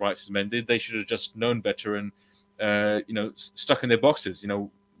the same rights as men? They should have just known better and, you know, stuck in their boxes. You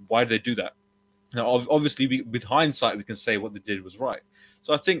know, why did they do that? Now, obviously, with hindsight, we can say what they did was right.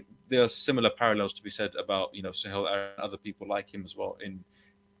 So I think there are similar parallels to be said about, you know, Soheil Arabi and other people like him as well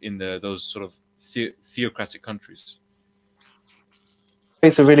in those sort of theocratic countries.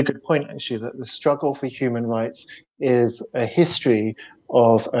 It's a really good point, actually, that the struggle for human rights is a history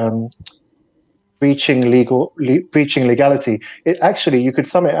of breaching legality. It actually, you could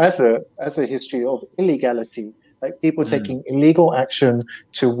sum it as a history of illegality, like people taking illegal action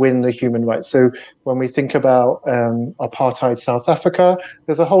to win the human rights. So when we think about apartheid South Africa,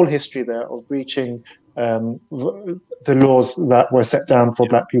 there's a whole history there of breaching the laws that were set down for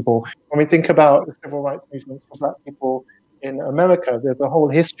Black people. When we think about the civil rights movements for Black people in America, there's a whole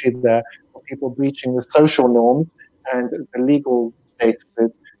history there of people breaching the social norms and the legal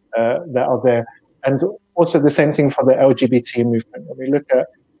statuses that are there. And also the same thing for the LGBT movement. When we look at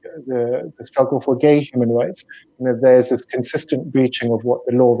the struggle for gay human rights, you know, there's this consistent breaching of what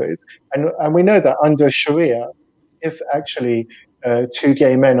the law is. And we know that under Sharia, if actually two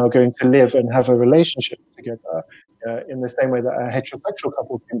gay men are going to live and have a relationship together in the same way that a heterosexual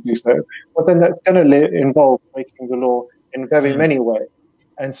couple can do so, well, then that's going to involve breaking the law in very many ways.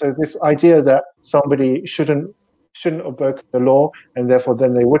 And so this idea that somebody shouldn't have broken the law and therefore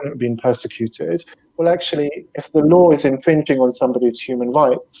then they wouldn't have been persecuted, well, actually, if the law is infringing on somebody's human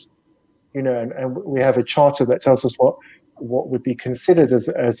rights, you know, and we have a charter that tells us what would be considered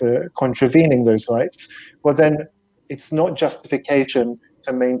as a contravening those rights, well, then it's not justification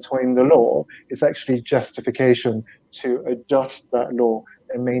to maintain the law, it's actually justification to adjust that law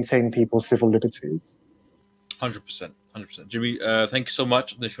and maintain people's civil liberties. 100%. Jimmy, thank you so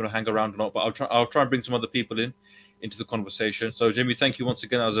much. If you want to hang around or not, but I'll try and bring some other people into the conversation. So, Jimmy, thank you once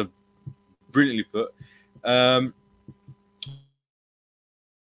again. That was a brilliantly put.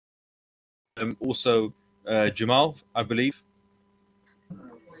 Also, Jamal, I believe.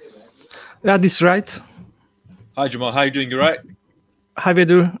 Yeah, this is right. Hi, Jamal. How are you doing? You right? Hi,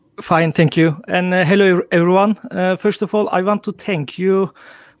 Bedu. Fine, thank you. And hello, everyone. First of all, I want to thank you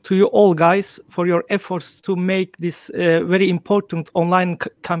all guys for your efforts to make this very important online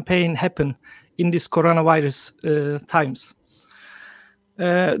campaign happen in this coronavirus times.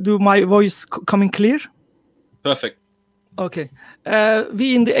 Do my voice coming clear? Perfect. Okay.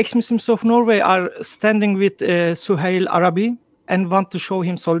 We in the ex-Muslims of Norway are standing with Soheil Arabi and want to show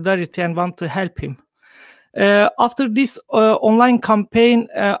him solidarity and want to help him. After this online campaign,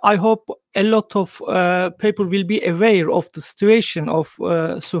 I hope a lot of people will be aware of the situation of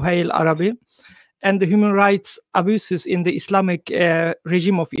Soheil Arabi and the human rights abuses in the Islamic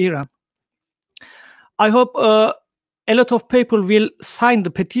regime of Iran. I hope a lot of people will sign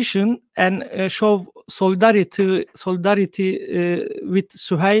the petition and show solidarity with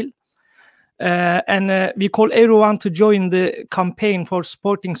Soheil. And we call everyone to join the campaign for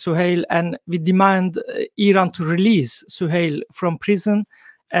supporting Soheil, and we demand Iran to release Soheil from prison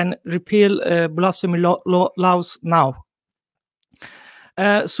and repeal blasphemy laws now.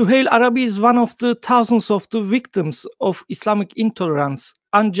 Soheil Arabi is one of the thousands of the victims of Islamic intolerance,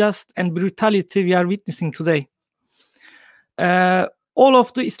 unjust and brutality we are witnessing today. All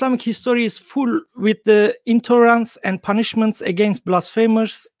of the Islamic history is full with the intolerance and punishments against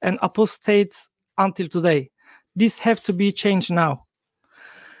blasphemers and apostates until today. These have to be changed now.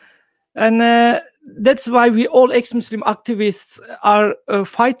 And that's why we all ex-Muslim activists are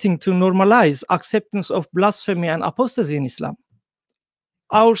fighting to normalize acceptance of blasphemy and apostasy in Islam.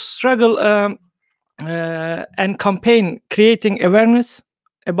 Our struggle and campaign creating awareness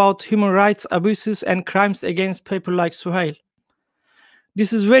about human rights abuses and crimes against people like Soheil.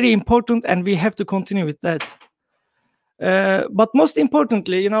 This is very important, and we have to continue with that. But most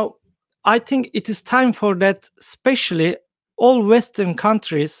importantly, you know, I think it is time for that, especially all Western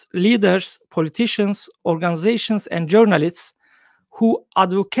countries, leaders, politicians, organizations, and journalists who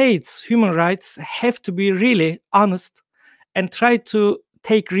advocates human rights have to be really honest and try to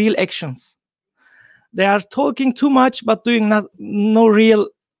take real actions. They are talking too much, but doing no real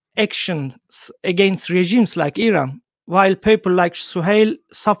actions against regimes like Iran, while people like Soheil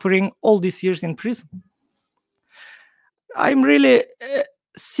suffering all these years in prison. I'm really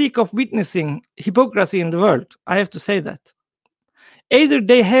sick of witnessing hypocrisy in the world. I have to say that. Either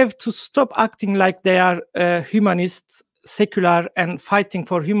they have to stop acting like they are humanists, secular, and fighting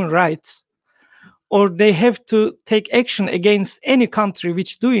for human rights, or they have to take action against any country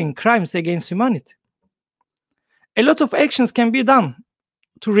which doing crimes against humanity. A lot of actions can be done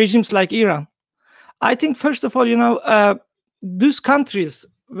to regimes like Iran. I think, first of all, those countries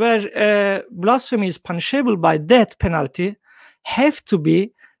where blasphemy is punishable by death penalty have to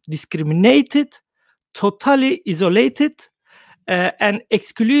be discriminated, totally isolated, and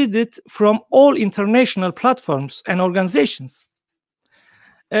excluded from all international platforms and organizations.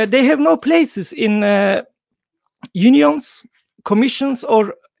 They have no places in unions, commissions,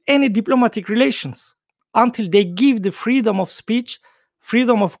 or any diplomatic relations until they give the freedom of speech,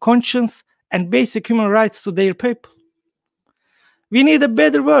 freedom of conscience, and basic human rights to their people. We need a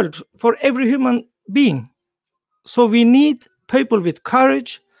better world for every human being. So we need people with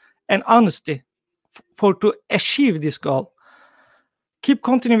courage and honesty to achieve this goal. Keep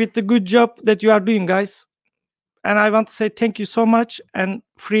continuing with the good job that you are doing, guys. And I want to say thank you so much, and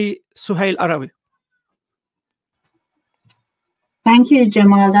free Soheil Arabi. Thank you,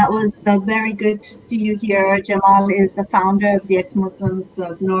 Jamal. That was very good to see you here. Jamal is the founder of the Ex-Muslims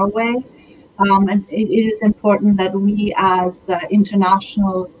of Norway. And it is important that we as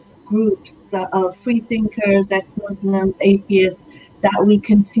international groups of free thinkers, ex-Muslims, atheists, that we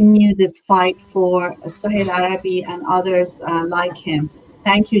continue this fight for Soheil Arabi and others like him.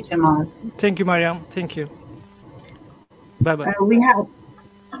 Thank you, Jamal. Thank you, Mariam. Thank you. Bye-bye.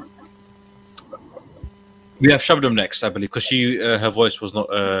 We have Shabnam next, I believe, because her voice was not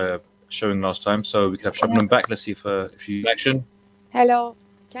showing last time, so we can have Shabnam back. Let's see if she's in action. Hello.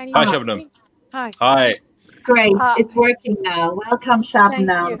 Can you Hi, hear Shabnam. me? Hi. Hi. Great. It's working now. Welcome,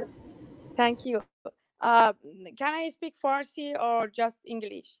 Shabnam. Thank you. Can I speak Farsi or just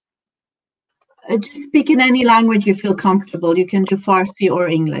English? Just speak in any language you feel comfortable. You can do Farsi or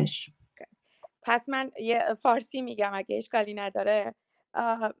English. پس من یه فارسی میگم اگه اشکالی نداره.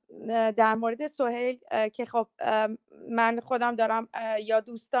 در مورد سهیل که خب من خودم دارم یا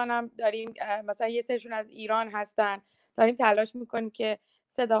دوستانم داریم، مثلا یه سرشون از ایران هستن، داریم تلاش میکنیم که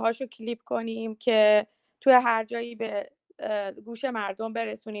صداهاشو کلیپ کنیم که توی هر جایی به گوش مردم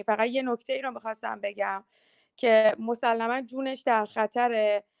برسونیم. فقط یه نکته ای رو میخواستم بگم که مسلما جونش در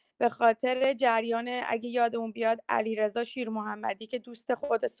خطره به خاطر جریان، اگه یادمون بیاد، علیرضا شیرمحمدی که دوست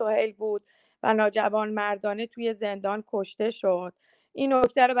خود سهیل بود و ناجوان مردانه توی زندان کشته شد. این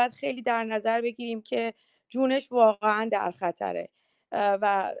نکته رو باید خیلی در نظر بگیریم که جونش واقعا در خطره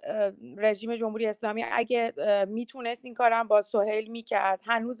و رژیم جمهوری اسلامی اگه میتونست این کارم با سهیل میکرد.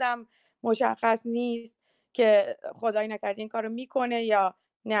 هنوزم مشخص نیست که خدای نکرده این کارو میکنه یا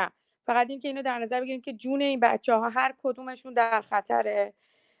نه. فقط این که اینو در نظر بگیریم که جون این بچه‌ها هر کدومشون در خطره.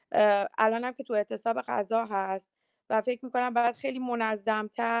 الان هم که تو اعتصاب غذا هست و فکر میکنم باید خیلی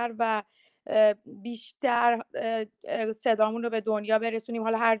منظمتر و بیشتر صدامون رو به دنیا برسونیم.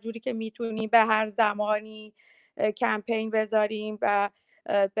 حالا هر جوری که میتونیم به هر زمانی کمپین بذاریم و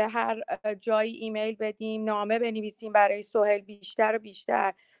به هر جایی ایمیل بدیم، نامه بنویسیم برای سهیل بیشتر و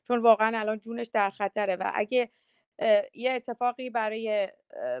بیشتر، چون واقعا الان جونش در خطره و اگه یه اتفاقی برای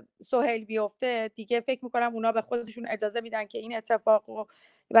سهیل بیفته دیگه فکر میکنم اونا به خودشون اجازه میدن که این اتفاق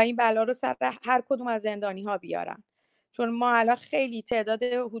و این بلا رو سر هر کدوم از زندانی ها بیارن. چون ما الان خیلی تعداد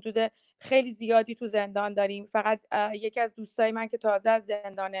حدود خیلی زیادی تو زندان داریم. فقط یکی از دوستای من که تازه از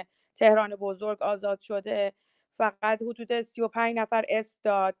زندان تهران بزرگ آزاد شده فقط حدود 35 نفر اسم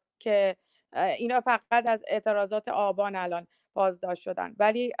داد که اینا فقط از اعتراضات آبان الان بازداشت شدن.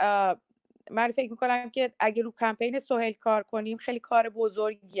 ولی من فکر میکنم که اگه رو کمپین سهیل کار کنیم خیلی کار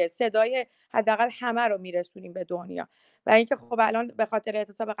بزرگیه. صدای حداقل همه رو میرسونیم به دنیا. و اینکه خب الان به خاطر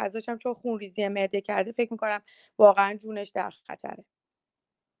اعتصاب غذاش هم چون خونریزی معده کرده فکر میکنم واقعا جونش در خطره.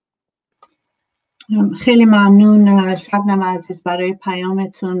 خیلی ممنون شبنم عزیز برای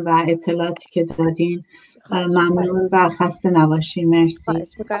پیامتون و اطلاعاتی که دادین. ممنون و خسته نباشین. مرسی. خواهش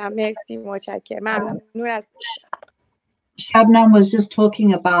میکنم. مرسی، متشکرم. ممنون از Shabnam was just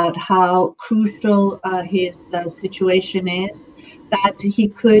talking about how crucial his situation is, that he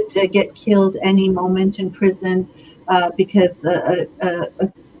could get killed any moment in prison because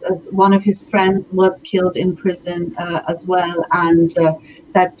one of his friends was killed in prison as well, and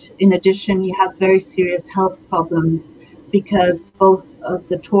that in addition he has very serious health problems because both of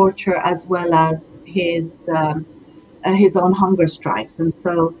the torture as well as his own hunger strikes, and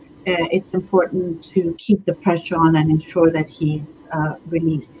so it's important to keep the pressure on and ensure that he's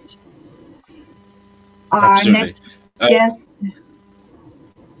released. Absolutely. Our next guest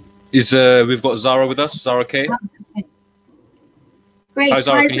is we've got Zara with us. Zara K. Okay. Great. Hi,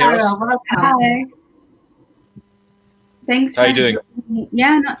 Zara. Can you hear us? Welcome. Hi. Thanks. How are you doing?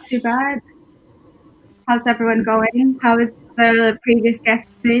 Yeah, not too bad. How's everyone going? How has the previous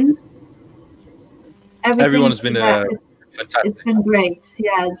guests been? Everyone's been fantastic. It's been great.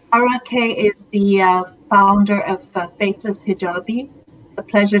 Yes, Zara K is the founder of Faithless Hijabi. It's a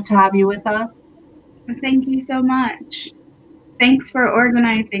pleasure to have you with us. Thank you so much. Thanks for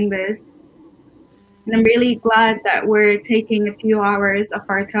organizing this. And I'm really glad that we're taking a few hours of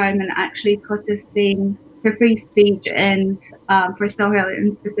our time and actually protesting for free speech and for Soheil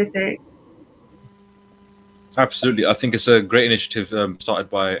in specific. Absolutely. I think it's a great initiative started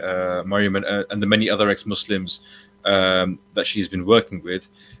by Mariam and the many other ex-Muslims that she's been working with.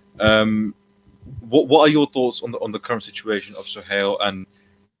 What are your thoughts on the current situation of Soheil? And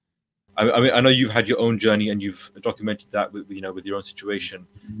I mean, I know you've had your own journey and you've documented that with with your own situation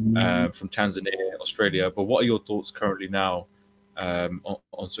from Tanzania, Australia. But what are your thoughts currently now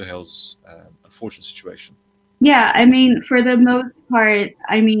on Soheil's unfortunate situation? Yeah, I mean, for the most part,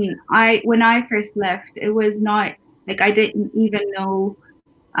 I mean, when I first left, it was not like I didn't even know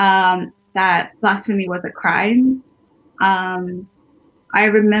that blasphemy was a crime. I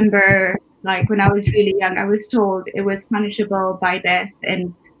remember, like, when I was really young, I was told it was punishable by death,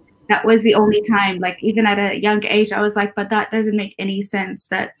 and that was the only time, like, even at a young age, I was like, but that doesn't make any sense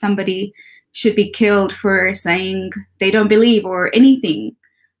that somebody should be killed for saying they don't believe or anything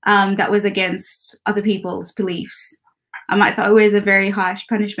that was against other people's beliefs. I thought it was a very harsh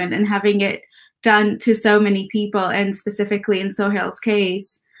punishment, and having it done to so many people, and specifically in Soheil's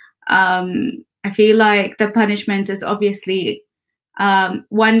case, I feel like the punishment is obviously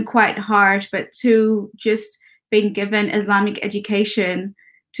one, quite harsh, but two, just being given Islamic education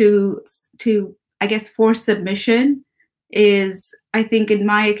to I guess force submission is, I think in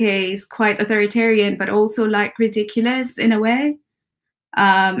my case, quite authoritarian, but also like ridiculous in a way.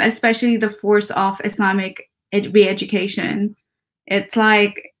 Especially the force of Islamic re-education. It's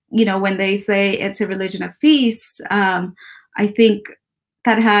like, when they say it's a religion of peace, I think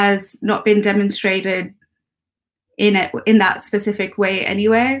that has not been demonstrated in that specific way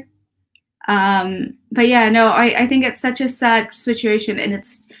anyway. But yeah, no, I think it's such a sad situation, and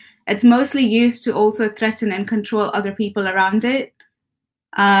it's mostly used to also threaten and control other people around it.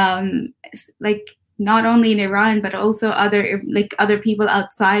 Like, not only in Iran, but also other people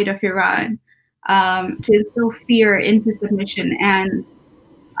outside of Iran, to instill fear into submission and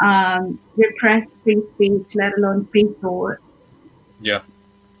repress free speech, let alone free thought. Yeah,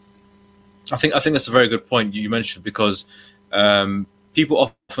 I think that's a very good point you mentioned, because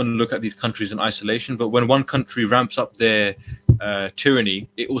people often look at these countries in isolation, but when one country ramps up their tyranny,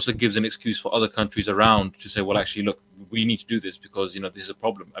 it also gives an excuse for other countries around to say, well, actually, look, we need to do this because this is a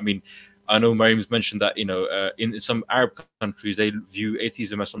problem. I mean, I know Mariam's mentioned that in some Arab countries they view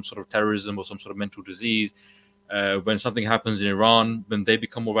atheism as some sort of terrorism or some sort of mental disease. When something happens in Iran, when they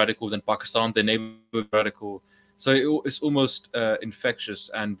become more radical, than Pakistan, their neighbor radical. So it's almost infectious,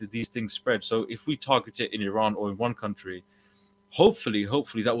 and these things spread. So if we target it in Iran or in one country, hopefully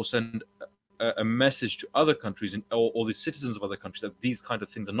that will send a message to other countries or the citizens of other countries that these kind of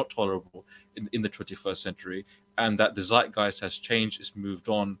things are not tolerable in the 21st century, and that the zeitgeist has changed, it's moved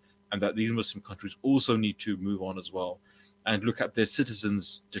on, and that these Muslim countries also need to move on as well and look at their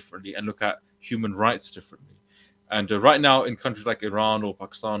citizens differently and look at human rights differently. And right now in countries like Iran or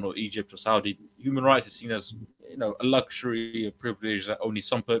Pakistan or Egypt or Saudi, human rights is seen as a luxury, a privilege that only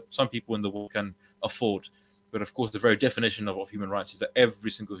some people in the world can afford. But of course, the very definition of human rights is that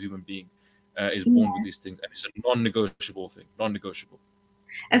every single human being is born with these things, and it's a non-negotiable thing, non-negotiable.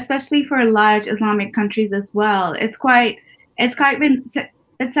 Especially for large Islamic countries as well, it's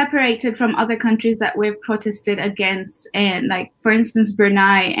separated from other countries that we've protested against, and like, for instance,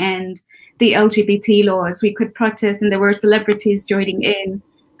 Brunei and the LGBT laws. We could protest, and there were celebrities joining in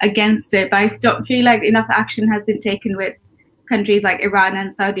against it, but I don't feel like enough action has been taken with countries like Iran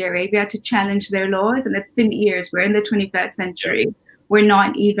and Saudi Arabia to challenge their laws. And it's been years. We're in the 21st century. We're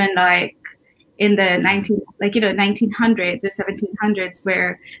not even like in the 1900s or 1700s,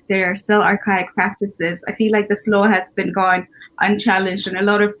 where there are still archaic practices. I feel like this law has been gone unchallenged, and a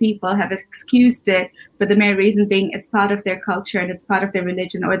lot of people have excused it for the mere reason being it's part of their culture and it's part of their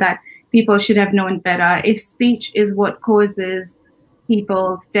religion, or that people should have known better. If speech is what causes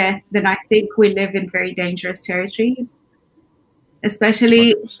people's death, then I think we live in very dangerous territories,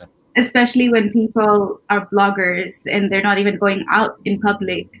 especially 100%. When people are bloggers and they're not even going out in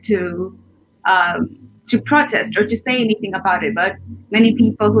public to protest or to say anything about it. But many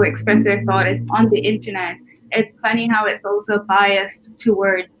people who express their thought is on the internet. It's funny how it's also biased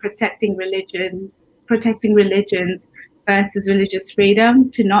towards protecting religions versus religious freedom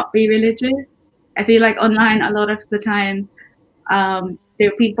to not be religious. I feel like online, a lot of the time, there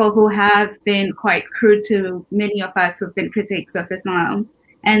are people who have been quite crude to many of us who've been critics of Islam,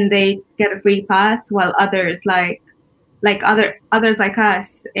 and they get a free pass, while others others like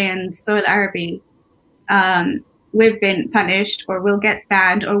us and Soheil Arabi, we've been punished or will get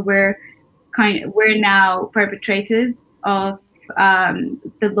banned, or we're now perpetrators of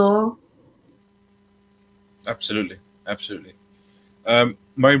the law. Absolutely, absolutely.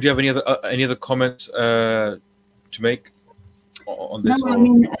 Mariam, do you have any other comments to make on this? No, I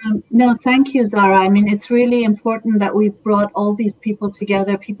mean, no, thank you, Zara. I mean, it's really important that we've brought all these people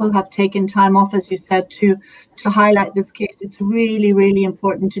together. People have taken time off, as you said, to highlight this case. It's really, really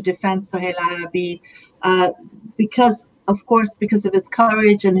important to defend Soheil Arabi because, of course, because of his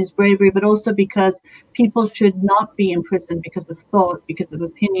courage and his bravery, but also because people should not be imprisoned because of thought, because of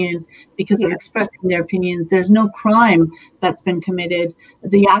opinion, because of expressing their opinions. There's no crime that's been committed.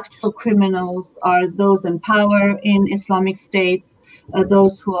 The actual criminals are those in power in Islamic states,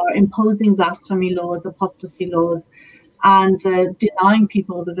 those who are imposing blasphemy laws, apostasy laws, and denying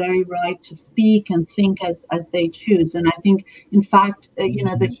people the very right to speak and think as they choose. And I think, in fact, you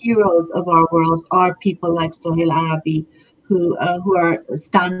know, the heroes of our worlds are people like Soheil Arabi, who are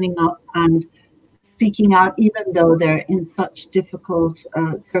standing up and speaking out, even though they're in such difficult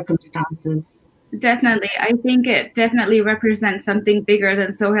circumstances. Definitely. I think it definitely represents something bigger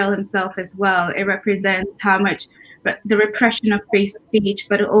than Soheil himself as well. It represents how much the repression of free speech,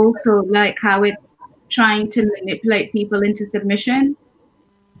 but also like how it's trying to manipulate people into submission.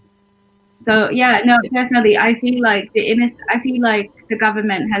 So yeah, no, definitely. I feel like the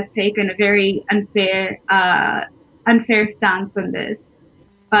government has taken a very unfair stance on this.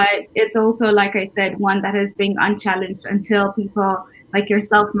 But it's also, like I said, one that is being unchallenged until people like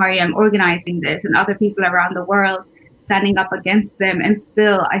yourself, Mariam, organizing this, and other people around the world standing up against them. And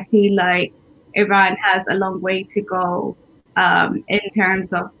still, I feel like Iran has a long way to go in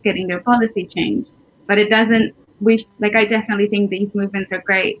terms of getting their policy changed. But it doesn't, I definitely think these movements are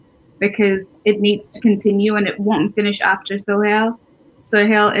great because it needs to continue and it won't finish after Soheil.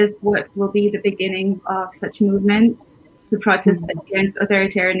 Soheil is what will be the beginning of such movements to protest against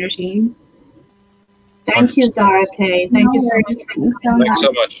authoritarian regimes. Thank you, Zara K. Thank you so much. Thanks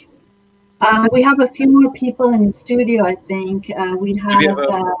so much. We have a few more people in the studio, I think. We have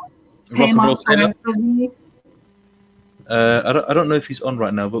Rock and Roll Sailor. I don't know if he's on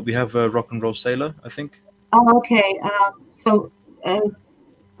right now, but we have Rock and Roll Sailor, I think. Oh, okay.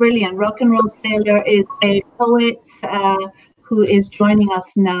 Brilliant. Rock and Roll Sailor is a poet who is joining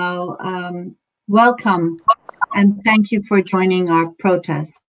us now. Welcome, and thank you for joining our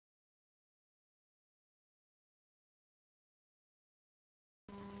protest.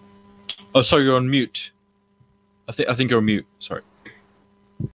 Oh, sorry, you're on mute. I think you're on mute. Sorry.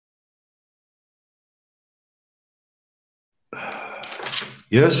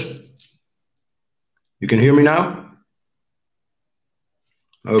 Yes? You can hear me now?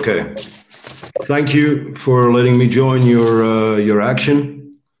 Okay. Thank you for letting me join your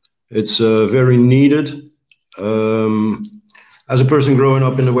action. It's very needed. As a person growing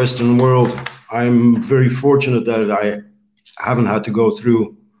up in the Western world, I'm very fortunate that I haven't had to go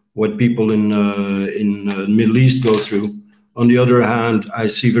through what people in the Middle East go through. On the other hand, I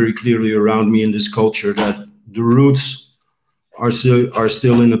see very clearly around me in this culture that the roots are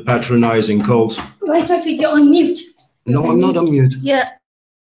still in a patronizing cult. Right, Patrick, you're on mute. No, I'm not on mute. Yeah.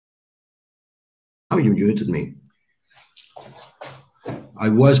 Oh, you muted me. I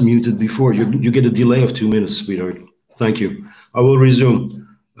was muted before. You get a delay of 2 minutes, sweetheart. Thank you. I will resume.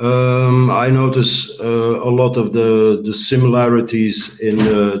 I notice a lot of the similarities in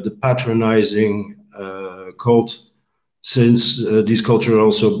the patronizing cult, since these cultures are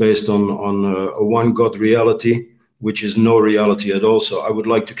also based on a one God reality, which is no reality at all. So I would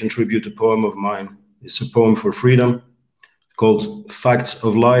like to contribute a poem of mine. It's a poem for freedom called Facts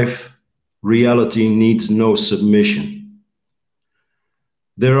of Life. Reality needs no submission.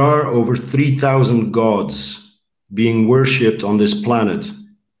 There are over 3,000 gods being worshipped on this planet,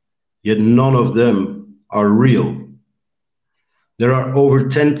 yet none of them are real. There are over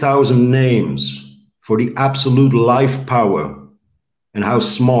 10,000 names for the absolute life power and how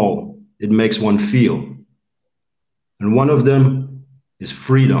small it makes one feel. And one of them is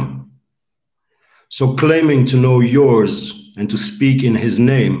freedom. So claiming to know yours and to speak in his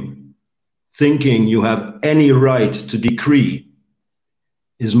name, thinking you have any right to decree,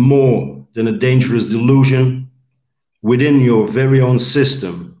 is more than a dangerous delusion within your very own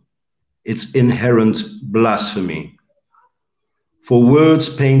system. It's inherent blasphemy. For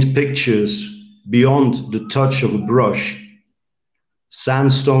words paint pictures beyond the touch of a brush,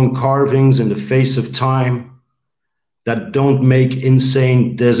 sandstone carvings in the face of time that don't make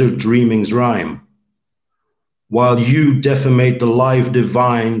insane desert dreamings rhyme, while you defamate the life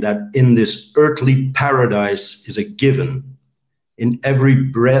divine that in this earthly paradise is a given, in every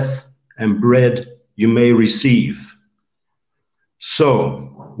breath and bread you may receive.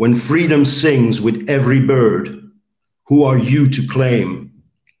 So, when freedom sings with every bird, who are you to claim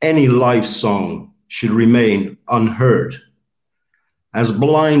any life song should remain unheard? As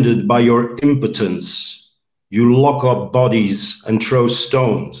blinded by your impotence, you lock up bodies and throw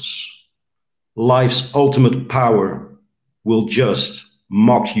stones. Life's ultimate power will just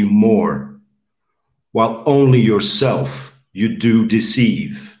mock you more, while only yourself you do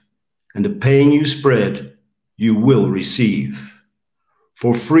deceive, and the pain you spread you will receive.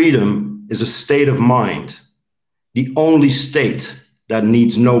 For freedom is a state of mind, the only state that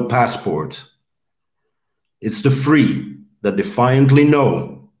needs no passport. It's the free that defiantly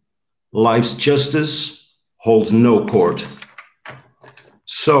know life's justice holds no court.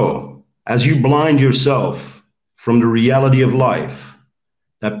 So, as you blind yourself from the reality of life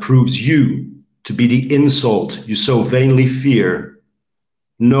that proves you to be the insult you so vainly fear,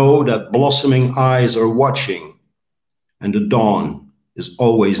 know that blossoming eyes are watching and the dawn is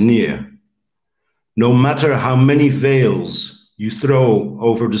always near. No matter how many veils you throw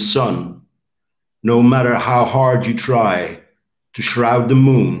over the sun, no matter how hard you try to shroud the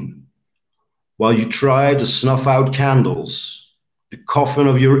moon, while you try to snuff out candles, the coffin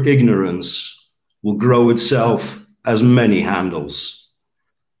of your ignorance will grow itself as many handles.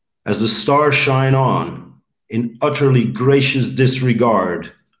 As the stars shine on in utterly gracious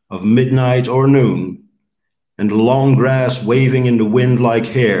disregard of midnight or noon, and the long grass waving in the wind like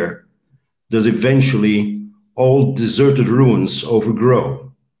hair, does eventually old deserted ruins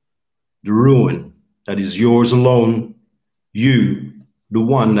overgrow. The ruin that is yours alone, you, the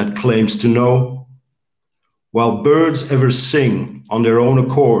one that claims to know. While birds ever sing on their own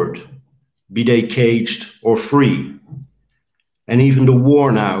accord, be they caged or free, and even the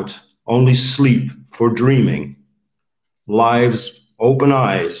worn out only sleep for dreaming, life's open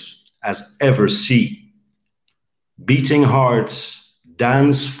eyes as ever see. Beating hearts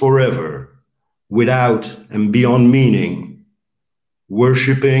dance forever, without and beyond meaning,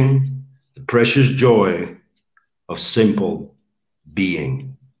 worshipping the precious joy of simple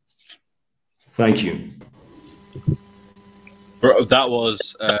being. Thank you. Bro, that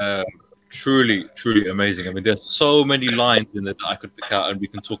was truly, truly amazing. I mean, there's so many lines in there that I could pick out and we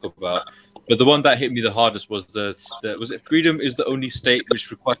can talk about. But the one that hit me the hardest was was it freedom is the only state which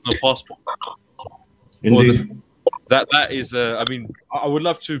requires no passport? Indeed. That is. I mean, I would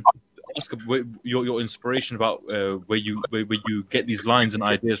love to ask your inspiration about where you get these lines and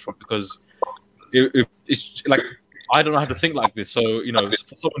ideas from, because it's like I don't know how to think like this. So you know,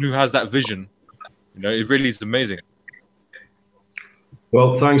 for someone who has that vision, you know, it really is amazing.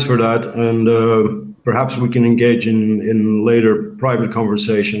 Well, thanks for that, and perhaps we can engage in later private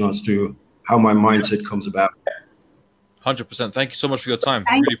conversation as to how my mindset comes about. 100%. Thank you so much for your time.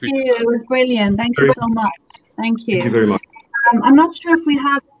 Thank Really appreciate you. It was brilliant. Thank you so much. Thank you. Thank you very much. I'm not sure if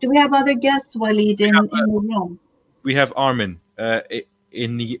do we have other guests, Walid, in the room? We have Armin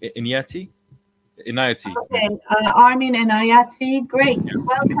Inayati. Okay, Armin Inayati. Great.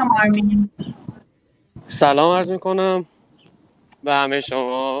 Welcome, Armin. سلام عرض میکنم به همه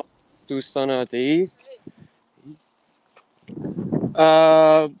شما دوستان آتئیست.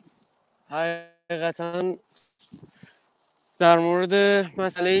 حقیقتا در مورد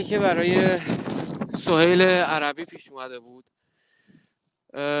مسئله‌ای که برای سهیل عربی پیش اومده بود،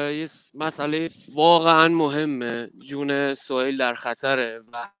 یه مسئله واقعا مهمه. جون سهیل در خطره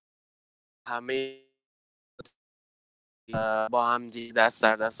و همه با هم دیگه دست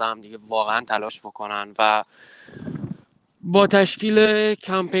در دست هم دیگه واقعا تلاش بکنن و با تشکیل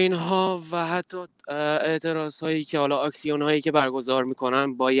کمپین ها و حتی اعتراض هایی که حالا اکسیون هایی که برگزار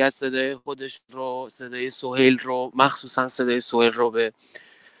میکنن، باید صدای خودش رو، صدای سهیل رو، مخصوصا صدای سهیل رو به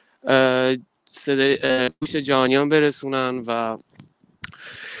صدای گوش جهانیان برسونن و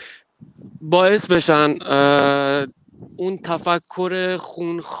باعث بشن اون تفکر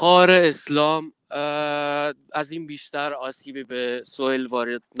خونخوار اسلام از این بیشتر آسیبی به سهیل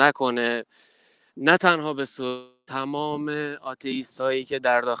وارد نکنه. نه تنها به تمام آتئیست هایی که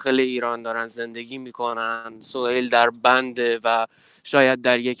در داخل ایران دارن زندگی میکنن. سهیل در بنده و شاید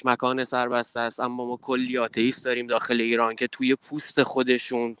در یک مکان سربسته است، اما ما کلی آتئیست داریم داخل ایران که توی پوست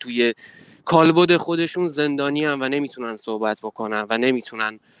خودشون، توی کالبد خودشون زندانی هم و نمیتونن صحبت بکنن و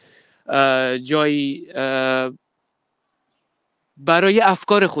نمیتونن جایی برای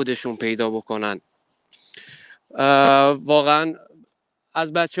افکار خودشون پیدا بکنن. واقعا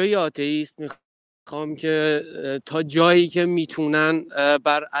از بچهای آتئیست میخوام که تا جایی که میتونن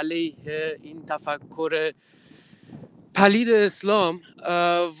بر علیه این تفکر پلید اسلام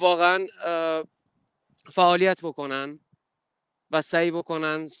واقعا فعالیت بکنن و سعی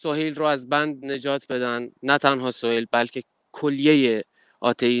بکنن سهیل رو از بند نجات بدن، نه تنها سهیل بلکه کلیه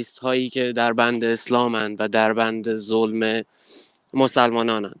آتئیست هایی که در بند اسلامن و در بند ظلم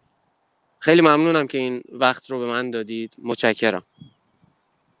مسلمانانن. خیلی ممنونم که این وقت رو به من دادید. متشکرم.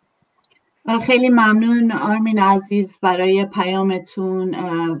 خیلی ممنون آرمین عزیز برای پیامتون.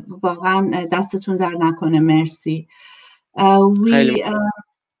 واقعا دستتون در نکنه. مرسی.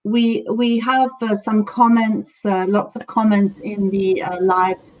 We have some comments, lots of comments in the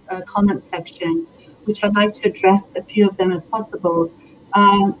live comment section, which I'd like to address a few of them if possible.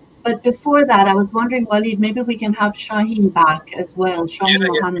 But before that, I was wondering, Walid, maybe we can have Shaheen back as well, Shaheen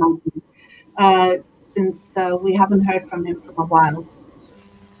Mohammadi, since we haven't heard from him for a while.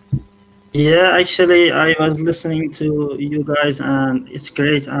 Yeah, actually, I was listening to you guys, and it's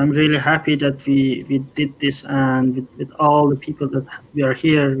great. I'm really happy that we did this, and with all the people that we are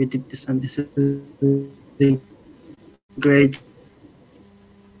here, we did this, and this is a great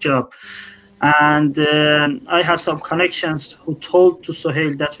job. And I have some connections who told to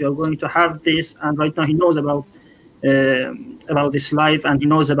Soheil that we are going to have this, and right now he knows about this live, and he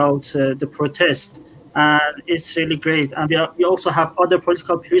knows about the protest. And it's really great. And we also have other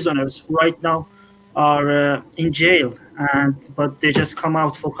political prisoners who right now are in jail, but they just come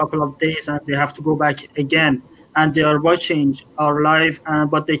out for a couple of days and they have to go back again. And they are watching our live,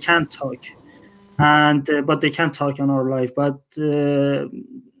 but they can't talk. But they can't talk on our live. But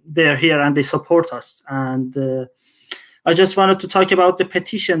they're here and they support us. And I just wanted to talk about the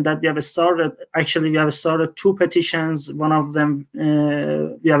petition that we have started. Actually, we have started 2 petitions. One of them,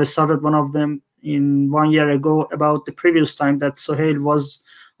 we have started one of them in 1 year ago, about the previous time that Soheil was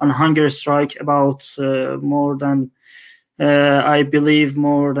on hunger strike, about more than, I believe,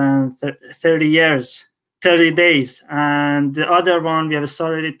 more than 30 days. And the other one, we have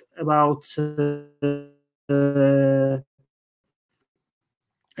started it about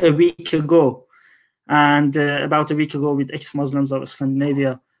a week ago, and about a week ago with ex-Muslims of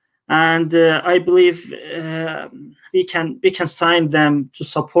Scandinavia. And I believe we can sign them to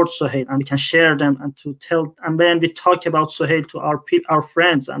support Soheil, and we can share them and to tell. And when we talk about Soheil to our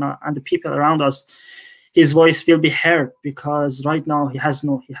friends and the people around us, his voice will be heard, because right now he has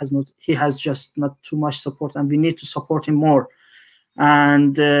just not too much support, and we need to support him more.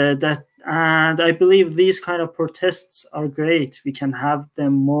 And I believe these kind of protests are great. We can have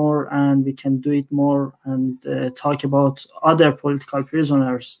them more, and we can do it more, and talk about other political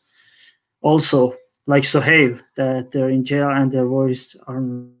prisoners also, like Soheil, that they're in jail and their voice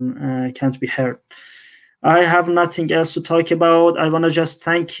can't be heard. I have nothing else to talk about. I want to just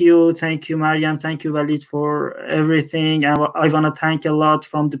thank you, Mariam, thank you, Walid, for everything. And I want to thank a lot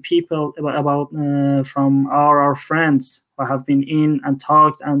from the people from our friends who have been in and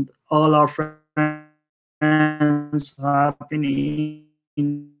talked, and all our friends who have been in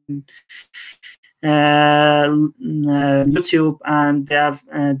YouTube, and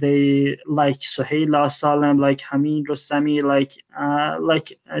they like Soheil Salam, like Hamid Rostami, like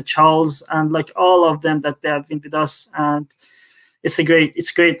Charles, and like all of them that they have been with us. And it's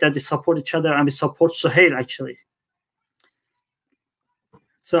great that we support each other, and we support Soheil actually.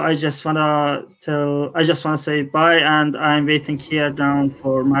 So I just wanna say bye, and I'm waiting here down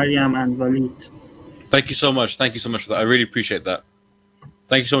for Mariam and Walid. Thank you so much. Thank you so much for that. I really appreciate that.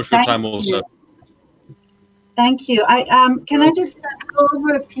 Thank you so much for your time also. Thank you. Can I just go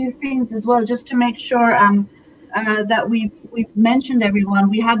over a few things as well, just to make sure that we've mentioned everyone.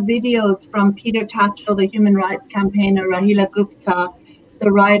 We had videos from Peter Tatchell, the human rights campaigner, Rahila Gupta, the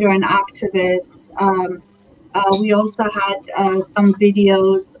writer and activist. We also had some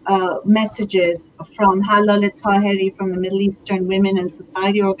videos, messages from Halal Taheri from the Middle Eastern Women and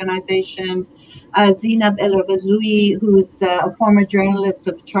Society Organization, Zinab El-Ghazouyi, who's a former journalist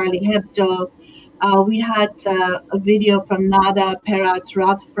of Charlie Hebdo. We had a video from Nada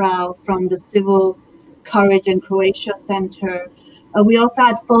Perat-Radfrau from the Civil Courage in Croatia Center. We also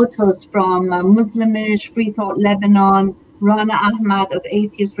had photos from Muslimish, Free Thought Lebanon, Rana Ahmad of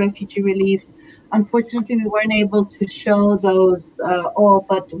Atheist Refugee Relief. Unfortunately, we weren't able to show those all,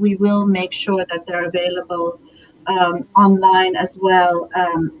 but we will make sure that they're available online as well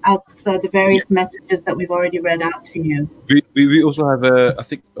as the various messages that we've already read out to you. We also have I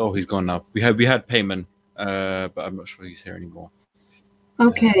think, oh, he's gone now. We had Payman, but I'm not sure he's here anymore.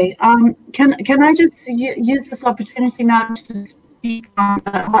 Okay. Can I just use this opportunity now to speak on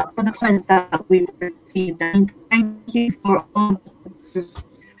lots of the comments that we've received? And thank you for all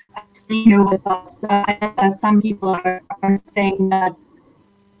being here with us. Some people are saying that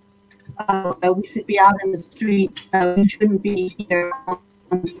we should be out in the street. We shouldn't be here on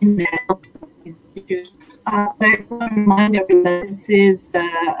the internet. But I want to remind everyone that this is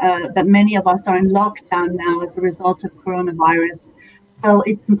that many of us are in lockdown now as a result of coronavirus. So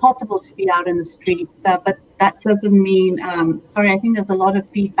it's impossible to be out in the streets. But that doesn't mean. Sorry, I think there's a lot of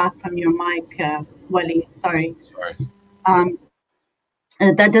feedback from your mic, Waleed. Sorry.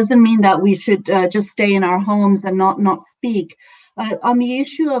 That doesn't mean that we should just stay in our homes and not speak. On the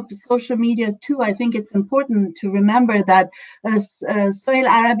issue of social media too, I think it's important to remember that Soheil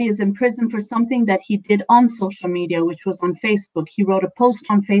Arabi is in prison for something that he did on social media, which was on Facebook. He wrote a post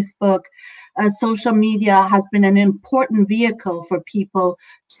on Facebook. Social media has been an important vehicle for people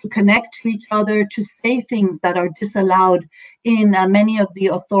to connect to each other, to say things that are disallowed in many of the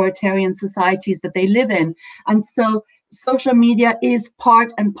authoritarian societies that they live in. And so social media is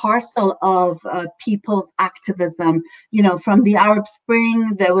part and parcel of people's activism. You know, from the Arab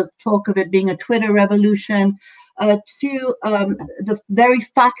Spring, there was talk of it being a Twitter revolution, to the very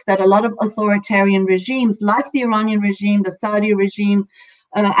fact that a lot of authoritarian regimes, like the Iranian regime, the Saudi regime,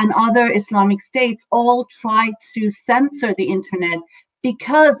 and other Islamic states, all try to censor the internet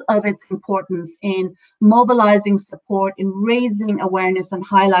because of its importance in mobilizing support, in raising awareness and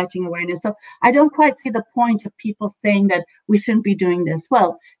highlighting awareness. So I don't quite see the point of people saying that we shouldn't be doing this.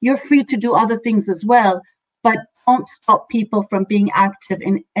 Well, you're free to do other things as well, but don't stop people from being active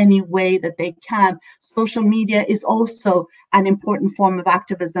in any way that they can. Social media is also an important form of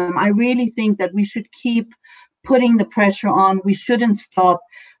activism. I really think that we should keep putting the pressure on. We shouldn't stop.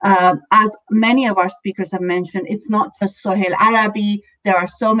 As many of our speakers have mentioned, it's not just Soheil Arabi. There are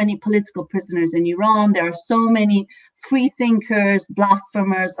so many political prisoners in Iran. There are so many free thinkers,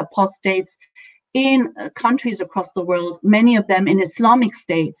 blasphemers, apostates in countries across the world, many of them in Islamic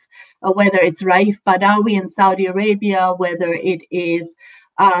states, whether it's Raif Badawi in Saudi Arabia, whether it is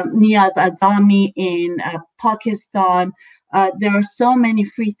Niaz Azami in Pakistan. There are so many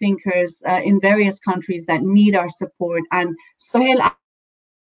free thinkers in various countries that need our support. And Soheil,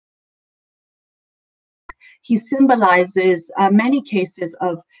 he symbolizes many cases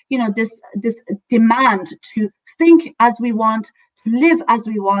of, you know, this demand to think as we want, to live as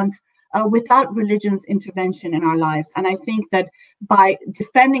we want, without religion's intervention in our lives. And I think that by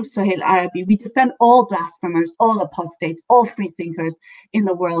defending Soheil Arabi, we defend all blasphemers, all apostates, all free thinkers in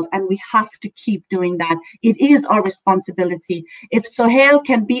the world, and we have to keep doing that. It is our responsibility. If Soheil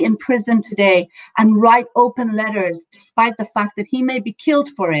can be in prison today and write open letters, despite the fact that he may be killed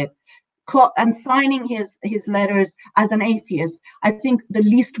for it, and signing his letters as an atheist, I think the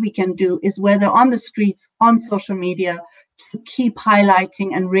least we can do is, whether on the streets, on social media, to keep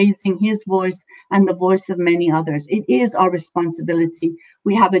highlighting and raising his voice and the voice of many others. It is our responsibility.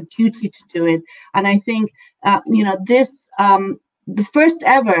 We have a duty to do it. And I think, you know, this, the first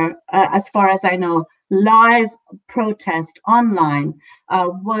ever, as far as I know, live protest online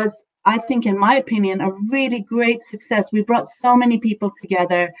was, I think, in my opinion, a really great success. We brought so many people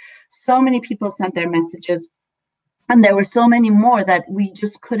together. So many people sent their messages. And there were so many more that we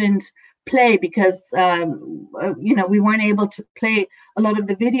just couldn't play because, you know, we weren't able to play a lot of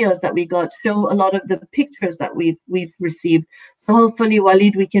the videos that we got, show a lot of the pictures that we've received. So hopefully,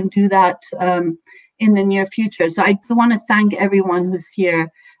 Waleed, we can do that in the near future. So I do want to thank everyone who's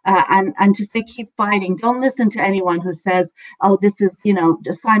here. And to say, keep fighting. Don't listen to anyone who says, oh, this is, you know,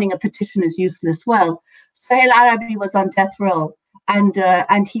 signing a petition is useless. Well, Soheil Arabi was on death row,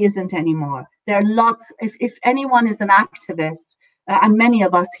 and he isn't anymore. There are lots, if anyone is an activist, and many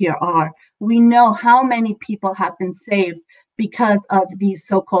of us here are, we know how many people have been saved because of these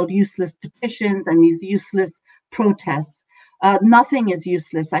so-called useless petitions and these useless protests. Nothing is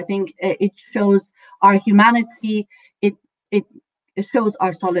useless. I think it shows our humanity. It shows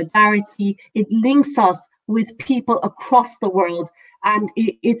our solidarity. It links us with people across the world, and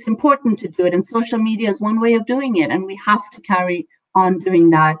it's important to do it. And social media is one way of doing it, and we have to carry on doing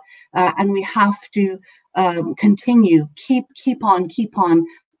that. And we have to continue. Keep on.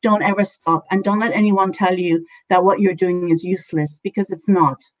 Don't ever stop, and don't let anyone tell you that what you're doing is useless, because it's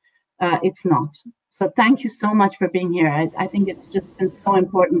not. It's not. So thank you so much for being here. I think it's just been so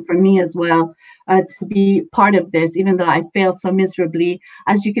important for me as well to be part of this, even though I failed so miserably.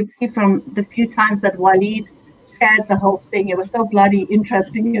 As you can see from the few times that Waleed shared the whole thing, it was so bloody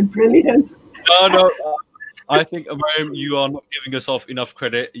interesting and brilliant. No. I think, Mariam, you are not giving yourself enough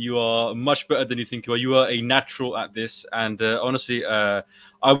credit. You are much better than you think you are. You are a natural at this. And honestly, I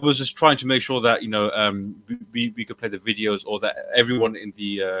was just trying to make sure that, you know, we could play the videos, or that everyone in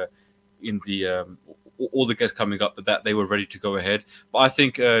the all the guests coming up, that they were ready to go ahead. But I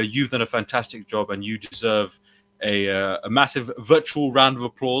think you've done a fantastic job, and you deserve a massive virtual round of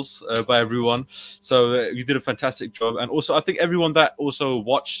applause by everyone. So you did a fantastic job. And also, I think everyone that also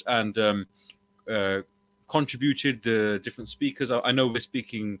watched and contributed, the different speakers. I know we're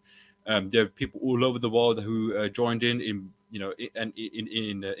speaking. There are people all over the world who joined in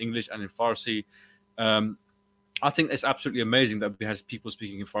in English and in Farsi. I think it's absolutely amazing that we have people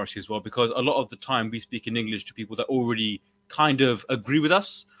speaking in Farsi as well, because a lot of the time we speak in English to people that already kind of agree with us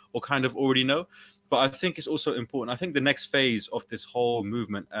or kind of already know. But I think it's also important. I think the next phase of this whole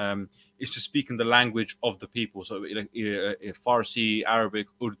movement is to speak in the language of the people. So Farsi, Arabic,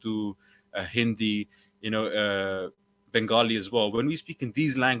 Urdu, Hindi, Bengali as well. When we speak in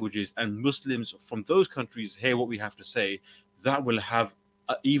these languages and Muslims from those countries hear what we have to say, that will have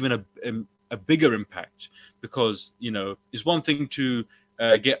even a bigger impact, because it's one thing to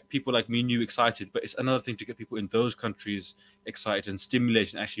get people like me and you excited, but it's another thing to get people in those countries excited and stimulate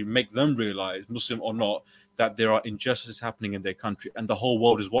and actually make them realize, Muslim or not, that there are injustices happening in their country and the whole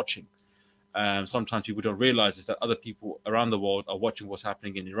world is watching. Sometimes people don't realize is that other people around the world are watching what's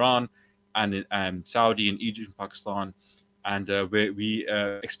happening in Iran and in Saudi and Egypt and Pakistan, and we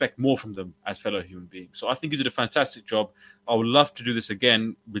expect more from them as fellow human beings. So I think you did a fantastic job. I would love to do this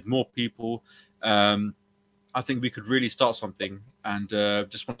again with more people. I think we could really start something, and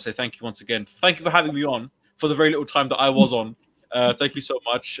just want to say thank you once again. Thank you for having me on for the very little time that I was on. Thank you so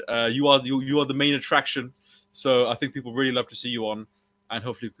much. You are the main attraction, so I think people really love to see you on, and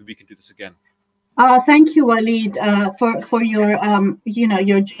hopefully we can do this again. Thank you, Walid, for your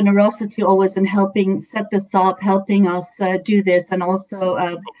your generosity always in helping set this up, helping us do this, and also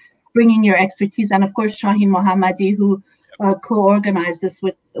bringing your expertise, and of course Shaheen Mohammadi, who co-organized this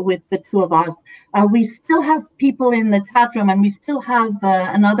with the two of us. We still have people in the chat room, and we still have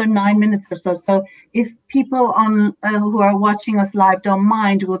another 9 minutes or so. So if people on who are watching us live don't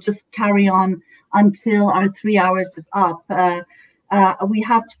mind, we'll just carry on until our 3 hours is up. We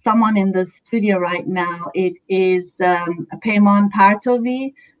have someone in the studio right now. It is Peyman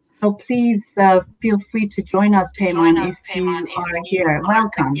Partovi. So please feel free to join us, Peyman, if you are here.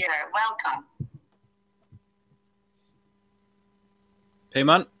 Welcome.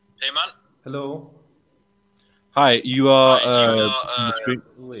 Peyman? Hello. Hi, you are on the screen.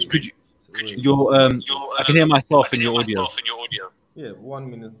 Could you I can hear myself in your audio. Yeah, 1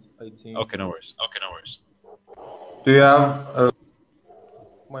 minute, I think. Okay, no worries. Do you have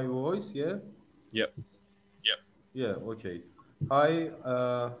my voice? Yeah? Yep. Yeah, okay. Hi,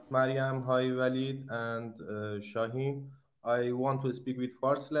 Mariam, hi, Walid, and Shaheen. I want to speak with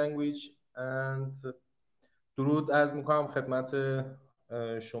Farsi language, and درود عرض میکنم خدمت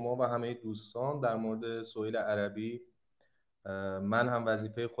شما و همه دوستان در مورد سهیل عربی. من هم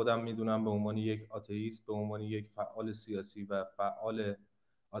وظیفه خودم میدونم به عنوان یک آتئیست، به عنوان یک فعال سیاسی و فعال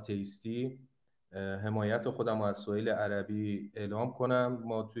آتئیستی حمایت خودم از سهیل عربی اعلام کنم.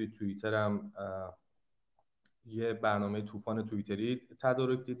 ما توی توییترم یه برنامه طوفان توییتری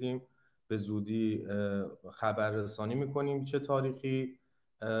تدارک دیدیم، به زودی خبررسانی میکنیم چه تاریخی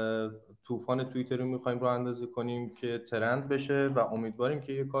طوفان توییتری میخوایم راه اندازی کنیم که ترند بشه، و امیدواریم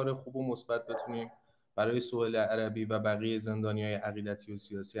که یه کار خوب و مثبت بتونیم برای سهیل عربی و بقیه زندانیای عقیدتی و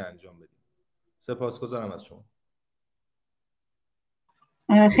سیاسی انجام بدیم. سپاسگزارم از شما.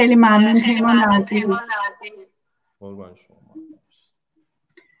 خیلی ممنون پیمان عزیز. قربان شما.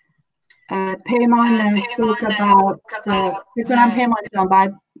 Peyman spoke about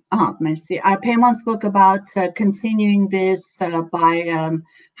Peyman spoke about continuing this by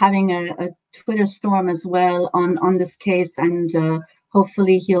having a Twitter storm as well on this case, and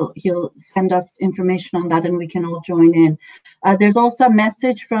hopefully he'll send us information on that and we can all join in. There's also a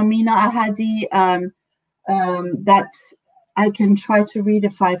message from Mina Ahadi that I can try to read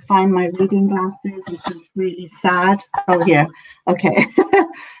if I find my reading glasses, which is really sad. Oh, here. Okay.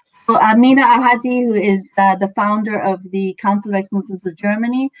 So Amina Ahadi, who is the founder of the Council of Ex-Muslims of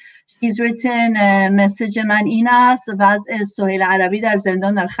Germany, she's written message من این است: وضع سهیل عربی در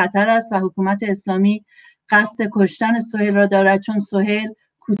زندان در خطر است و حکومت اسلامی قصد کشتن سهیل را دارد، چون سهیل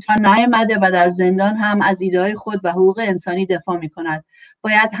کوتاه نیامده و در زندان هم از ایده‌های خود و حقوق انسانی دفاع می‌کند.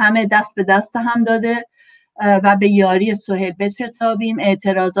 باید همه دست به دست هم داده و به یاری سهیل بشتابیم.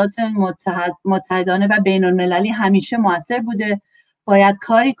 اعتراضات متحدانه و بین‌المللی همیشه موثر بوده. باید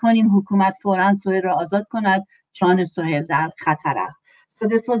کاری کنیم حکومت فوراً سهیل را آزاد کند، جان سهیل در خطر است. So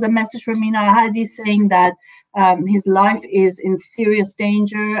this was a message from Mina Ahadi saying that his life is in serious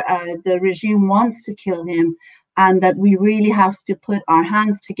danger. The regime wants to kill him, and that we really have to put our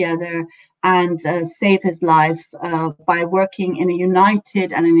hands together and save his life by working in a united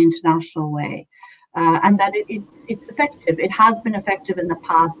and an international way. And that it's effective. It has been effective in the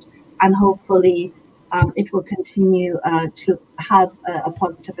past, and hopefully it will continue to have a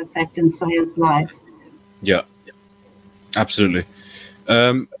positive effect in Soheil's life. Yeah, absolutely.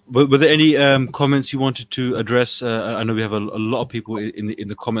 Were there any comments you wanted to address? I know we have a lot of people in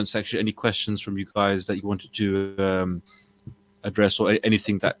the comment section. Any questions from you guys that you wanted to address, or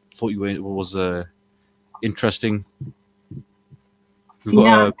anything that thought you was interesting? We've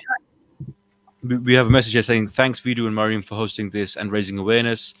got, we have a message here saying, thanks Vidu and Mariam for hosting this and raising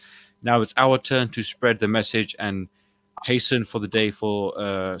awareness. Now it's our turn to spread the message and hasten for the day for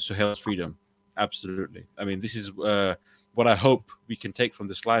Soheil's freedom. Absolutely. I mean, this is what I hope we can take from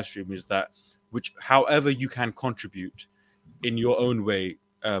this live stream, is that however you can contribute in your own way,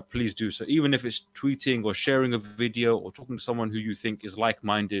 please do so. Even if it's tweeting or sharing a video or talking to someone who you think is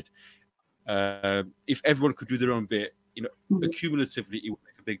like-minded, if everyone could do their own bit, you know, accumulatively, it would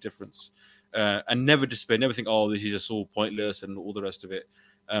make a big difference. And never despair, never think, oh, this is just all pointless and all the rest of it.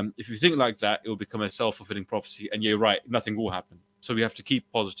 If you think like that, it will become a self-fulfilling prophecy, and you're right, nothing will happen. So we have to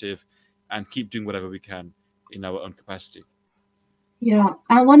keep positive and keep doing whatever we can in our own capacity. Yeah,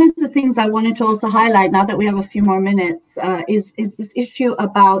 one of the things I wanted to also highlight, now that we have a few more minutes, is this issue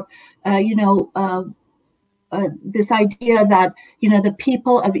about, this idea that, the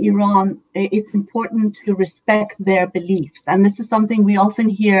people of Iran, it's important to respect their beliefs. And this is something we often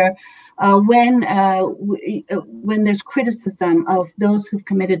hear when there's criticism of those who've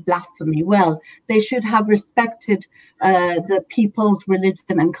committed blasphemy. Well, they should have respected the people's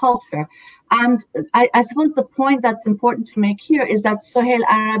religion and culture. And I suppose the point that's important to make here is that Soheil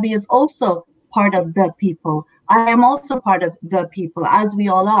Arabi is also part of the people. I am also part of the people, as we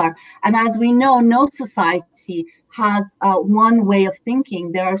all are. And as we know, no society has one way of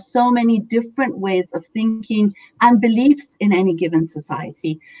thinking. There are so many different ways of thinking and beliefs in any given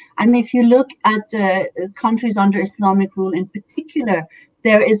society. And if you look at countries under Islamic rule in particular,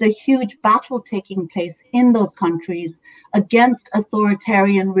 there is a huge battle taking place in those countries against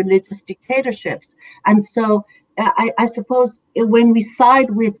authoritarian religious dictatorships. And so I suppose when we side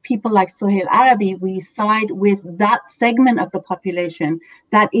with people like Soheil Arabi, we side with that segment of the population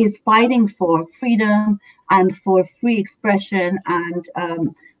that is fighting for freedom and for free expression and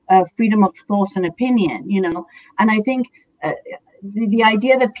freedom of thought and opinion, And I think the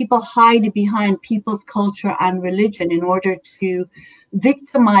idea that people hide behind people's culture and religion in order to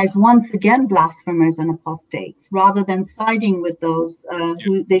victimize once again blasphemers and apostates, rather than siding with those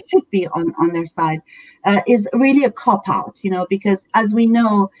who they should be on their side, is really a cop-out, because as we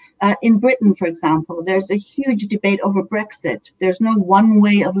know, in Britain, for example, there's a huge debate over Brexit. There's no one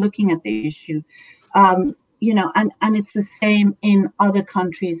way of looking at the issue, and it's the same in other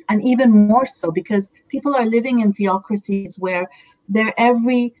countries, and even more so because people are living in theocracies where their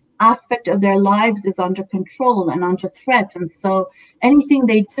every aspect of their lives is under control and under threat. And so anything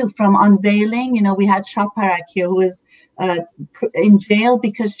they do, from unveiling, we had Shaparak here, who was in jail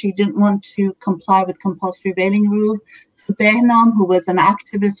because she didn't want to comply with compulsory veiling rules, to Behnam, who was an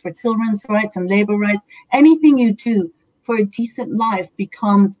activist for children's rights and labor rights. Anything you do for a decent life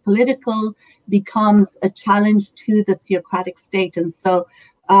becomes political, becomes a challenge to the theocratic state. And so,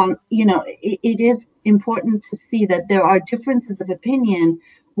 it is important to see that there are differences of opinion.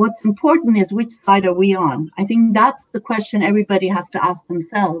 What's important is, which side are we on? I think that's the question everybody has to ask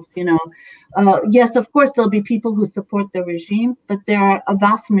themselves. Yes, of course, there'll be people who support the regime, but there are a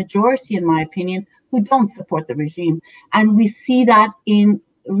vast majority, in my opinion, who don't support the regime. And we see that in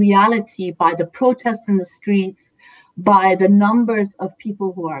reality by the protests in the streets, by the numbers of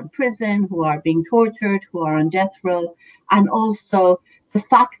people who are in prison, who are being tortured, who are on death row, and also the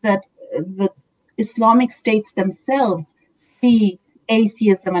fact that the Islamic states themselves see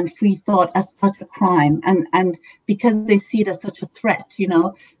atheism and free thought as such a crime, and because they see it as such a threat.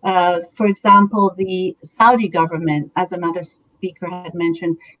 For example, the Saudi government, as another speaker had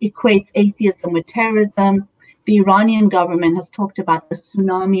mentioned, equates atheism with terrorism. The Iranian government has talked about the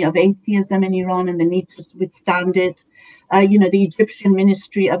tsunami of atheism in Iran and the need to withstand it. The Egyptian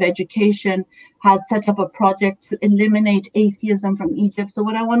Ministry of Education has set up a project to eliminate atheism from Egypt. So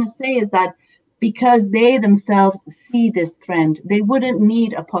what I want to say is that because they themselves see this trend, they wouldn't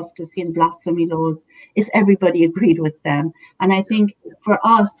need apostasy and blasphemy laws if everybody agreed with them. And I think for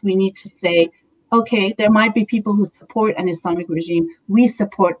us, we need to say, okay, there might be people who support an Islamic regime. We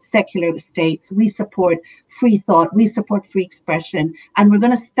support secular states. We support free thought. We support free expression. And we're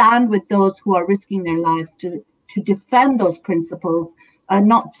going to stand with those who are risking their lives to defend those principles,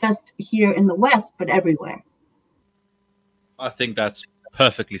 not just here in the West, but everywhere. I think that's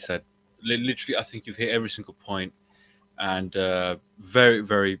perfectly said. Literally, I think you've hit every single point, and very,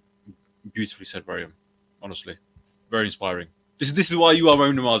 very beautifully said, Mariam. Honestly, very inspiring. This is why you are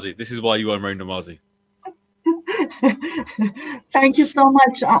Mariam Namazi. This is why you are Mariam Namazi. Thank you so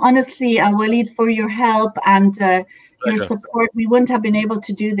much, honestly, Walid, for your help. And your support, we wouldn't have been able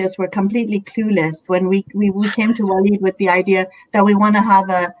to do this. We're completely clueless when we came to Walid with the idea that we want to have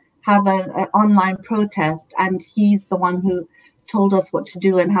an online protest, and he's the one who told us what to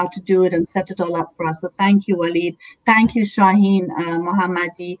do and how to do it and set it all up for us. So thank you, Walid. Thank you, Shaheen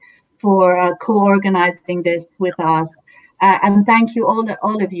Mohammadi, for co-organizing this with us. And thank you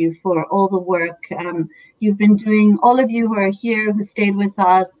all of you for all the work you've been doing. All of you who are here, who stayed with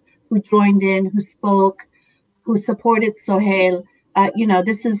us, who joined in, who spoke, who supported Soheil.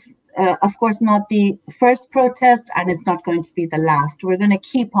 This is, of course, not the first protest, and it's not going to be the last. We're going to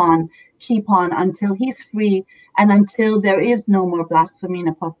keep on until he's free and until there is no more blasphemy and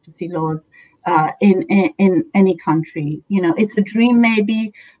apostasy laws in any country. It's a dream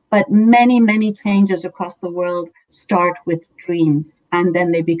maybe, but many changes across the world start with dreams and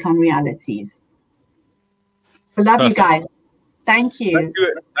then they become realities. So love you guys. Thank you.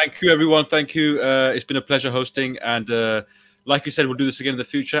 Thank you, everyone. Thank you. It's been a pleasure hosting. And like you said, we'll do this again in the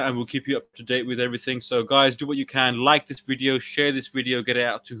future and we'll keep you up to date with everything. So guys, do what you can. Like this video, share this video, get it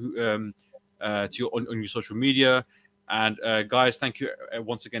out to on your social media. And guys, thank you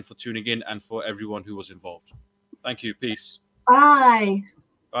once again for tuning in and for everyone who was involved. Thank you. Peace. Bye.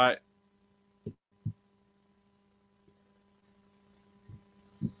 Bye.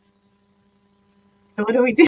 So what do we do?